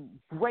a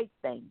great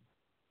thing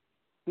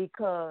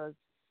because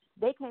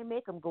they can't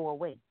make them go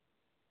away.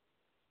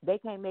 They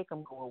can't make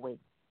them go away.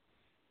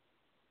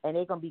 And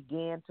they're going to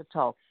begin to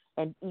talk.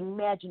 And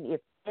imagine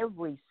if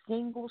every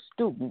single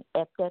student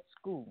at that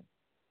school,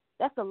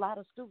 that's a lot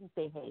of students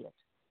they had,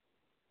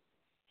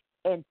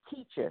 and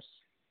teachers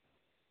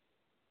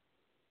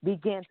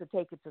began to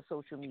take it to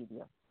social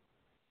media.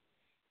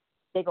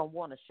 They're going to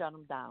want to shut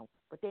them down,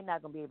 but they're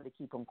not going to be able to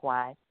keep them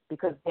quiet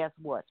because guess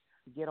what?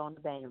 Get on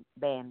the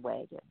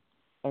bandwagon,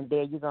 and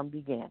there you're going to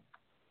begin.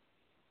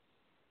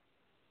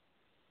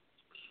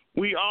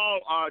 We all,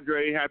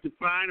 Audrey, have to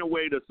find a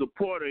way to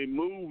support a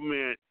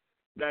movement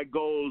that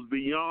goes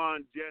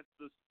beyond just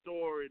the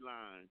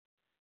storyline.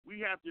 We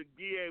have to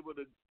be able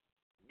to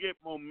get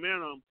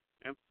momentum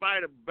and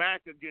fight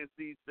back against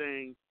these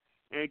things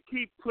and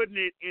keep putting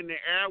it in the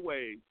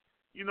airwaves.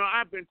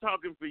 I've been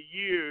talking for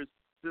years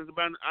since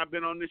I've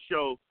been on the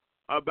show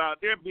about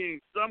there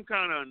being some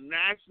kind of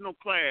national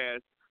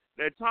class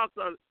that talks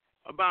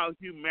about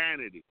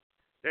humanity,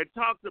 that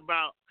talks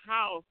about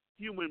how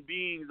human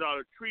beings ought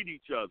to treat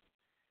each other.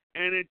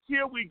 And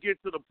until we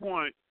get to the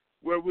point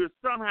where we're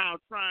somehow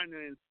trying to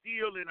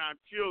instill in our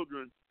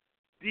children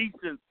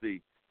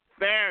decency,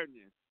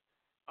 fairness,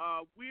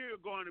 we're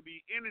going to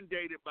be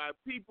inundated by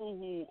people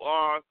who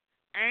are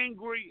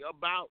angry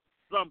about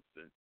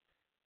something.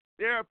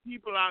 There are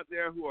people out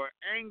there who are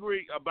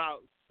angry about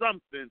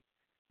something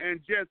and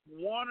just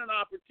want an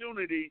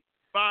opportunity to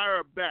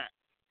fire back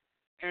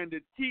and to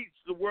teach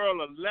the world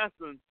a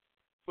lesson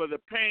for the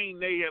pain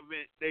they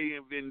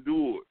have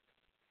endured.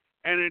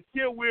 And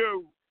until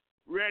we're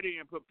ready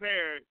and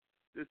prepared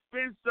to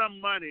spend some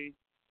money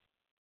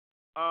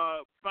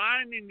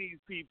finding these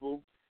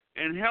people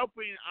and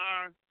helping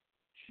our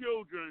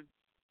children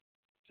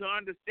to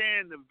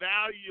understand the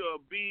value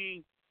of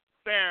being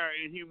fair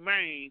and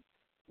humane,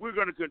 we're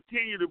going to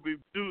continue to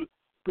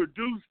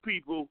produce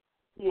people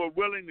who are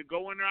willing to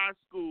go into our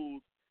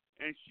schools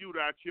and shoot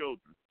our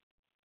children.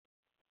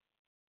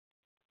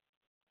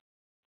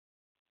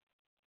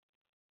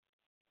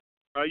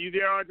 Are you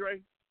there,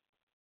 Audrey?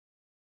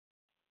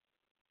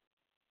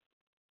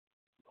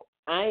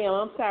 I am.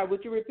 I'm sorry.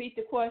 Would you repeat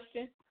the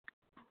question?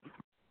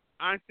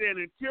 I said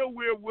until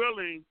we're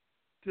willing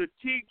to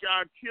teach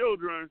our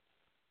children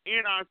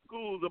in our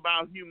schools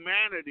about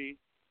humanity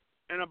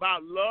and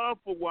about love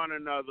for one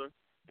another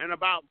and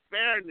about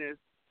fairness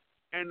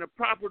and the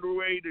proper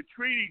way to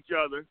treat each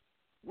other,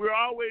 we're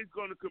always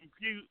going to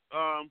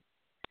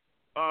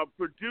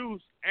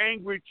produce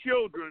angry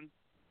children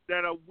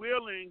that are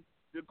willing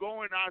to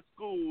go in our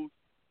schools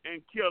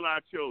and kill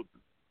our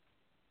children.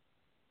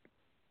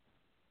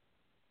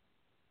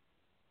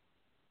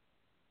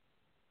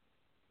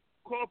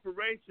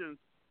 Corporations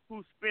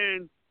who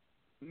spend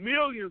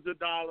millions of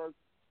dollars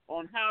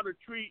on how to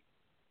treat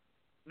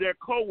their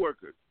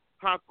coworkers,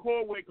 how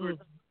coworkers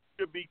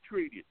should be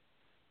treated.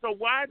 So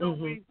why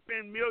don't we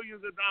spend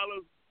millions of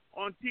dollars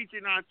on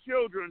teaching our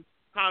children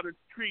how to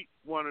treat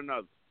one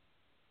another?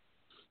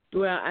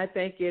 Well, I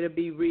think it'll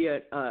be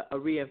a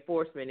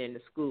reinforcement in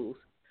the schools.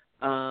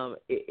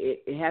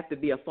 It has to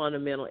be a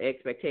fundamental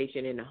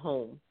expectation in the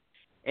home.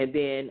 And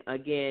then,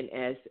 again,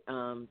 as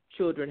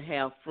children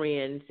have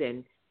friends,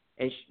 and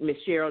Ms.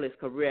 Cheryl is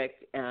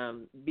correct,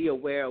 be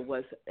aware of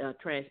what's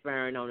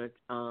transpiring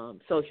on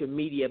social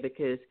media,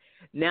 because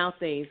now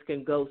things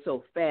can go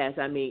so fast.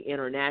 I mean,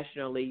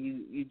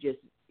 internationally,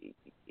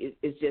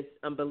 it's just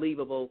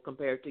unbelievable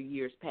compared to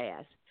years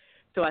past.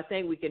 So I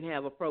think we can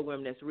have a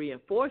program that's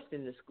reinforced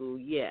in the school,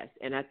 yes,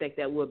 and I think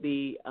that will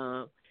be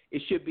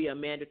it should be a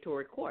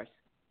mandatory course.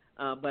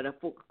 But of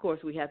course,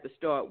 we have to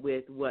start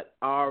with what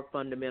our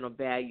fundamental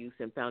values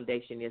and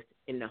foundation is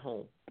in the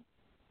home.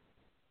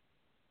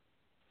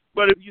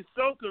 But if you're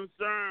so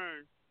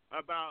concerned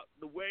about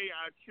the way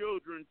our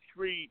children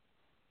treat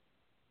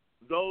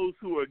those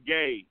who are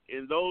gay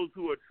and those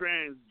who are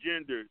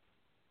transgendered,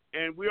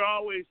 and we're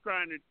always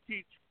trying to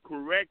teach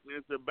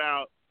correctness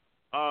about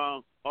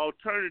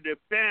alternative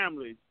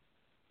families.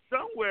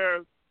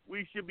 Somewhere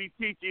we should be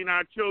teaching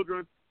our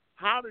children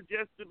how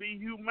to be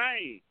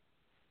humane.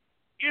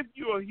 If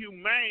you are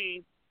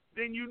humane,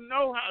 then you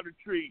know how to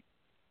treat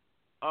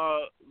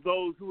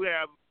those who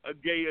have a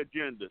gay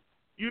agenda.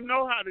 You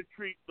know how to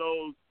treat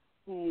those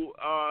who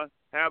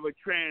have a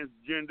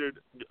transgendered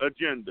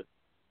agenda.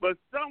 But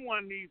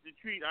someone needs to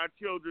treat our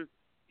children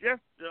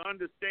just to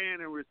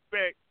understand and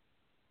respect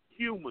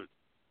humans.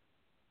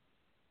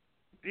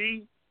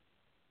 D?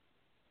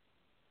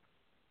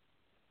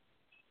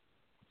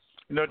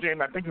 You know,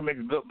 James, I think you make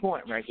a good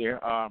point right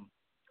there. I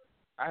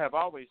have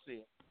always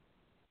said,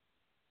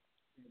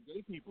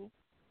 gay people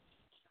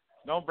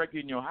don't break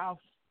in your house.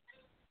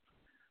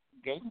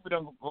 Gay people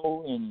don't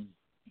go and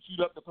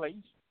shoot up the place,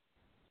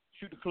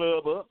 shoot the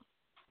club up.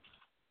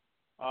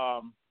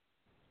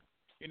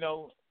 You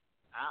know,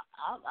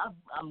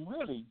 I'm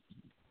really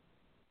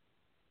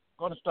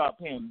going to start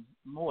paying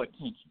more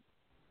attention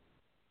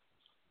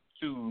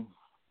to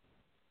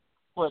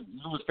what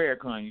Louis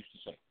Farrakhan used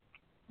to say.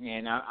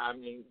 And I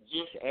mean,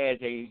 just as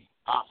a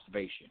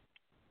observation.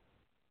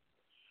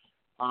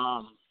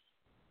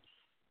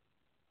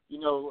 You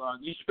know,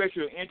 these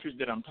special interests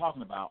that I'm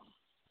talking about,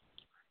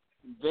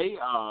 they're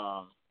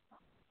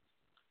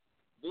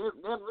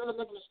really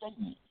making a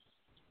statement.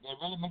 They're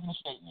really making a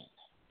statement.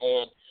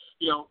 And,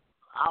 you know,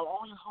 I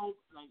only hope,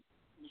 like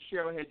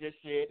Cheryl had just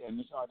said, and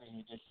Ms. Arden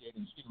had just said,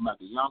 and speaking about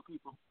the young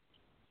people,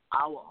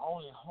 our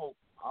only hope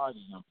are the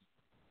young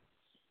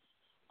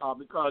people.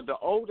 Because the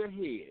older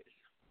heads,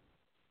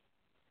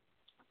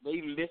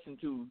 they listen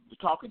to the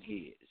talking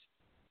heads,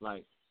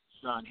 like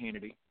Sean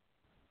Hannity,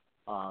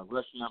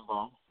 Rush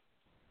Limbaugh,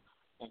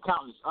 and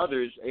countless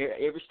others.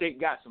 Every state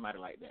got somebody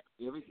like that.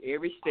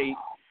 Every state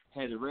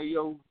has a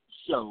radio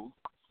show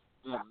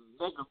that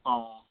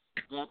megaphone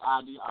that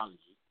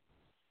ideology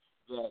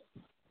that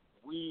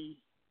we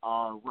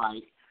are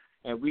right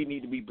and we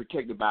need to be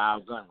protected by our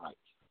gun rights,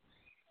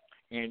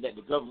 and that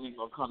the government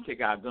will come take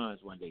our guns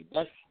one day.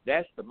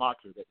 That's the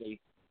mantra that they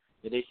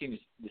seem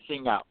to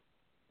sing out.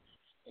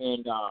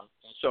 And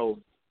so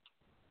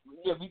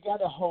yeah, we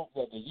gotta hope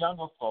that the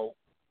younger folk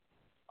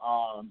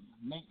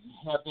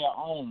have their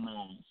own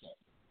mindset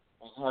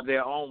and have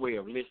their own way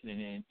of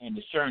listening and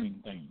discerning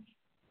things,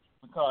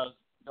 because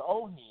the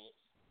old heads,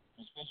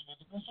 especially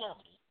the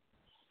conservatives,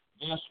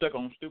 they're stuck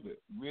on stupid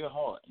real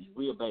hard and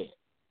real bad.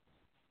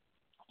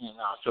 And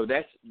so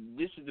this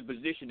is the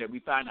position that we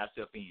find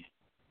ourselves in.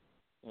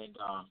 And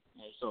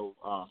so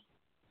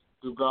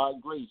through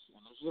God's grace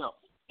and His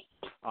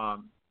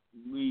help,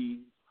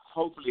 we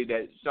hopefully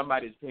that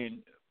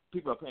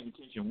people are paying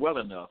attention well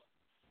enough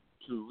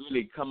to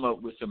really come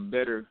up with some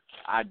better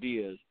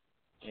ideas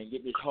and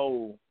get this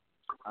whole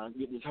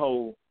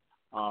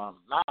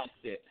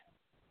mindset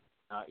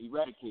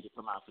eradicated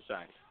from our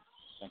society.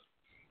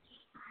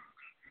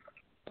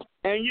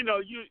 And you know,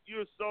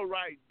 you're so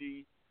right,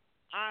 D.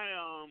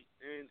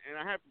 And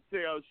I have to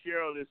tell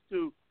Cheryl this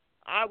too.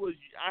 I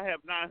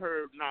have not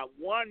heard not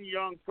one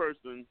young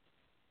person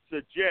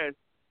suggest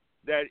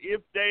that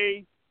if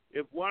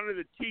one of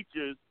the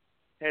teachers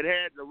had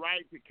the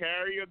right to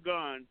carry a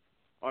gun,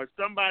 or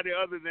somebody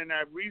other than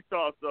that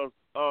resource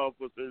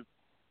officers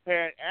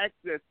had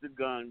access to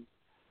guns,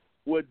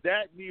 would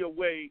that be a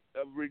way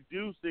of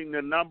reducing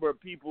the number of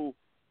people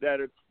that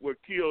were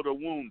killed or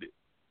wounded?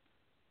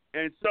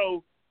 And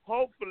so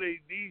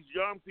hopefully these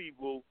young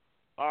people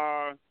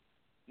are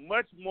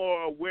much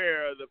more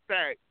aware of the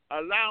fact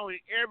allowing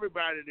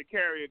everybody to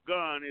carry a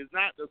gun is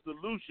not the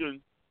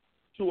solution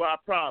to our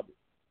problem.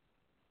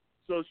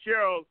 So,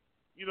 Cheryl,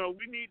 you know,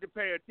 we need to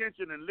pay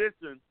attention and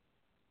listen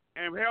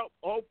and help.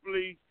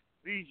 Hopefully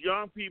these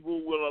young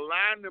people will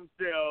align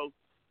themselves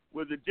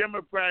with the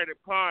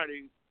Democratic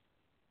Party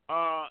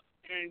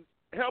and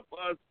help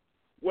us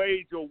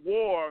wage a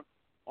war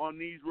on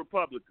these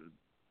Republicans.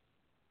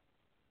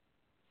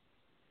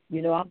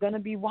 You know, I'm going to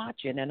be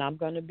watching, and I'm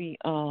going to be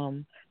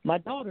my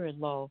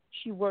daughter-in-law,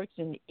 she works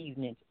in the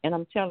evenings, and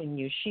I'm telling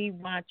you, she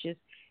watches,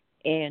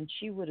 and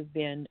she would have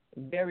been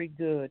very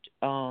good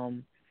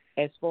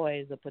as far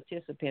as a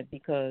participant,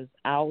 because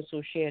I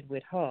also shared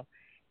with her,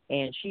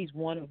 and she's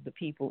one of the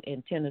people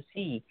in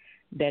Tennessee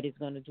that is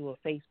going to do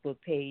a Facebook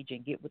page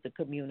and get with the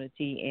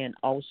community and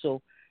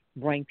also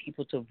bring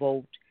people to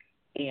vote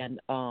and,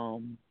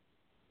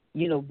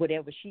 you know,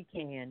 whatever she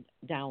can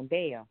down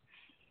there.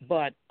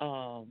 But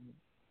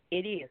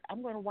it is.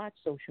 I'm going to watch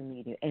social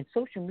media, and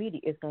social media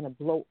is going to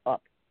blow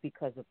up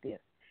because of this.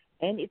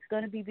 And it's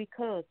going to be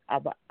because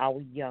of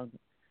our young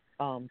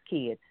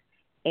kids.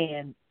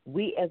 And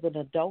we as an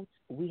adult,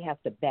 we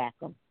have to back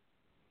them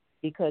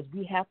because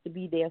we have to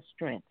be their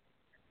strength.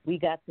 We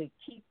got to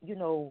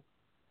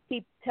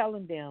keep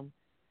telling them,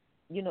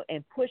 you know,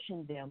 and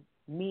pushing them,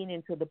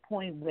 meaning to the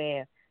point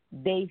where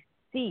they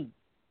see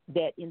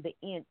that in the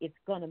end it's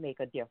going to make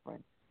a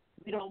difference.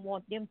 We don't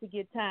want them to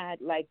get tired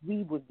like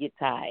we would get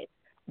tired.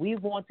 We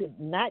want to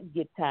not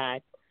get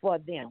tired for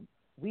them.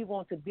 We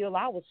want to build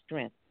our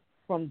strength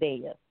from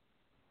theirs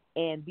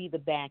and be the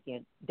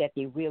backing that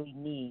they really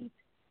need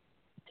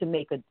to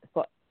make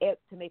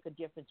to make a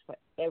difference for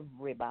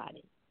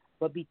everybody.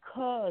 But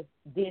because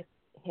this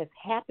has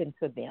happened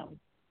to them,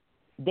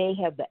 they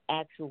have the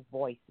actual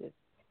voices.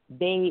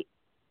 They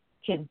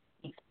can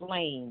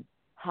explain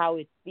how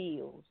it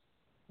feels.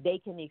 They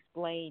can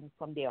explain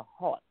from their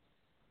hearts.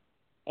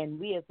 And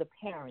we as the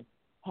parents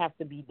have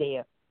to be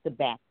there to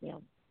back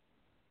them.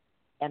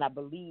 And I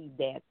believe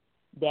that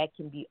that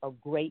can be a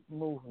great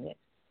movement.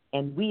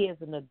 And we as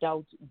an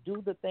adult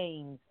do the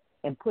things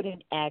and put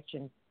in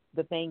action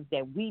the things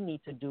that we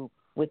need to do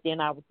within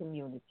our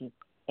community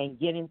and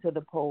get into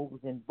the polls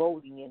and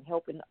voting and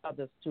helping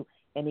others to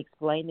and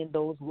explaining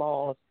those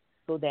laws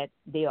so that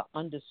they are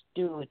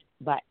understood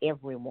by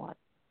everyone.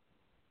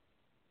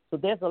 So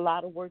there's a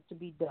lot of work to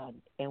be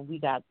done, and we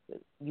got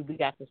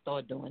to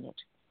start doing it.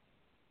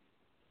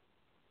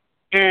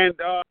 And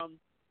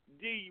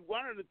D,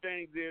 one of the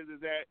things is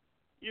that,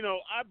 you know,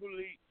 I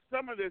believe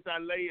some of this I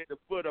lay at the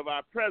foot of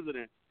our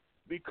president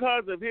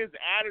because of his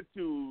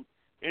attitude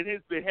and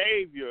his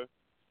behavior.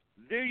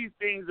 These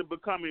things are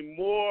becoming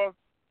more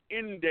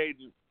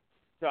inundated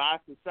to our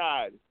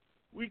society.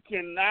 We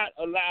cannot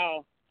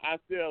allow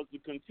ourselves to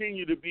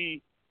continue to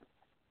be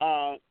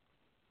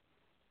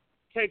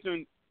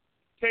taking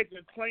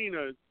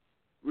cleaners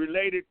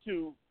related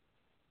to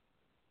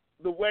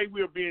the way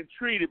we're being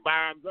treated by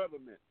our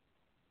government.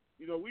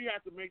 You know, we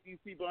have to make these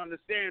people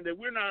understand that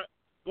we're not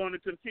going to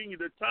continue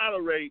to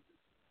tolerate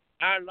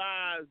our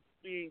lives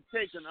being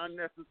taken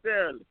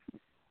unnecessarily.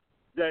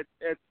 That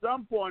at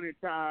some point in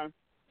time,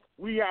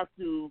 we have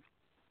to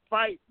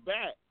fight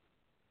back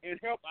and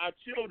help our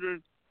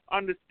children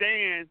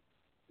understand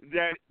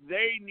that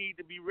they need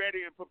to be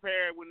ready and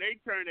prepared when they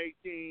turn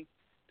 18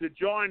 to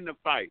join the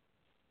fight.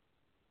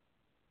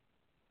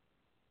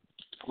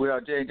 Well,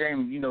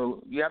 James, you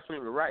know, you're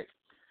absolutely right.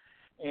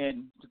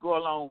 And to go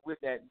along with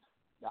that,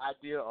 the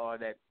idea or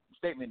that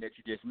statement that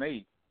you just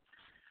made,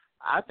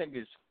 I think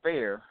it's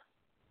fair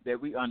that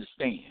we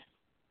understand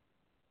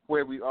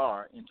where we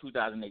are in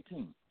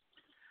 2018.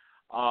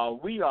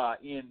 We are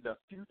in the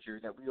future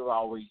that we have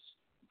always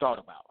thought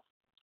about.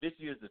 This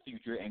is the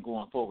future and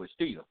going forward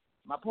still.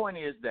 My point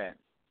is that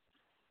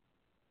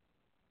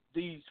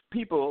these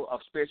people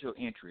of special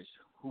interest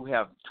who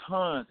have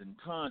tons and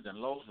tons and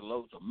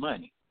loads of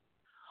money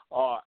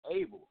are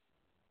able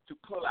to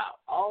pull out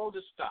all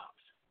the stops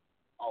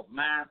of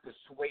mind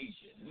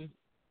persuasion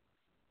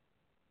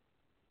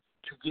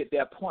to get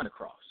their point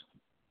across.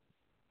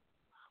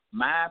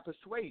 Mind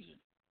persuasion,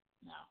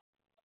 now,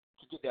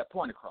 to get their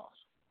point across.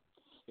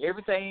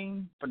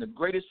 Everything from the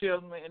greatest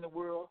salesman in the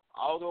world,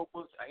 all those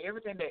books,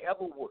 everything that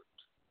ever worked,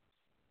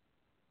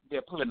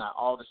 they're pulling out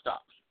all the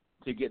stops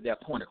to get their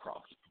point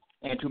across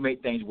and to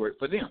make things work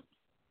for them.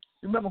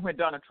 Remember when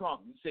Donald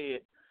Trump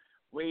said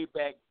way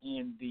back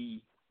in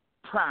the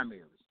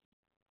primaries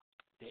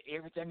that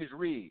everything is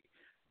rigged.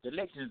 The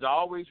election is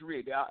always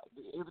rigged.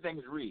 Everything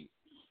is rigged.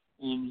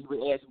 And he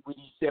would ask, would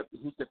he accept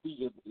his defeat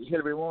if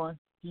Hillary won?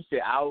 He said,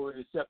 I would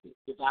accept it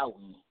if I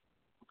win.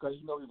 Because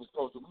he knew he was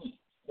supposed to win.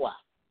 Why?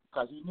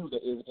 Because he knew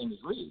that everything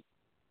is rigged.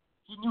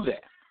 He knew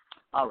that.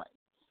 All right.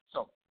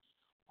 So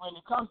when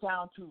it comes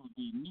down to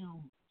the new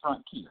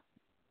frontier,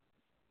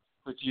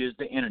 which is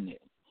the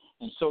internet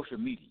and social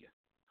media,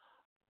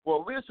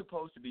 what we're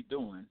supposed to be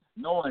doing,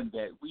 knowing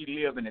that we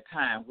live in a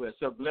time where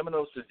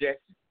subliminal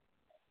suggestion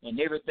and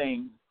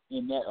everything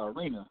in that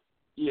arena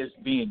is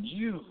being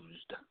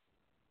used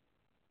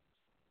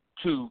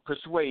to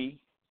persuade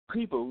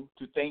people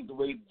to think the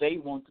way they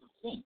want to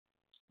think.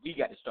 We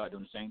got to start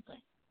doing the same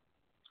thing.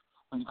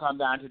 When you come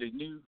down to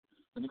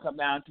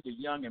the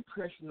young,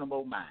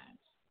 impressionable minds,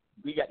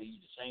 we got to do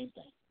the same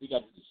thing. We got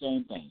to do the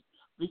same thing.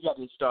 We got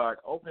to start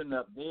opening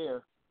up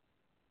their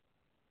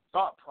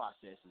thought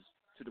processes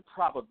to the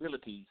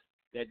probabilities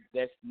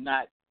that's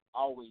not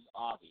always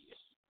obvious.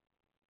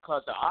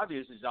 Because the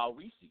obvious is all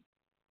we see.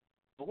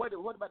 But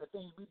what about the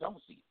things we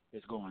don't see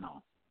that's going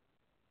on?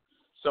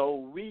 So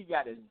we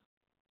got to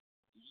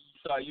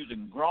start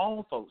using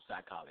grown folks'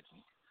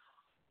 psychology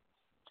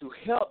to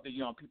help the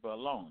young people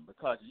along.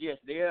 Because, yes,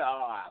 they are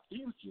our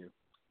future,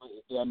 but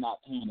if they're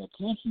not paying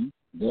attention,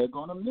 they're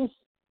going to miss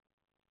it.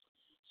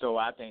 So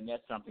I think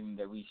that's something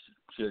that we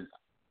should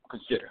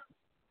consider.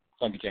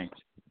 Thank you, James.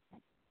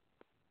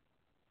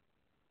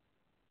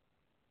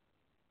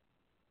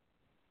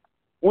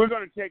 We're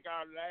going to take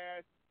our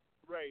last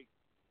break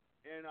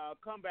and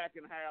come back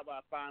and have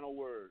our final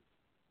words.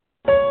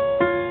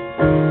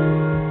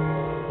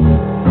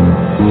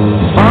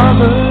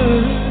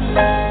 Fathers,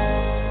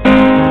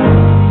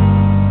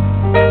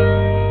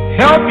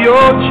 help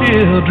your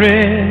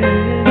children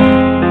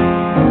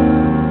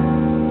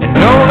and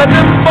don't let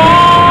them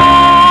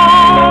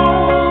fall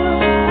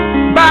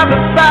by the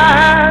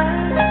side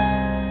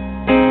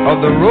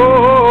of the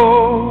road.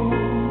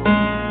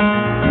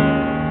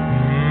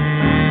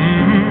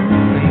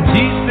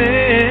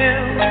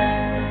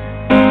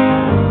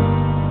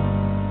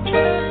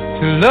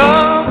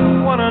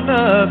 Love one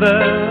another,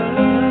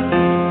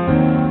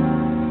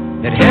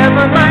 that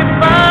heaven might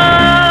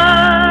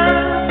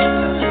find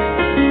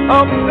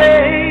a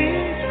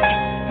place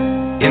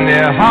in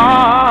their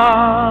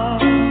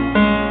hearts.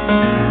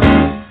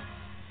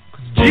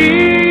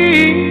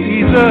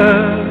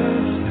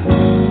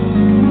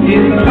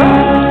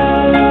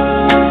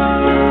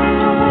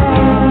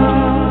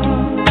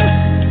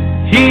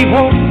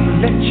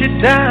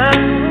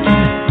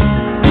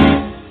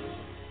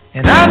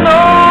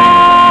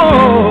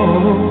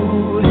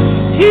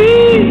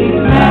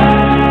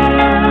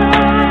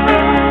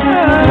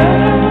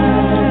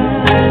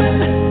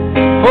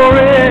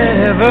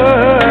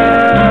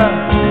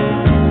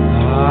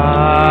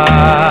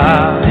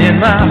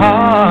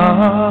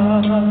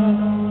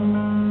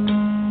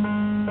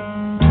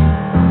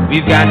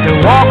 We've got to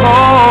walk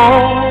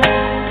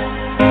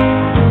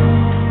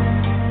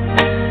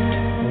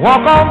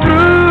on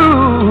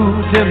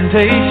through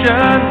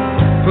temptation,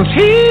 'cause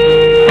His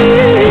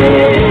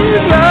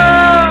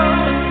love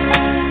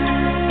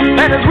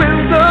and His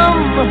wisdom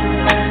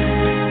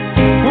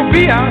will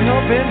be our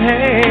helping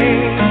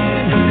hand.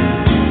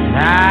 I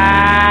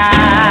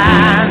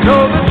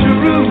know the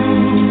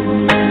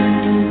truth,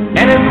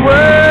 and His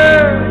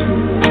word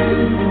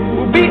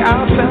will be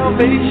our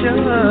salvation.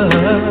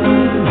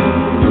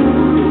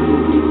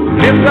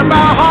 Lift up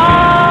our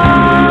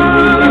hearts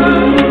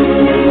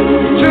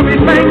to be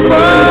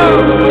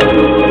thankful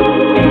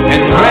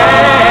and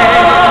glad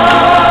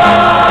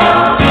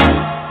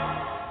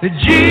that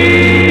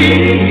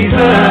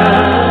Jesus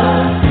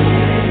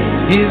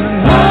is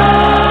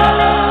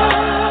Lord.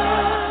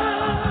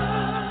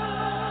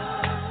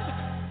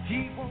 He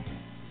won't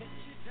let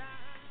you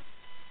down.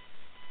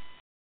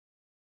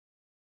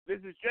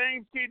 This is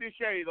James T.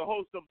 DeShay, the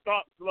host of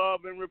Thoughts,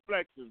 Love, and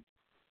Reflections.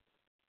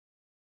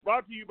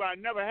 Brought to you by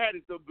Never Had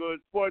It So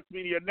Good Sports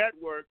Media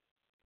Network.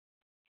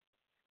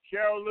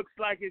 Cheryl, looks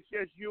like it's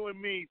just you and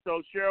me.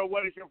 So, Cheryl,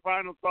 what is your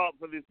final thought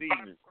for this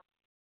evening?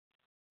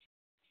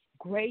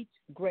 Great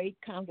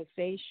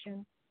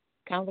conversation.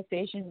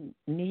 Conversation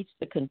needs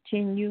to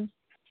continue.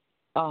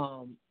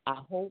 I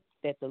hope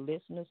that the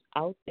listeners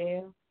out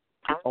there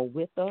are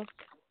with us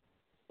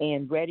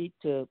and ready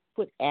to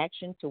put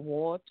action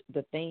towards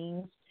the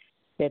things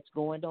that's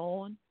going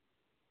on.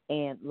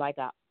 And like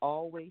I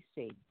always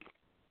say,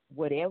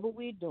 whatever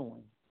we're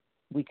doing,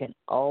 we can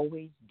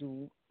always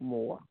do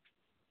more.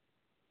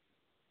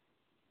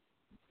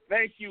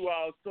 Thank you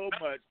all so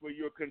much for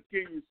your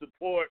continued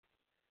support.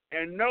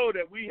 And know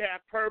that we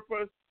have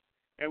purpose,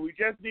 and we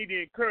just need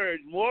to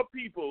encourage more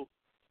people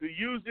to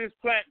use this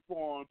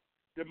platform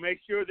to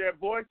make sure their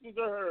voices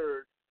are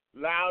heard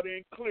loud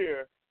and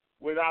clear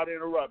without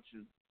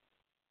interruption.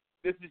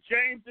 This is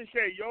James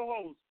DeShay, your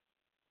host,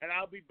 and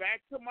I'll be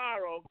back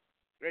tomorrow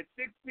at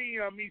 6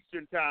 p.m.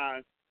 Eastern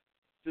Time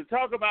to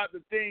talk about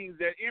the things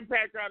that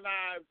impact our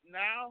lives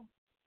now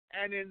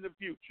and in the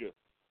future.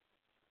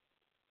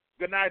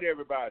 Good night,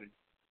 everybody.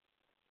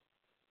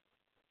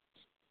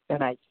 Good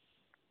night.